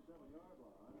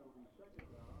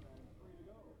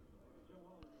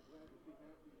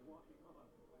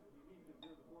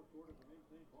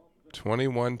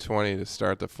 21-20 to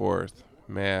start the fourth.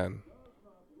 Man,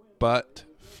 butt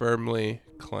firmly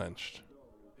clenched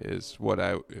is what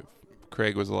if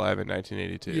Craig was alive in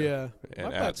 1982. Yeah, and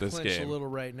my at butt's this clenched game, a little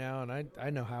right now, and I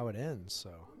know how it ends.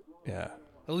 So yeah,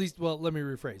 at least, well, let me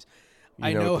rephrase. You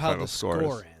I know know what the how final the score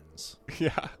score is. ends.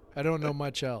 yeah. I don't know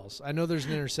much else. I know there's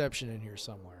an interception in here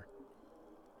somewhere.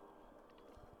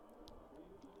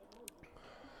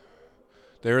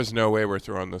 There is no way we're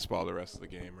throwing this ball the rest of the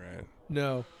game, right?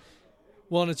 No.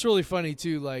 Well, and it's really funny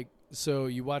too. Like, so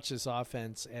you watch this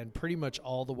offense, and pretty much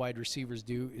all the wide receivers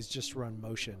do is just run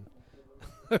motion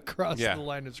across Yeah. the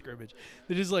line of scrimmage.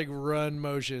 They just like run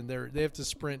motion. They have to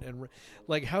sprint and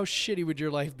like, how shitty would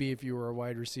your life be if you were a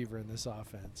wide receiver in this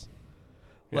offense?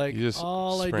 Yeah, Like, you just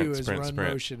all I sprint, do is sprint, run sprint.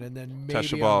 motion, and then Touch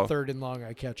the maybe ball. on 3rd and long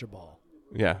I catch a ball.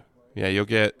 Yeah, yeah. You'll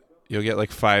get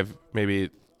like 5, maybe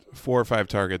 4 or 5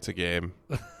 targets a game,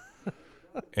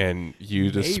 and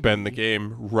you just spend the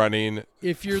game running.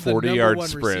 If you're the 40 number yard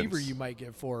one receiver, sprints. you might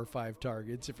get 4 or 5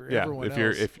 targets. If you're Yeah, everyone if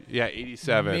you're else,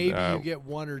 87. maybe you get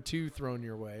 1 or 2 thrown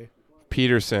your way.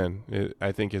 Peterson,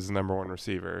 I think, is the number 1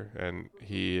 receiver, and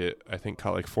he, I think,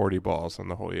 caught like 40 balls on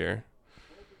the whole year.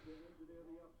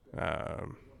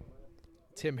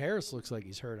 Tim Harris looks like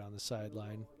he's hurt on the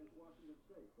sideline.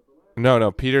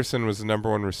 No, Peterson was the number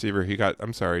 1 receiver. He got,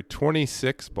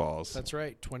 26 balls. That's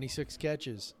right, 26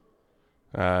 catches.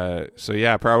 So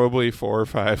yeah, probably 4 or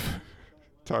 5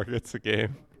 targets a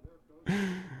game.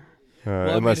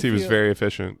 Unless he was very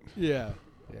efficient. Yeah.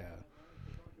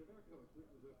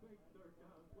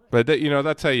 But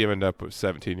that's how you end up with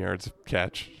 17 yards of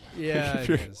catch. Yeah, If it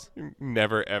you're- is. you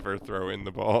never ever throw in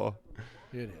the ball.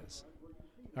 It is.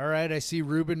 All right, I see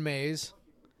Reuben Mays.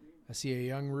 I see a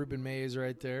young Reuben Mays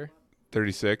right there,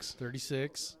 36.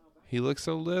 36. He looks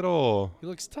a little. He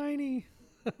looks tiny.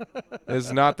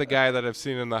 Is not the guy that I've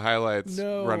seen in the highlights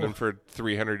No. running for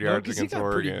 300 No, yards 'cause against he got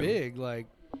Oregon. pretty big, like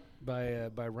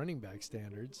by running back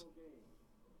standards.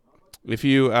 If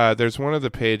you there's one of the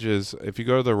pages. If you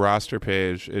go to the roster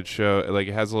page, it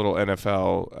has a little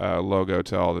NFL logo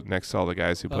to next to all the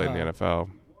guys who played in the NFL.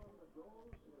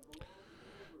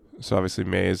 So obviously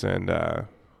Mays and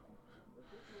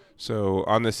so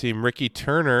on this team, Ricky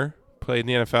Turner played in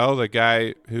the NFL. The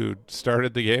guy who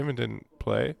started the game and didn't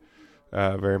play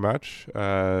very much.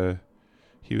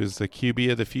 He was the QB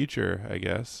of the future, I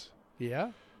guess.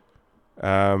 Yeah.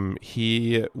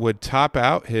 He would top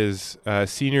out his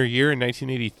senior year in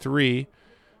 1983.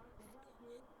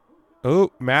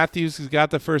 Oh, Matthews has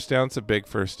got the first down. It's a big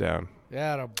first down.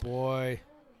 Yeah, boy.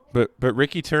 But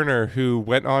Ricky Turner, who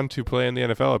went on to play in the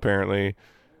NFL apparently,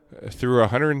 threw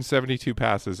 172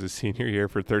 passes his senior year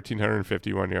for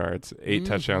 1,351 yards, 8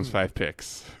 touchdowns, 5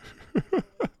 picks.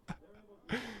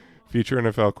 Future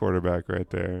NFL quarterback right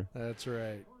there. That's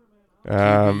right.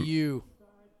 QBU.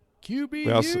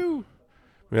 QBU.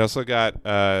 We also got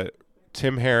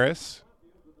Tim Harris,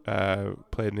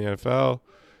 played in the NFL,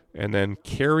 and then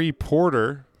Kerry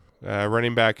Porter,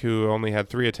 running back who only had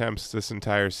 3 attempts this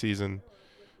entire season.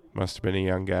 Must have been a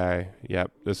young guy.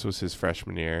 Yep, this was his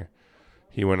freshman year.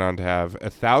 He went on to have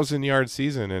 1,000-yard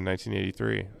season in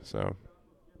 1983. So,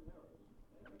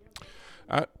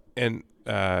 I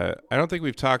don't think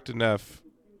we've talked enough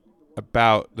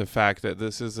about the fact that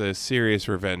this is a serious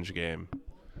revenge game.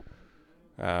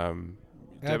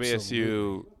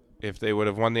 WSU, if they would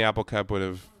have won the Apple Cup, would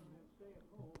have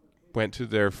went to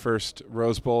their first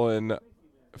Rose Bowl in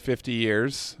 50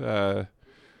 years.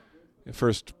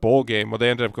 First bowl game. Well, they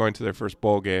ended up going to their first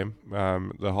bowl game,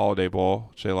 the Holiday Bowl,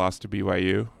 which they lost to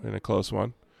BYU in a close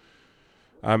one.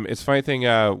 It's a funny thing.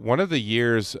 One of the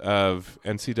years of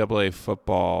NCAA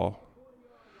football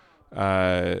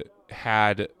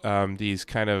had these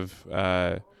kind of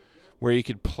where you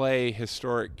could play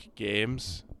historic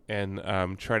games and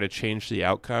try to change the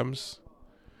outcomes.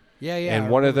 Yeah. And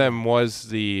one of them was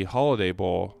the Holiday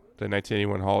Bowl, the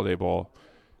 1981 Holiday Bowl.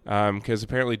 Because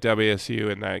apparently WSU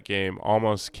in that game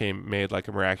almost made like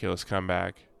a miraculous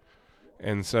comeback.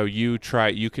 And so you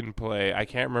can play, I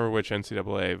can't remember which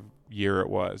NCAA year it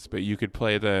was, but you could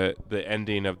play the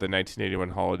ending of the 1981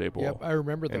 Holiday Bowl. Yep, I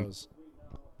remember those.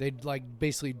 They'd like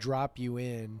basically drop you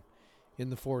in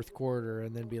the fourth quarter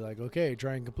and then be like, okay,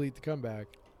 try and complete the comeback.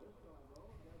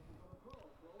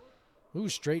 Ooh,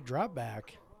 straight drop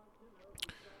back.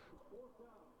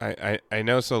 I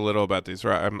know so little about these.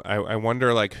 I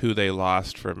wonder like who they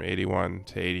lost from 81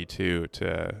 to 82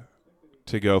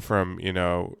 to go from, you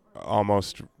know,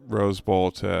 almost Rose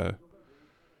Bowl to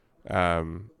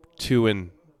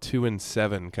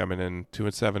 2-7 coming in,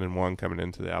 2-7-1 coming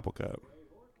into the Apple Cup.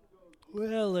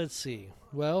 Well, let's see.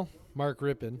 Well, Mark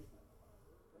Rippon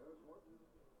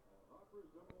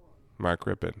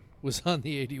was on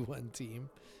the 81 team.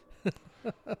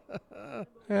 Yeah,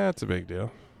 that's a big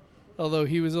deal. Although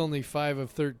he was only 5 of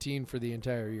 13 for the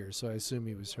entire year, so I assume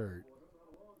he was hurt.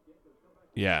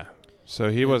 Yeah.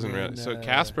 So he wasn't really. So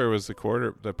Casper was the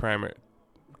primary.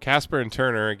 Casper and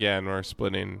Turner again were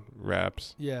splitting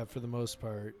reps. Yeah, for the most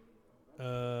part.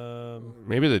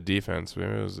 Maybe the defense.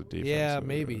 Maybe it was the defense. Yeah,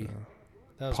 maybe.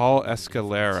 Paul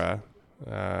Escalera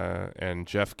and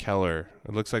Jeff Keller.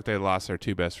 It looks like they lost their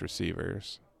 2 best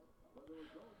receivers.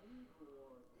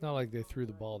 Not like they threw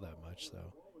the ball that much,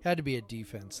 though. Had to be a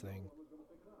defense thing.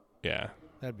 Yeah.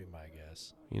 That'd be my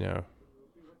guess. You know,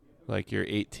 like your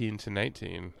 18 to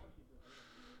 19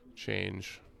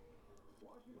 change.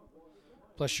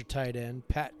 Plus your tight end,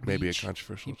 Pat Maybe Beach. a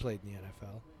controversial. He played in the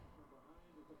NFL.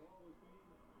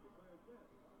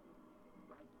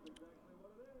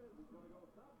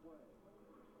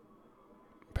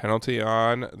 Penalty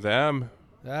on them.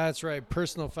 That's right.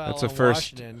 Personal foul That's a on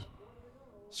first- Washington.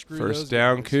 Screw First those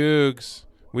down, guys. Cougs.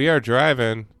 We are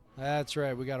driving. That's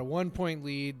right. We got a 1-point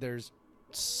lead. There's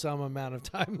some amount of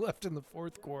time left in the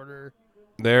fourth quarter.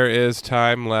 There is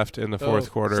time left in the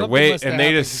fourth quarter. Something Wait, must have and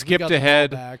they happened just 'cause we got skipped the ball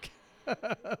ahead. back.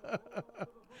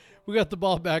 We got the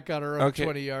ball back on our own Okay.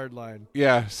 20-yard line.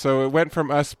 Yeah, so it went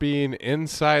from us being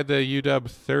inside the UW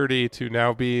 30 to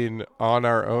now being on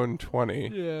our own 20.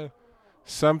 Yeah.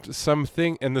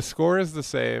 Something, and the score is the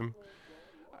same.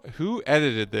 Who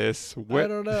edited this? I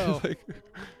don't know. Like,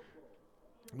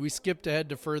 We skipped ahead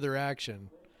to further action.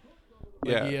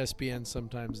 Like yeah. ESPN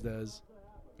sometimes does.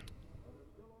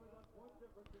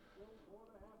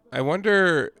 I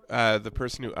wonder the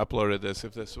person who uploaded this,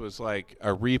 if this was like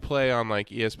a replay on like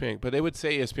ESPN, but they would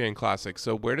say ESPN Classic.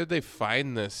 So where did they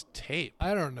find this tape?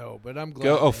 I don't know, but I'm glad.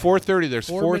 Go. Oh, they have 4:30. There's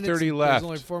 4:30 4:30 left. There's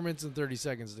only 4 minutes and 30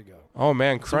 seconds to go. Oh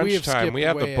man, So we crunch have time. skipped We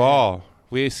have way the ball.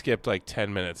 We skipped like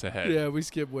 10 minutes ahead. Yeah, we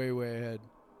skipped way ahead.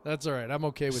 That's all right. I'm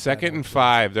okay with that. Second and actually.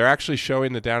 5. They're actually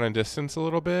showing the down and distance a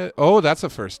little bit. Oh, that's a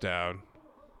first down.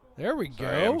 There we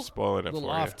Sorry, go. I'm spoiling it Little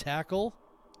for off you. tackle.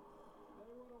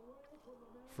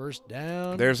 First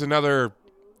down. There's another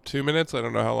 2 minutes. I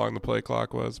don't know how long the play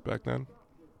clock was back then.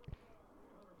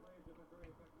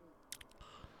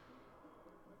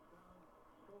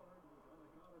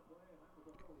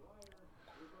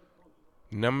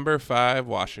 Number 5,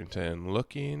 Washington,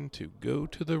 looking to go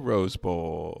to the Rose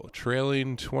Bowl,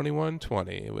 trailing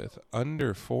 21-20 with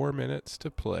under 4 minutes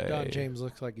to play. Don James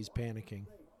looks like he's panicking.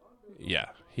 Yeah,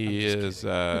 he I'm is.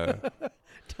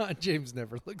 Don James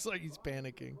never looks like he's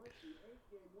panicking.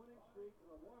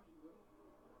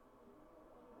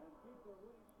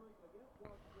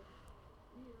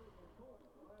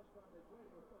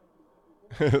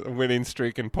 Winning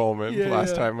streak in Pullman. Yeah, Last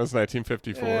yeah. time was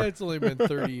 1954. It's only been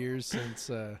 30 years since,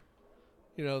 the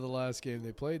last game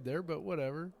they played there, but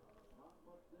whatever.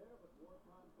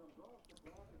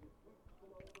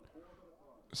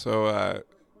 So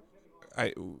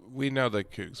we know the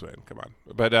Cougs win. Come on,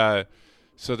 but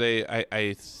so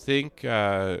I think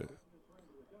they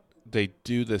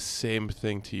do the same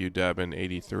thing to UW in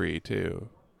 '83 too.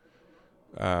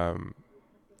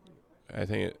 I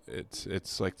think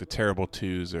it's like the Terrible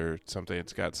Twos or something.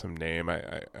 It's got some name.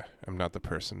 I'm not the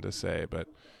person to say, but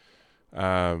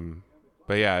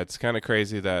yeah, it's kind of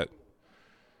crazy that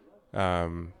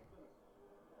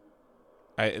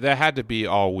that had to be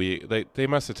all week. They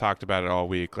must have talked about it all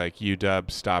week. Like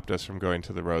UW stopped us from going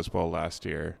to the Rose Bowl last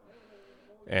year,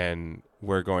 and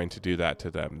we're going to do that to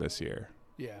them this year.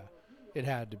 Yeah, it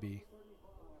had to be.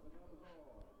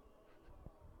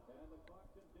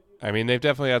 I mean, they've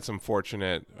definitely had some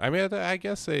fortunate. I mean, I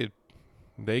guess they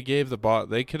gave the ball.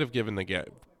 They could have given the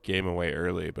game away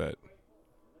early, but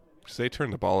they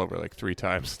turned the ball over like 3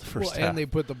 times the first half. And they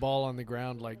put the ball on the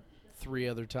ground like 3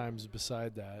 other times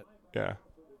beside that. Yeah.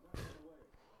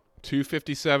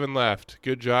 2:57 left.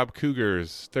 Good job,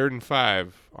 Cougars. 3rd and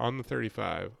 5 on the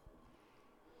 35.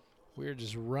 We're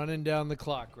just running down the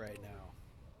clock right now.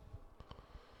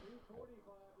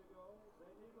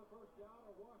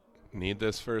 Need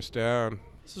this first down.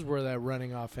 This is where that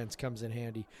running offense comes in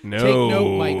handy. No. Take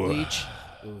note, Mike Leach.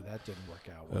 Ooh, that didn't work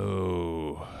out well.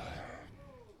 Oh.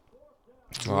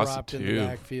 Lost of Dropped in the 2.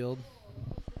 backfield.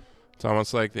 It's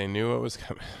almost like they knew what was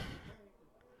coming.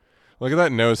 Look at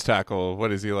that nose tackle.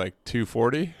 What is he, like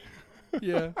 240?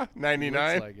 Yeah.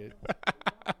 99? Looks like it.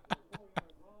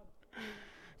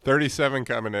 37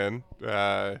 coming in.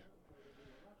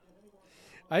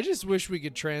 I just wish we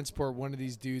could transport one of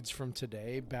these dudes from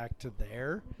today back to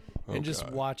there and just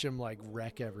watch him like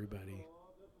wreck everybody.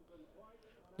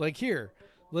 Like here,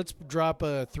 let's drop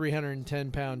a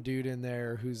 310-pound dude in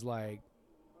there who's like,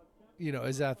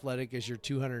 as athletic as your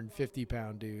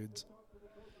 250-pound dudes,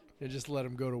 and just let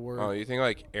him go to work. Oh, you think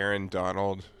like Aaron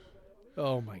Donald?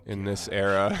 Oh my god. In this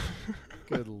era.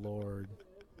 Good Lord.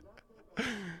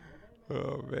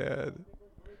 Oh man.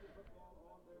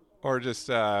 Or just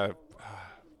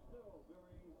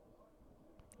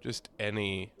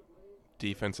any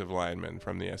defensive lineman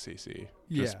from the SEC.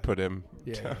 Just put him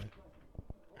down.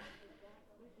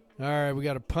 All right, we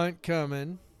got a punt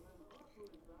coming.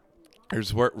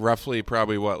 There's roughly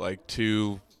probably like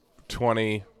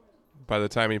 2:20 by the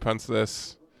time he punts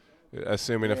this,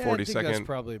 assuming a 40-second. That's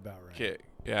probably about right. Kick.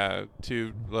 Yeah,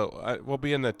 we'll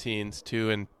be in the teens, two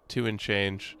and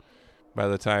change by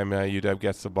the time UW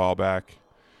gets the ball back.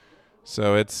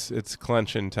 So it's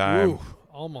clenching time. Ooh,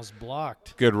 almost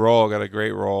blocked. Good roll, got a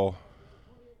great roll.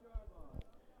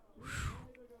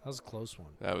 That was a close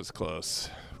one. That was close.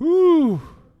 Woo!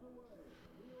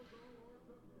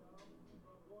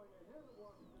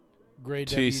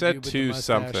 Great. He said 2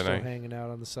 something. Still hanging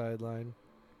out on the sideline.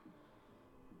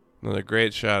 Another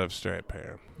great shot of straight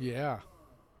hair. Yeah.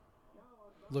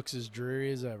 Looks as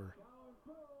dreary as ever.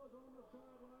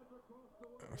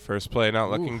 First play not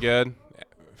looking good. They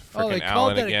Frickin' called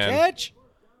Allen that again. a catch?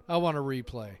 I want a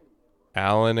replay.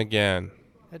 Allen again.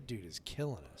 That dude is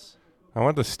killing us. I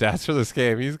want the stats for this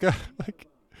game. He's got like.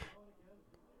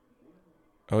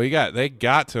 Oh, they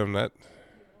got to him. That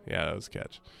was a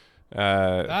catch.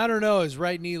 I don't know. His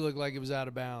right knee looked like it was out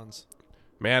of bounds.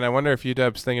 Man, I wonder if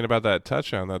UW's thinking about that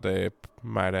touchdown that they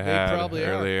might have had probably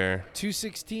earlier.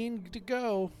 2:16 to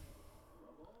go.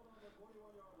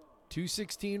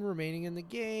 2:16 remaining in the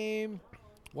game.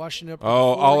 Washing up.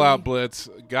 Oh, all-out blitz.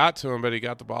 Got to him, but he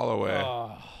got the ball away.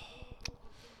 Oh.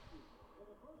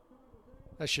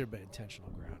 That should have been intentional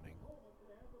grounding.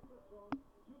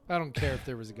 I don't care if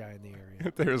there was a guy in the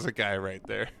area. There was a guy right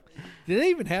there. Did they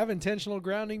even have intentional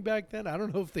grounding back then? I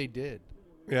don't know if they did.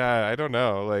 Yeah, I don't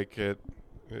know. Like it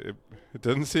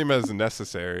doesn't seem as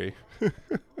necessary.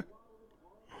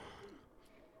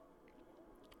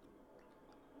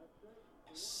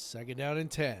 Second down and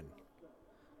 10.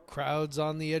 Crowds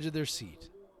on the edge of their seat.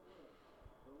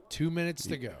 2 minutes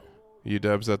to go.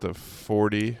 UW's at the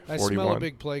 40, I 41. smell a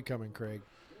big play coming, Craig.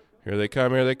 Here they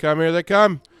come, here they come, here they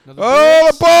come. Another Oh,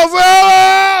 blitz. the ball's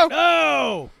out!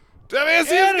 Oh!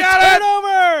 WSU's And got it!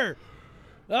 turnover!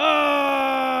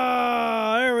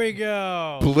 Oh, there we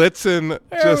go. Blitzing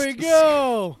There just we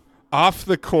go. off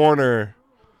the corner.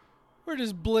 We're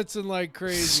just blitzing like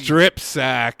crazy. Strip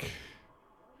sack.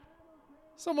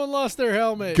 Someone lost their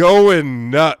helmet.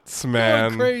 Going nuts, man.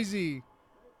 Going crazy.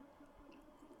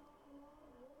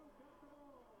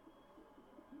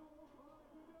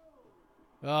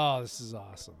 Oh, this is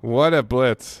awesome. What a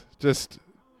blitz. Just,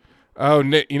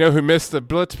 you know who missed the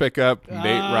blitz pickup?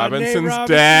 Nate Robinson's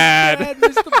dad.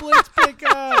 Missed the blitz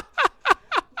pickup.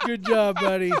 Good job,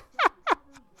 buddy.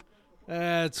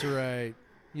 That's right.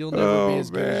 You'll never be as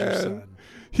good as your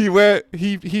son.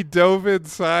 He dove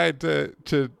inside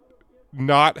to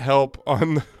not help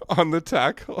on the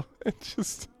tackle.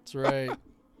 That's right.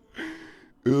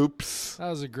 Oops. That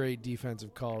was a great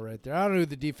defensive call right there. I don't know who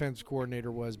the defense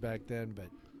coordinator was back then, but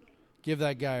give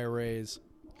that guy a raise.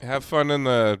 Have fun in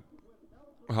the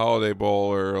Holiday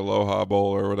Bowl or Aloha Bowl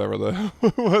or whatever the hell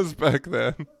it was back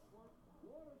then.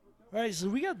 All right, so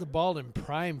we got the ball in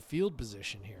prime field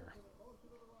position here.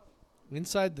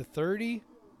 Inside the 30.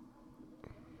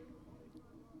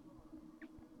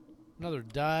 Another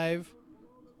dive.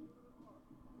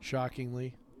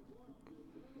 Shockingly.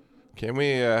 Can we?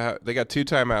 They got 2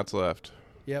 timeouts left.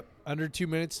 Yep, under 2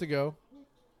 minutes to go.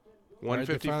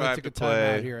 1:55 to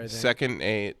play. Here, Second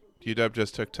 8. UW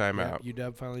just took timeout. Yep,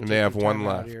 UW finally. And they have 1 timeout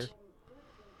left. Here.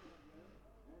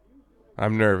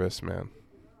 I'm nervous, man.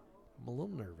 I'm a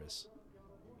little nervous.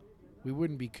 We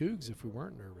wouldn't be Cougs if we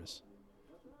weren't nervous.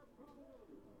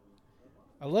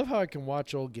 I love how I can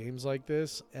watch old games like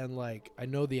this and like I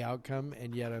know the outcome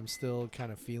and yet I'm still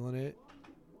kind of feeling it.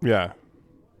 Yeah.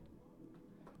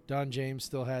 Don James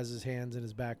still has his hands in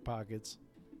his back pockets.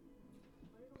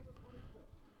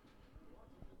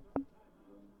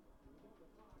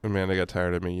 Amanda got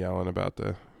tired of me yelling about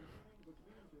the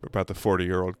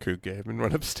 40-year-old Coug game and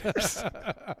went upstairs.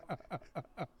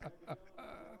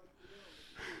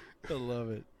 I love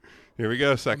it. Here we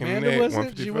go, second Amanda and 8, wasn't.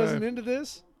 155. She wasn't into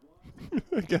this.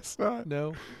 I guess not.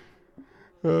 No.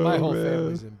 Oh, My whole man.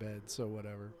 family's in bed, so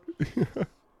whatever.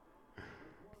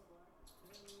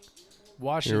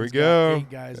 Washington's got go. 8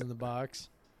 guys in the box.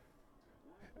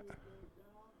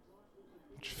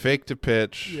 Fake to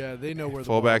pitch. Yeah, they know where the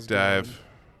Fullback ball's dive.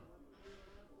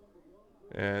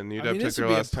 And UW going. I mean, took this their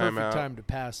would be a last time perfect out. time to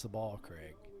pass the ball,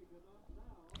 Craig.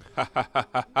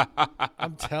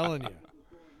 I'm telling you.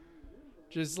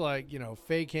 Just like,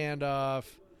 fake handoff,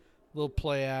 little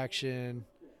play action,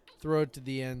 throw it to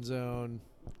the end zone.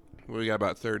 We got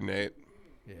about 3rd and 8.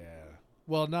 Yeah.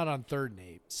 Well, not on 3rd and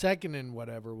 8. 2nd and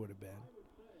whatever would have been.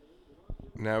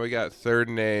 Now we got 3rd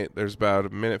and 8. There's about a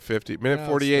minute 50, minute No,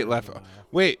 48 it's left. 3rd and a mile.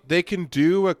 Wait, they can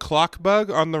do a clock bug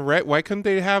on the right. Why couldn't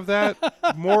they have that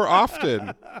more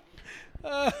often?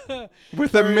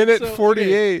 With a All right, minute so,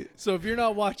 48. okay, so if you're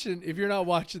not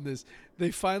watching this,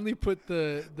 they finally put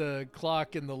the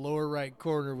clock in the lower right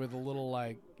corner with a little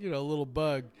little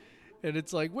bug, and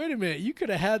it's like, wait a minute, you could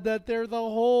have had that there the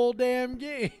whole damn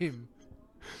game.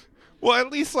 Well,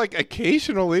 at least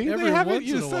occasionally Every they haven't once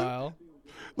in a used it. while.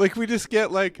 We just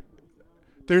get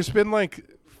there's been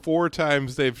 4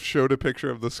 times they've showed a picture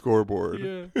of the scoreboard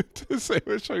Yeah. to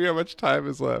show you how much time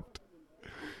is left.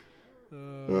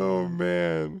 Oh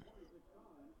man,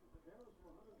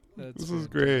 That's this is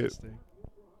great. fantastic.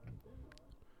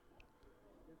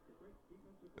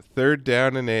 3rd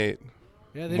down and 8.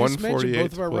 Yeah, they just mentioned 148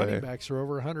 both of our to play. running backs are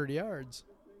over 100 yards.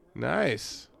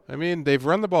 Nice. I mean, they've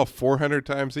run the ball 400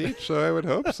 times each, so I would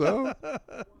hope so.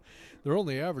 They're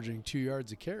only averaging 2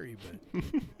 yards a carry, but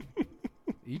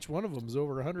each one of them is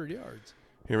over 100 yards.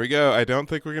 Here we go. I don't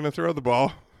think we're going to throw the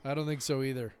ball. I don't think so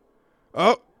either.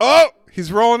 Oh,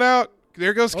 he's rolling out.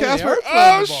 There goes Oh, they Casper. are throwing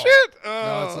Oh, the ball. shit.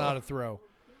 No, it's Oh. not a throw.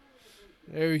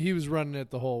 He was running it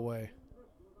the whole way.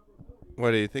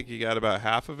 What do you think? You got about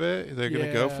half of it? They're going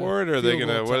to go Yeah, for it, or are they field going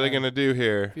to? goal What are they time. going to do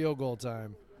here? Field goal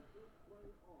time.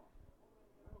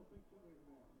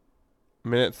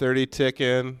 Minute 30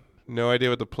 ticking. No idea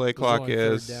what the play clock Only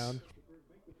 3rd is. down.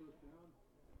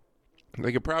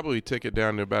 They could probably tick it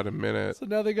down to about a minute. So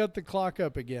now they got the clock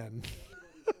up again.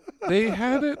 They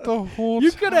had it the whole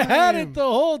You time. could have had it the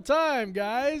whole time,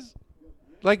 guys.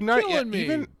 not killing me.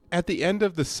 even at the end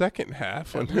of the second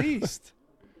half. At least.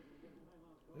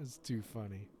 It's too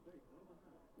funny.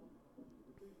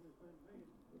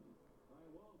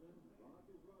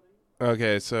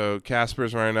 Okay, so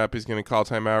Casper's running up. He's going to call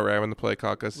timeout right when the play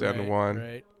clock goes down to 1.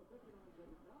 Right.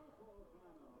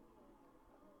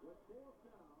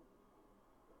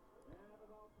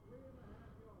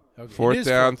 Okay, 4th it is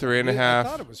down, 4th 3.5. I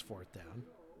thought it was 4th down.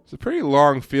 It's a pretty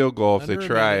long field goal if they Under a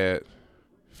try minute. it.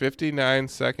 59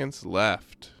 seconds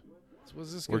left. So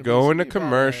what's this We're gonna be? going to It's gonna be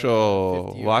about a commercial.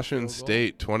 50-yard Washington field goal?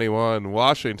 State 21,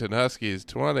 Washington Huskies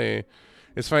 20.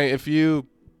 It's funny if you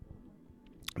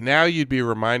now you'd be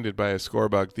reminded by a score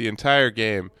bug the entire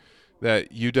game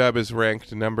that UW is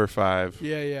ranked number 5,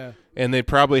 Yeah. and they'd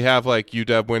probably have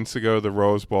UW wins to go to the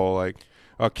Rose Bowl,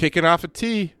 kicking off a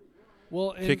tee,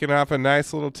 Well, and kicking off a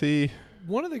nice little tee.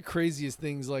 one of the craziest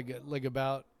things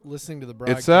about listening to the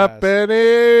broadcast, It's up,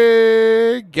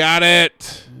 Benny. Got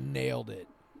it. nailed it.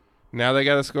 Now they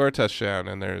got to score a touchdown,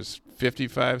 and there's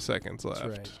 55 seconds left.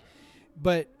 That's right.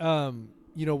 But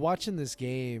watching this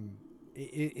game,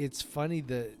 it's funny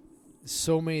that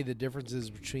so many of the differences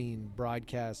between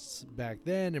broadcasts back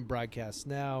then and broadcasts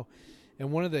now,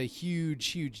 and one of the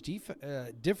huge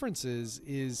differences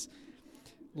is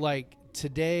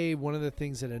today. One of the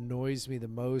things that annoys me the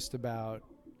most about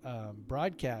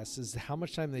broadcasts is how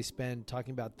much time they spend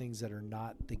talking about things that are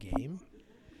not the game.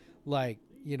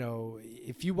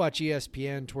 If you watch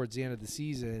ESPN towards the end of the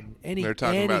season, They're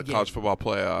talking about game, college football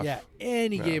playoff. Yeah,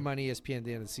 any game on ESPN at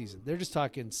the end of the season. They're just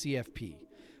talking CFP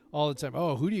all the time.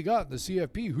 Oh, who do you got in the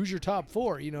CFP? Who's your top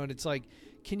 4? And it's like,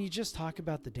 can you just talk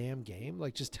about the damn game?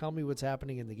 Just tell me what's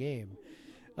happening in the game.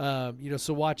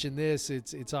 So watching this,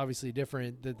 it's obviously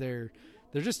different that they're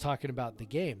just talking about the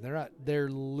game. They're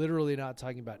literally not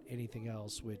talking about anything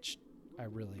else, which I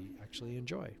really actually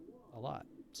enjoy a lot.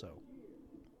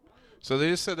 So they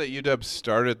just said that UW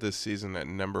started this season at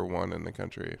number 1 in the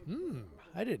country.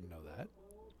 I didn't know that.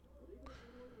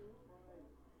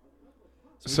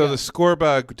 So the score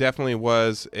bug definitely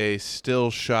was a still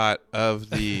shot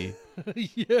of the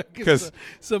yeah, because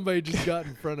somebody just got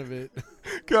in front of it.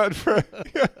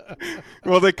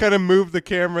 Well, they kind of moved the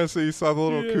camera so you saw the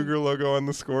little Cougar logo on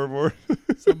the scoreboard.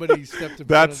 Somebody stepped in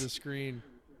front of the screen.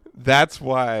 That's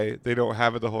why they don't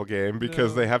have it the whole game,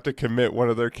 because they have to commit one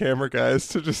of their camera guys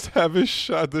to just have the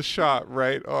shot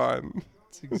right on.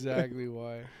 That's exactly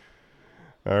why.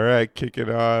 All right, kick it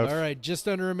off. All right, just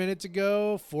under a minute to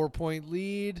go. 4-point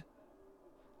lead.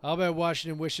 I'll bet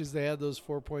Washington wishes they had those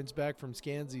 4 points back from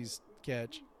Scanzi's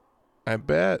catch. I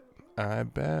bet.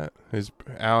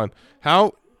 Alan,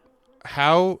 how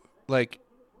like,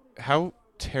 how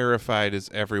terrified is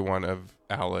everyone of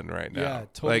Allen right now? Yeah,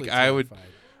 totally Like,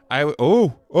 terrified.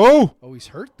 oh, He's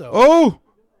hurt though. oh,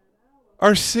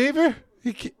 our saver,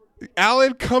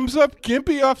 Allen comes up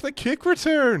gimpy off the kick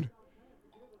return.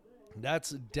 That's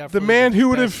definitely The man who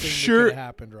would have best thing that sure could have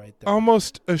happened right there.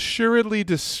 almost assuredly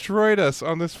destroyed us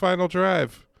on this final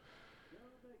drive.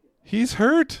 He's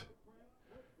hurt.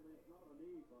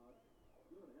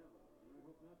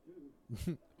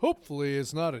 Hopefully,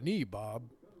 it's not a knee, Bob.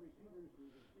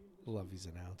 Love these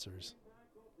announcers.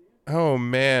 Oh,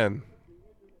 man.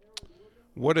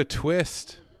 What a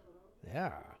twist.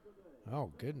 Yeah.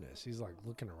 Oh goodness, he's like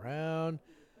looking around.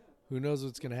 Who knows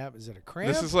what's gonna happen? Is it a cramp?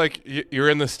 This is like you're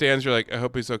in the stands. You're like, I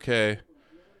hope he's okay.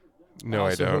 No,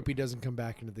 I also don't. hope he doesn't come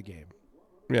back into the game.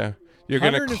 Yeah. You're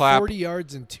going to clap 140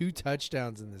 yards and 2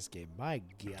 touchdowns in this game. My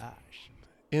gosh.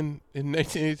 in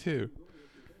 1982.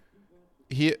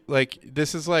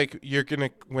 This is like you're going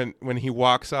to when he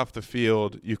walks off the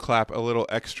field, you clap a little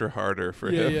extra harder for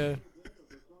him. Yeah.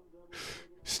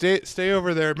 Stay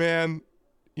over there, man.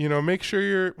 You know, make sure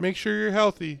you're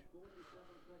healthy.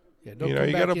 Yeah, don't You know, come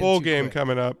you back got a in bowl too game quick.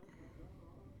 coming up.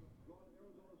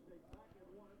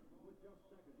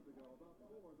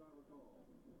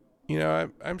 You know,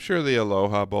 I'm sure the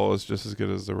Aloha Bowl is just as good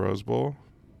as the Rose Bowl.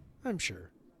 I'm sure.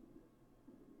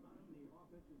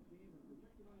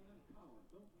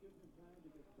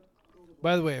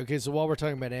 By the way, okay, so while we're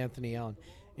talking about Anthony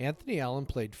Allen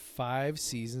played 5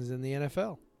 seasons in the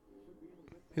NFL.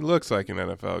 He looks like an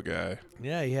NFL guy.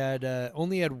 Yeah, he had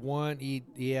only had one.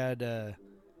 He had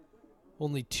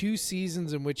only 2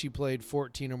 seasons in which he played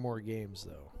 14 or more games,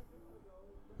 though.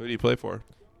 Who did he play for?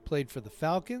 Played for the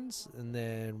Falcons, and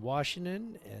then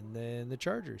Washington, and then the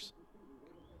Chargers.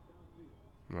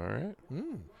 All right.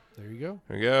 There you go.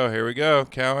 Here we go.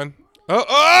 Cowan. Oh!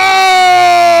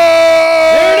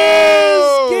 There it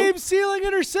is! Game-sealing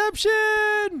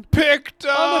interception! Picked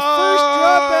up! On the first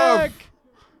dropback!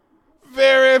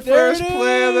 Very There first it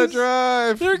play of the is.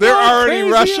 drive. They're already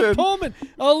going crazy in rushing. Pullman.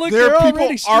 Oh, look, There they're are people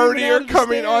already are streaming out of the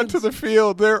coming onto stands. the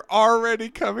field. They're already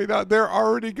coming out. They're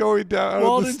already going down out of the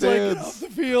Walden's like, get stands. off the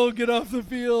field, get off the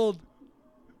field.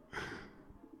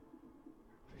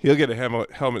 He'll get a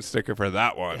helmet sticker for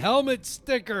that one. Helmet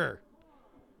sticker.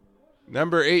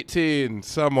 Number 18,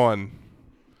 someone.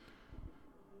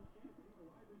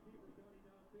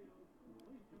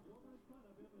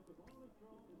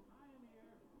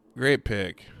 Great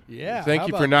pick. Yeah. Thank how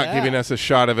you for about not that? giving us a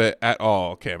shot of it at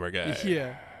all, camera guy.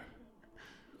 Yeah.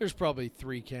 There's probably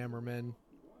 3 cameramen.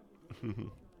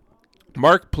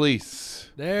 Mark Place.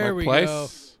 There Mark we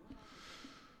Place.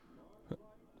 go.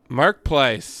 Mark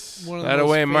Place. One of the That most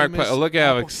away, Mark famous Place. Oh, look how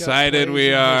Apple Cup excited plays we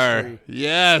in are. history.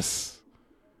 Yes.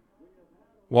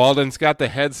 Walden's got the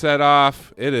headset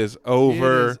off. It is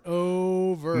over. It is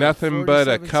over. Nothing but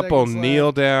a 47 couple seconds kneel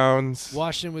left. downs.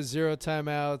 Washington with 0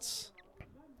 timeouts.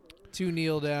 2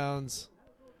 kneel downs.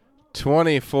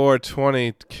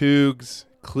 24-20 Cougs.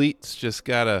 Cleats just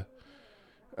got a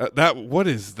what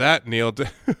is that kneel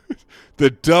the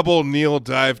double kneel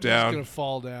dive He's down. going to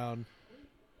fall down.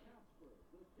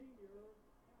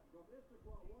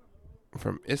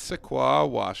 From Issaquah,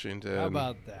 Washington. How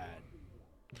about that?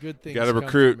 Good thing. You got to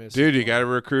recruit. Dude, you got to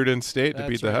recruit in state to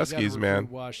beat the Huskies, man.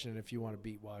 Washington if you want to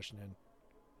beat Washington.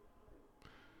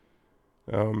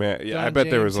 Oh, man. Yeah, Don I bet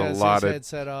there was James a has lot his of.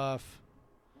 headset off.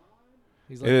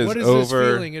 He's It like, is what is over.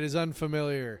 this feeling? It is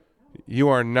unfamiliar. You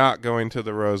are not going to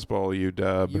the Rose Bowl, you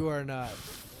dub. You are not.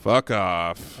 Fuck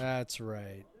off. That's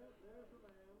right.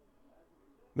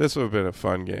 This would have been a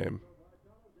fun game.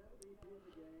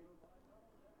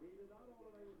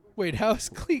 Wait, how is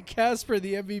Cleet Casper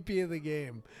the MVP of the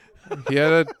game? He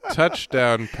had a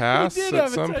touchdown pass He did at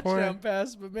have some a touchdown point.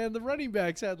 pass, but man, the running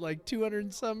backs had like 200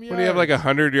 and some yards. What do you have, like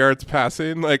 100 yards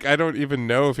passing? Like, I don't even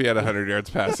know if he had 100 yards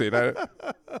passing.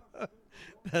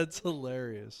 That's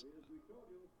hilarious.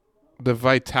 The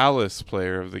Vitalis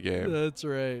player of the game. That's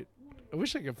right. I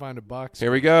wish I could find a box.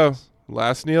 Here we go.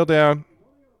 Last kneel down.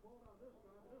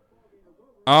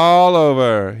 All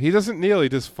over. He doesn't kneel. He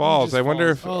just falls. just I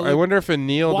wonder falls. if Oh, I look, wonder if a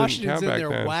kneel Washington's didn't in count there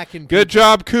back then. whacking Good people.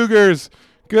 job, Cougars.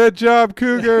 Good job,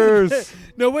 Cougars.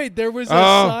 No, wait. There was a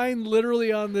Oh. sign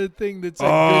literally on the thing that said,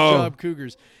 Oh. "Good job,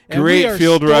 Cougars." And we Great are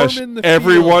field rush. storming the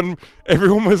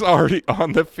Everyone was already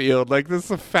on the field. Like, this is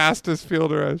the fastest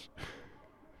field rush.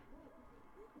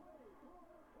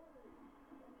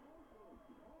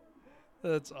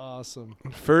 That's awesome.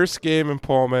 First game in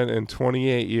Pullman in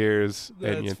 28 years,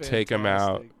 and you That's take them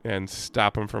out fantastic. and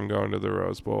stop them from going to the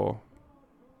Rose Bowl.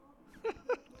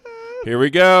 Here we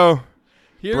go.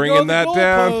 Here Bringing go the that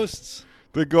down. goalposts.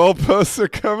 The goalposts are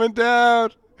coming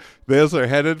down. Those are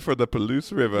headed for the Palouse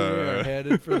They are River.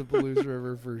 headed for the Palouse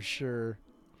River for sure.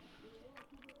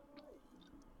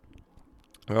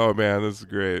 Oh man, this is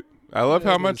great. I love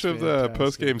how That much is of the fantastic.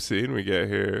 post-game scene we get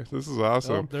here. This is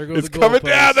awesome. Oh, there goes It's the coming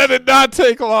down. goalpost. That did not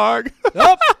take long.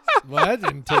 Oh, well, that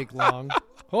didn't take long.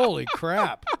 Holy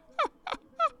crap.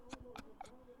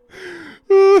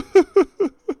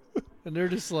 And they're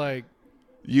just like,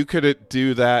 You couldn't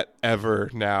do that ever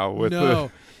now with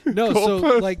no. No, so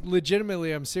goalpost. like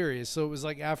legitimately I'm serious. So it was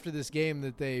like after this game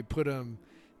that they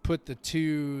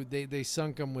they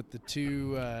sunk them with the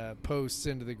two posts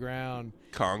into the ground.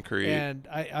 concrete. And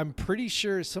I'm pretty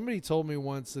sure somebody told me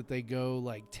once that they go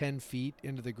like 10 feet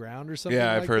into the ground or something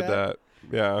Yeah, like I've heard that.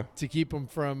 Yeah. to keep them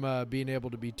from being able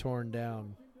to be torn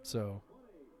down. So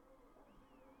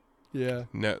yeah.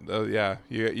 No, yeah.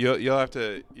 You'll have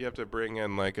to bring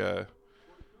in like a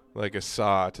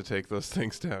saw to take those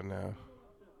things down now.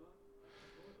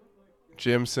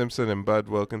 Jim Simpson and Bud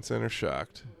Wilkinson are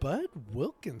shocked. Bud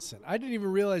Wilkinson. I didn't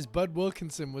even realize Bud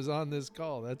Wilkinson was on this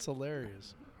call. That's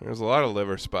hilarious. There's a lot of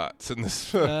liver spots in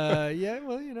this. Yeah,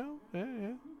 well, you know.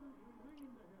 Yeah.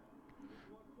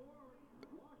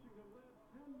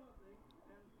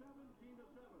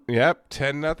 Yep,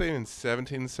 10-0 and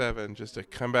 17-7. Just a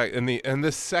comeback. And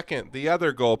the second the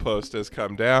other goalpost has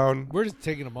come down, We're just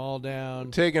taking them all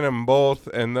down. taking them both,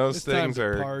 and those It's time things to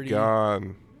are party.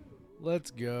 gone.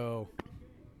 Let's go.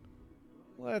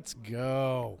 Let's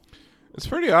go. It's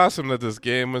pretty awesome that this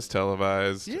game was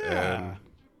televised. Yeah. And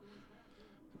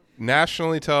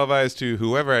nationally televised to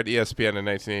whoever had ESPN in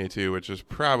 1982, which is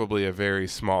probably a very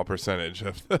small percentage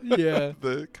of Yeah.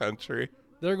 the country.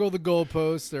 There go the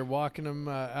goalposts. They're walking them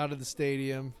out of the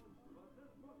stadium.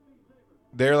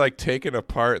 They're like taken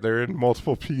apart. They're in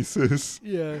multiple pieces.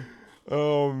 Yeah.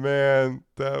 Oh man,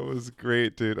 that was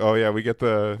great, dude. Oh yeah, we get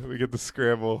the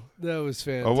scramble. That was Oh,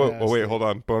 fantastic. wait, hold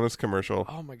on. Bonus commercial.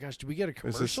 Oh my gosh, did we get a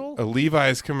Is this commercial? a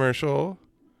Levi's commercial?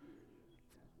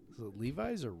 Is it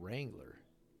Levi's or Wrangler?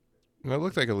 No, it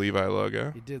looked like a Levi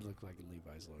logo. It did look like a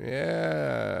Levi's logo.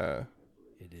 Yeah.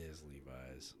 It is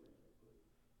Levi's.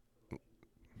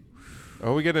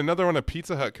 Oh, we get another one, a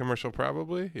Pizza Hut commercial,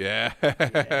 probably. Yeah.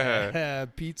 Yeah,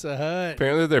 Pizza Hut.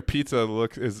 Apparently, their pizza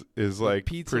is The like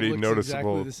pizza pretty looks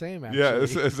noticeable. Exactly the same, actually. Yeah,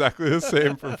 it's exactly the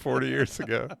same from 40 years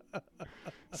ago.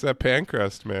 It's that pan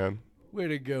crust, man. Way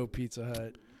to go, Pizza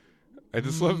Hut. I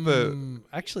just love the.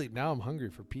 Actually, now I'm hungry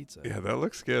for pizza. Yeah, that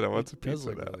looks good. I want some It does pizza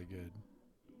look now. really good.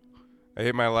 I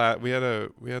ate my we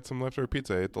had some leftover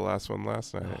pizza. I ate the last one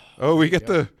last night. Oh, we get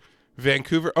the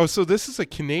Vancouver. Oh, so this is a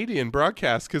Canadian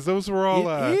broadcast because those were all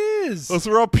It is. those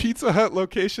were all Pizza Hut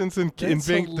locations in That's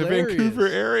the Vancouver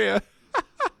hilarious. area.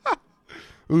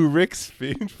 Ooh, Rick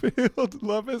Springfield,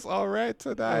 love is all right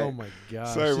tonight. Oh my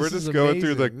gosh. Sorry, we're this just is going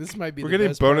through the. amazing. This might be we're the getting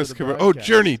best part of bonus the commercial. Oh, broadcast.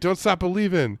 Journey, Don't Stop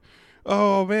Believing.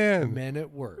 Oh man, Men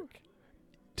at work.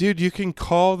 dude, you can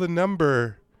call the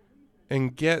number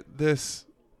and get this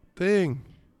thing.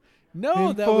 No,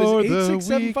 And that for was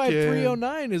the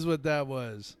 8675309 is what that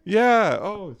was. Yeah.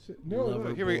 Oh, shit. Lover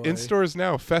No. Here we boy. in stores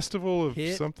now. Festival of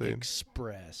Hit something.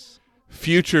 Express.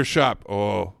 Future Shop.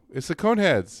 Oh, it's the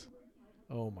Coneheads.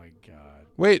 Oh my god.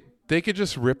 Wait, they could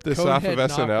just rip this off of Conehead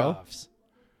SNL. knockoffs.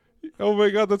 Oh my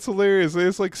god, that's hilarious. They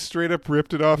just like straight up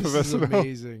ripped it off This of is SNL.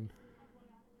 amazing.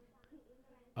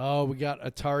 Oh, we got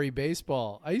Atari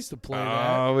Baseball. I used to play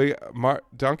that. Oh, we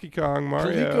Donkey Kong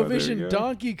Mario. There you ColecoVision go.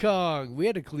 Donkey Kong. We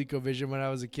had a ColecoVision when I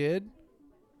was a kid.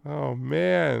 Oh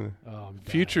man. Oh, I'm dying.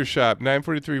 Future Shop,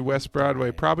 943 West Broadway,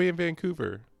 dying. probably in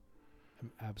Vancouver.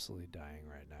 I'm absolutely dying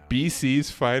right now.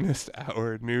 BC's finest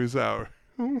hour, news hour.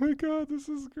 Oh my god, this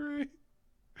is great.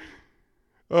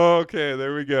 Okay,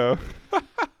 there we go.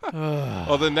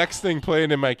 Well, the next thing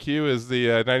playing in my queue is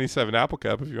the 97 Apple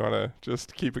Cup if you want to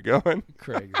just keep it going.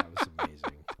 Craig, that was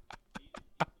amazing.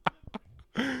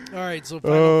 All right, so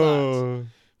final thoughts. Oh.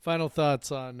 Final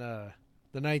thoughts on the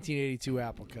 1982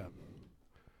 Apple Cup.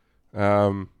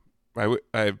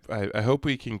 I hope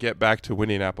we can get back to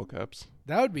winning Apple Cups.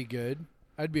 That would be good.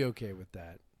 I'd be okay with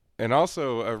that. And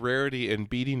also a rarity in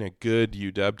beating a good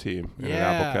UW team in an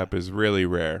Apple Yeah. Cup is really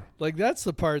rare. Like that's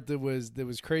the part that was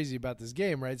crazy about this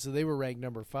game, right? So they were ranked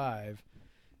number 5,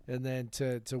 and then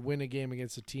to win a game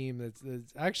against a team that's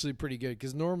actually pretty good,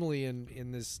 because normally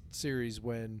in this series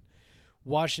when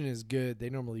Washington is good,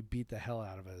 they normally beat the hell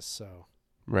out of us. So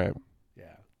Right.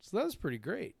 yeah, so that was pretty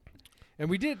great. And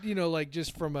we did, like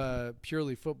just from a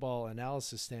purely football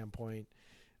analysis standpoint,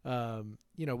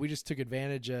 we just took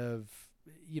advantage of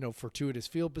fortuitous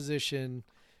field position,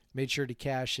 made sure to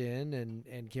cash in,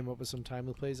 and came up with some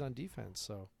timely plays on defense.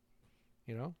 So,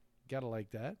 gotta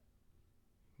like that.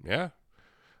 Yeah.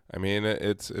 I mean,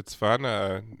 it's fun.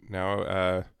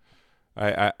 Now,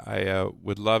 I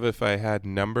would love if I had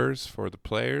numbers for the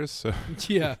players. So.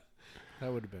 Yeah,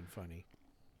 that would have been funny.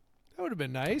 That would have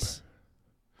been nice.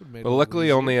 But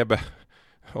luckily, only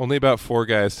about 4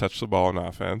 guys touched the ball in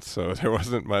offense, so there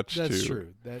wasn't much. That's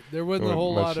true. There wasn't a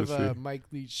whole lot of Mike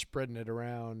Leach spreading it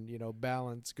around.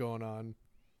 Balance going on.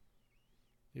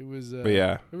 It was. But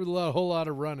yeah, there was a whole lot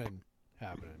of running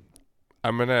happening.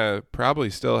 I'm gonna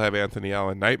probably still have Anthony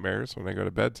Allen nightmares when I go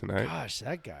to bed tonight. Gosh,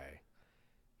 that guy,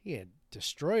 he had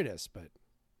destroyed us, but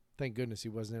thank goodness he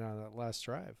wasn't in on that last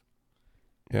drive.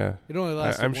 Yeah, it only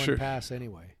lasted I'm one sure pass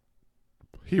anyway.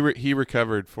 He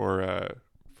recovered for a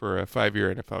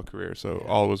 5-year NFL career, so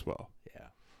all was well. Yeah,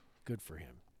 good for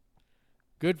him.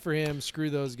 Good for him.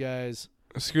 Screw those guys.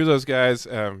 Screw those guys.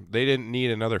 They didn't need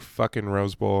another fucking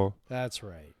Rose Bowl. That's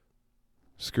right.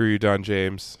 Screw you, Don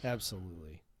James.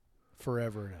 Absolutely.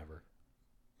 Forever and ever.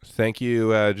 Thank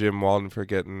you, Jim Walden, for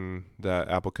getting the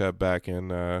Apple Cup back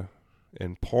in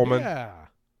Pullman. Yeah.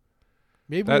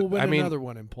 Maybe we'll win another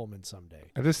one in Pullman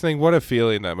someday. I just think what a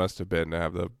feeling that must have been to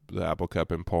have the Apple Cup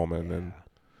in Pullman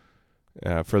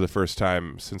and for the first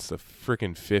time since the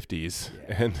freaking 50s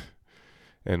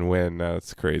and win.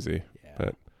 It's crazy. Yeah.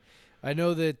 But I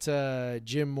know that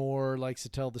Jim Moore likes to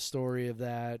tell the story of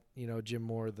that. Jim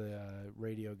Moore, the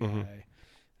radio guy,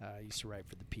 used to write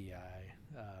for the PI.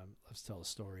 Loves to tell a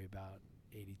story about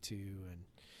 82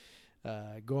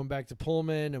 and going back to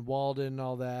Pullman and Walden and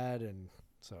all that. And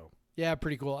so, yeah,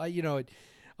 pretty cool.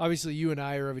 Obviously you and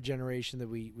I are of a generation that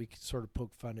we sort of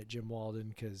poke fun at Jim Walden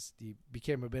because he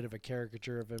became a bit of a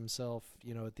caricature of himself,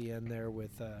 at the end there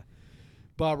with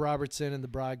Bob Robertson and the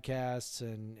broadcasts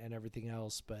and everything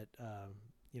else. But,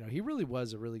 he really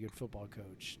was a really good football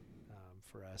coach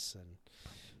for us. And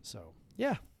so,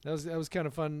 yeah, that was kind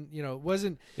of fun. It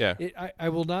wasn't I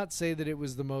will not say that it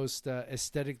was the most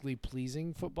aesthetically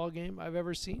pleasing football game I've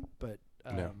ever seen, but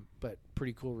but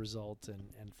pretty cool result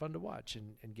and fun to watch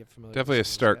and get familiar. Definitely a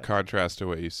stark contrast to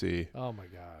what you see. Oh my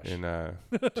gosh! In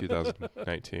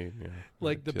 2019, yeah.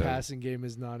 Like the passing game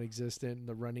is non-existent, and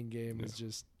the running game is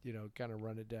just kind of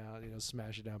run it down,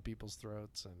 smash it down people's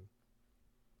throats,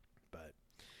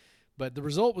 but the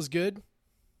result was good.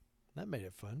 That made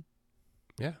it fun.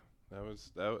 Yeah, that was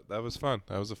fun.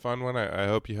 That was a fun one. I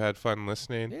hope you had fun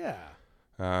listening. Yeah.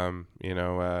 I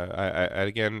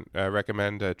again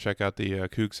recommend check out the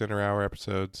Coug Center Hour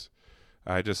episodes.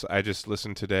 I just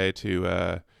listened today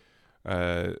to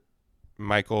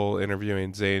Michael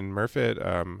interviewing Zane Murfitt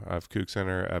of Coug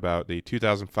Center about the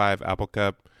 2005 Apple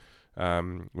Cup,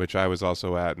 which I was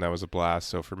also at, and that was a blast.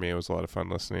 So for me, it was a lot of fun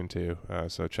listening to.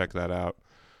 So check that out.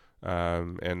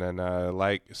 And then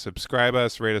subscribe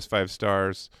us, rate us 5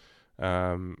 stars.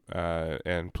 And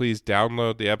please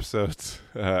download the episodes.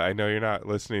 I know you're not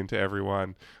listening to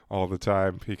everyone all the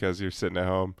time because you're sitting at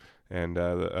home, and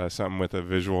something with a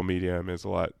visual medium is a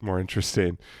lot more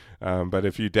interesting. But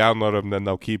if you download them, then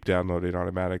they'll keep downloading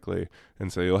automatically,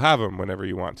 and so you'll have them whenever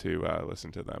you want to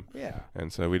listen to them. Yeah.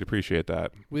 And so we'd appreciate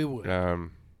that. We would.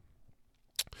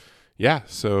 Yeah.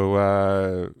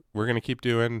 So we're gonna keep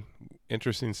doing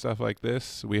interesting stuff like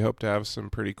this. We hope to have some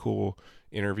pretty cool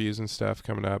interviews and stuff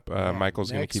coming up.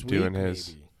 Michael's going to keep doing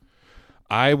his. Maybe.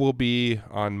 I will be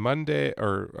on Monday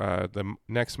or the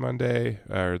next Monday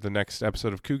or the next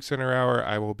episode of Coug Center Hour.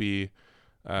 I will be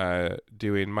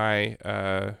doing my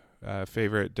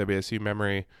favorite WSU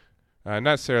memory. Not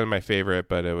necessarily my favorite,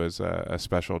 but it was a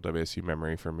special WSU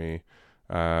memory for me.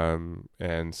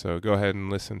 And so go ahead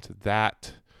and listen to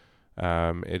that.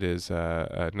 It is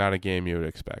not a game you would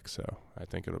expect, so I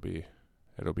think it'll be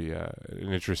an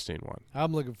interesting one.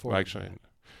 I'm looking forward to that.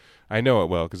 I know it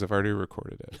will because I've already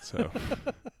recorded it. So,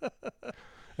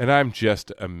 and I'm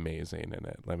just amazing in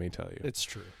it. Let me tell you, it's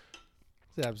true.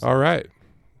 It's all right.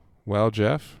 Well,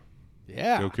 Jeff.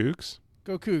 Yeah. Go Cougs.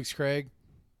 Go Cougs, Craig.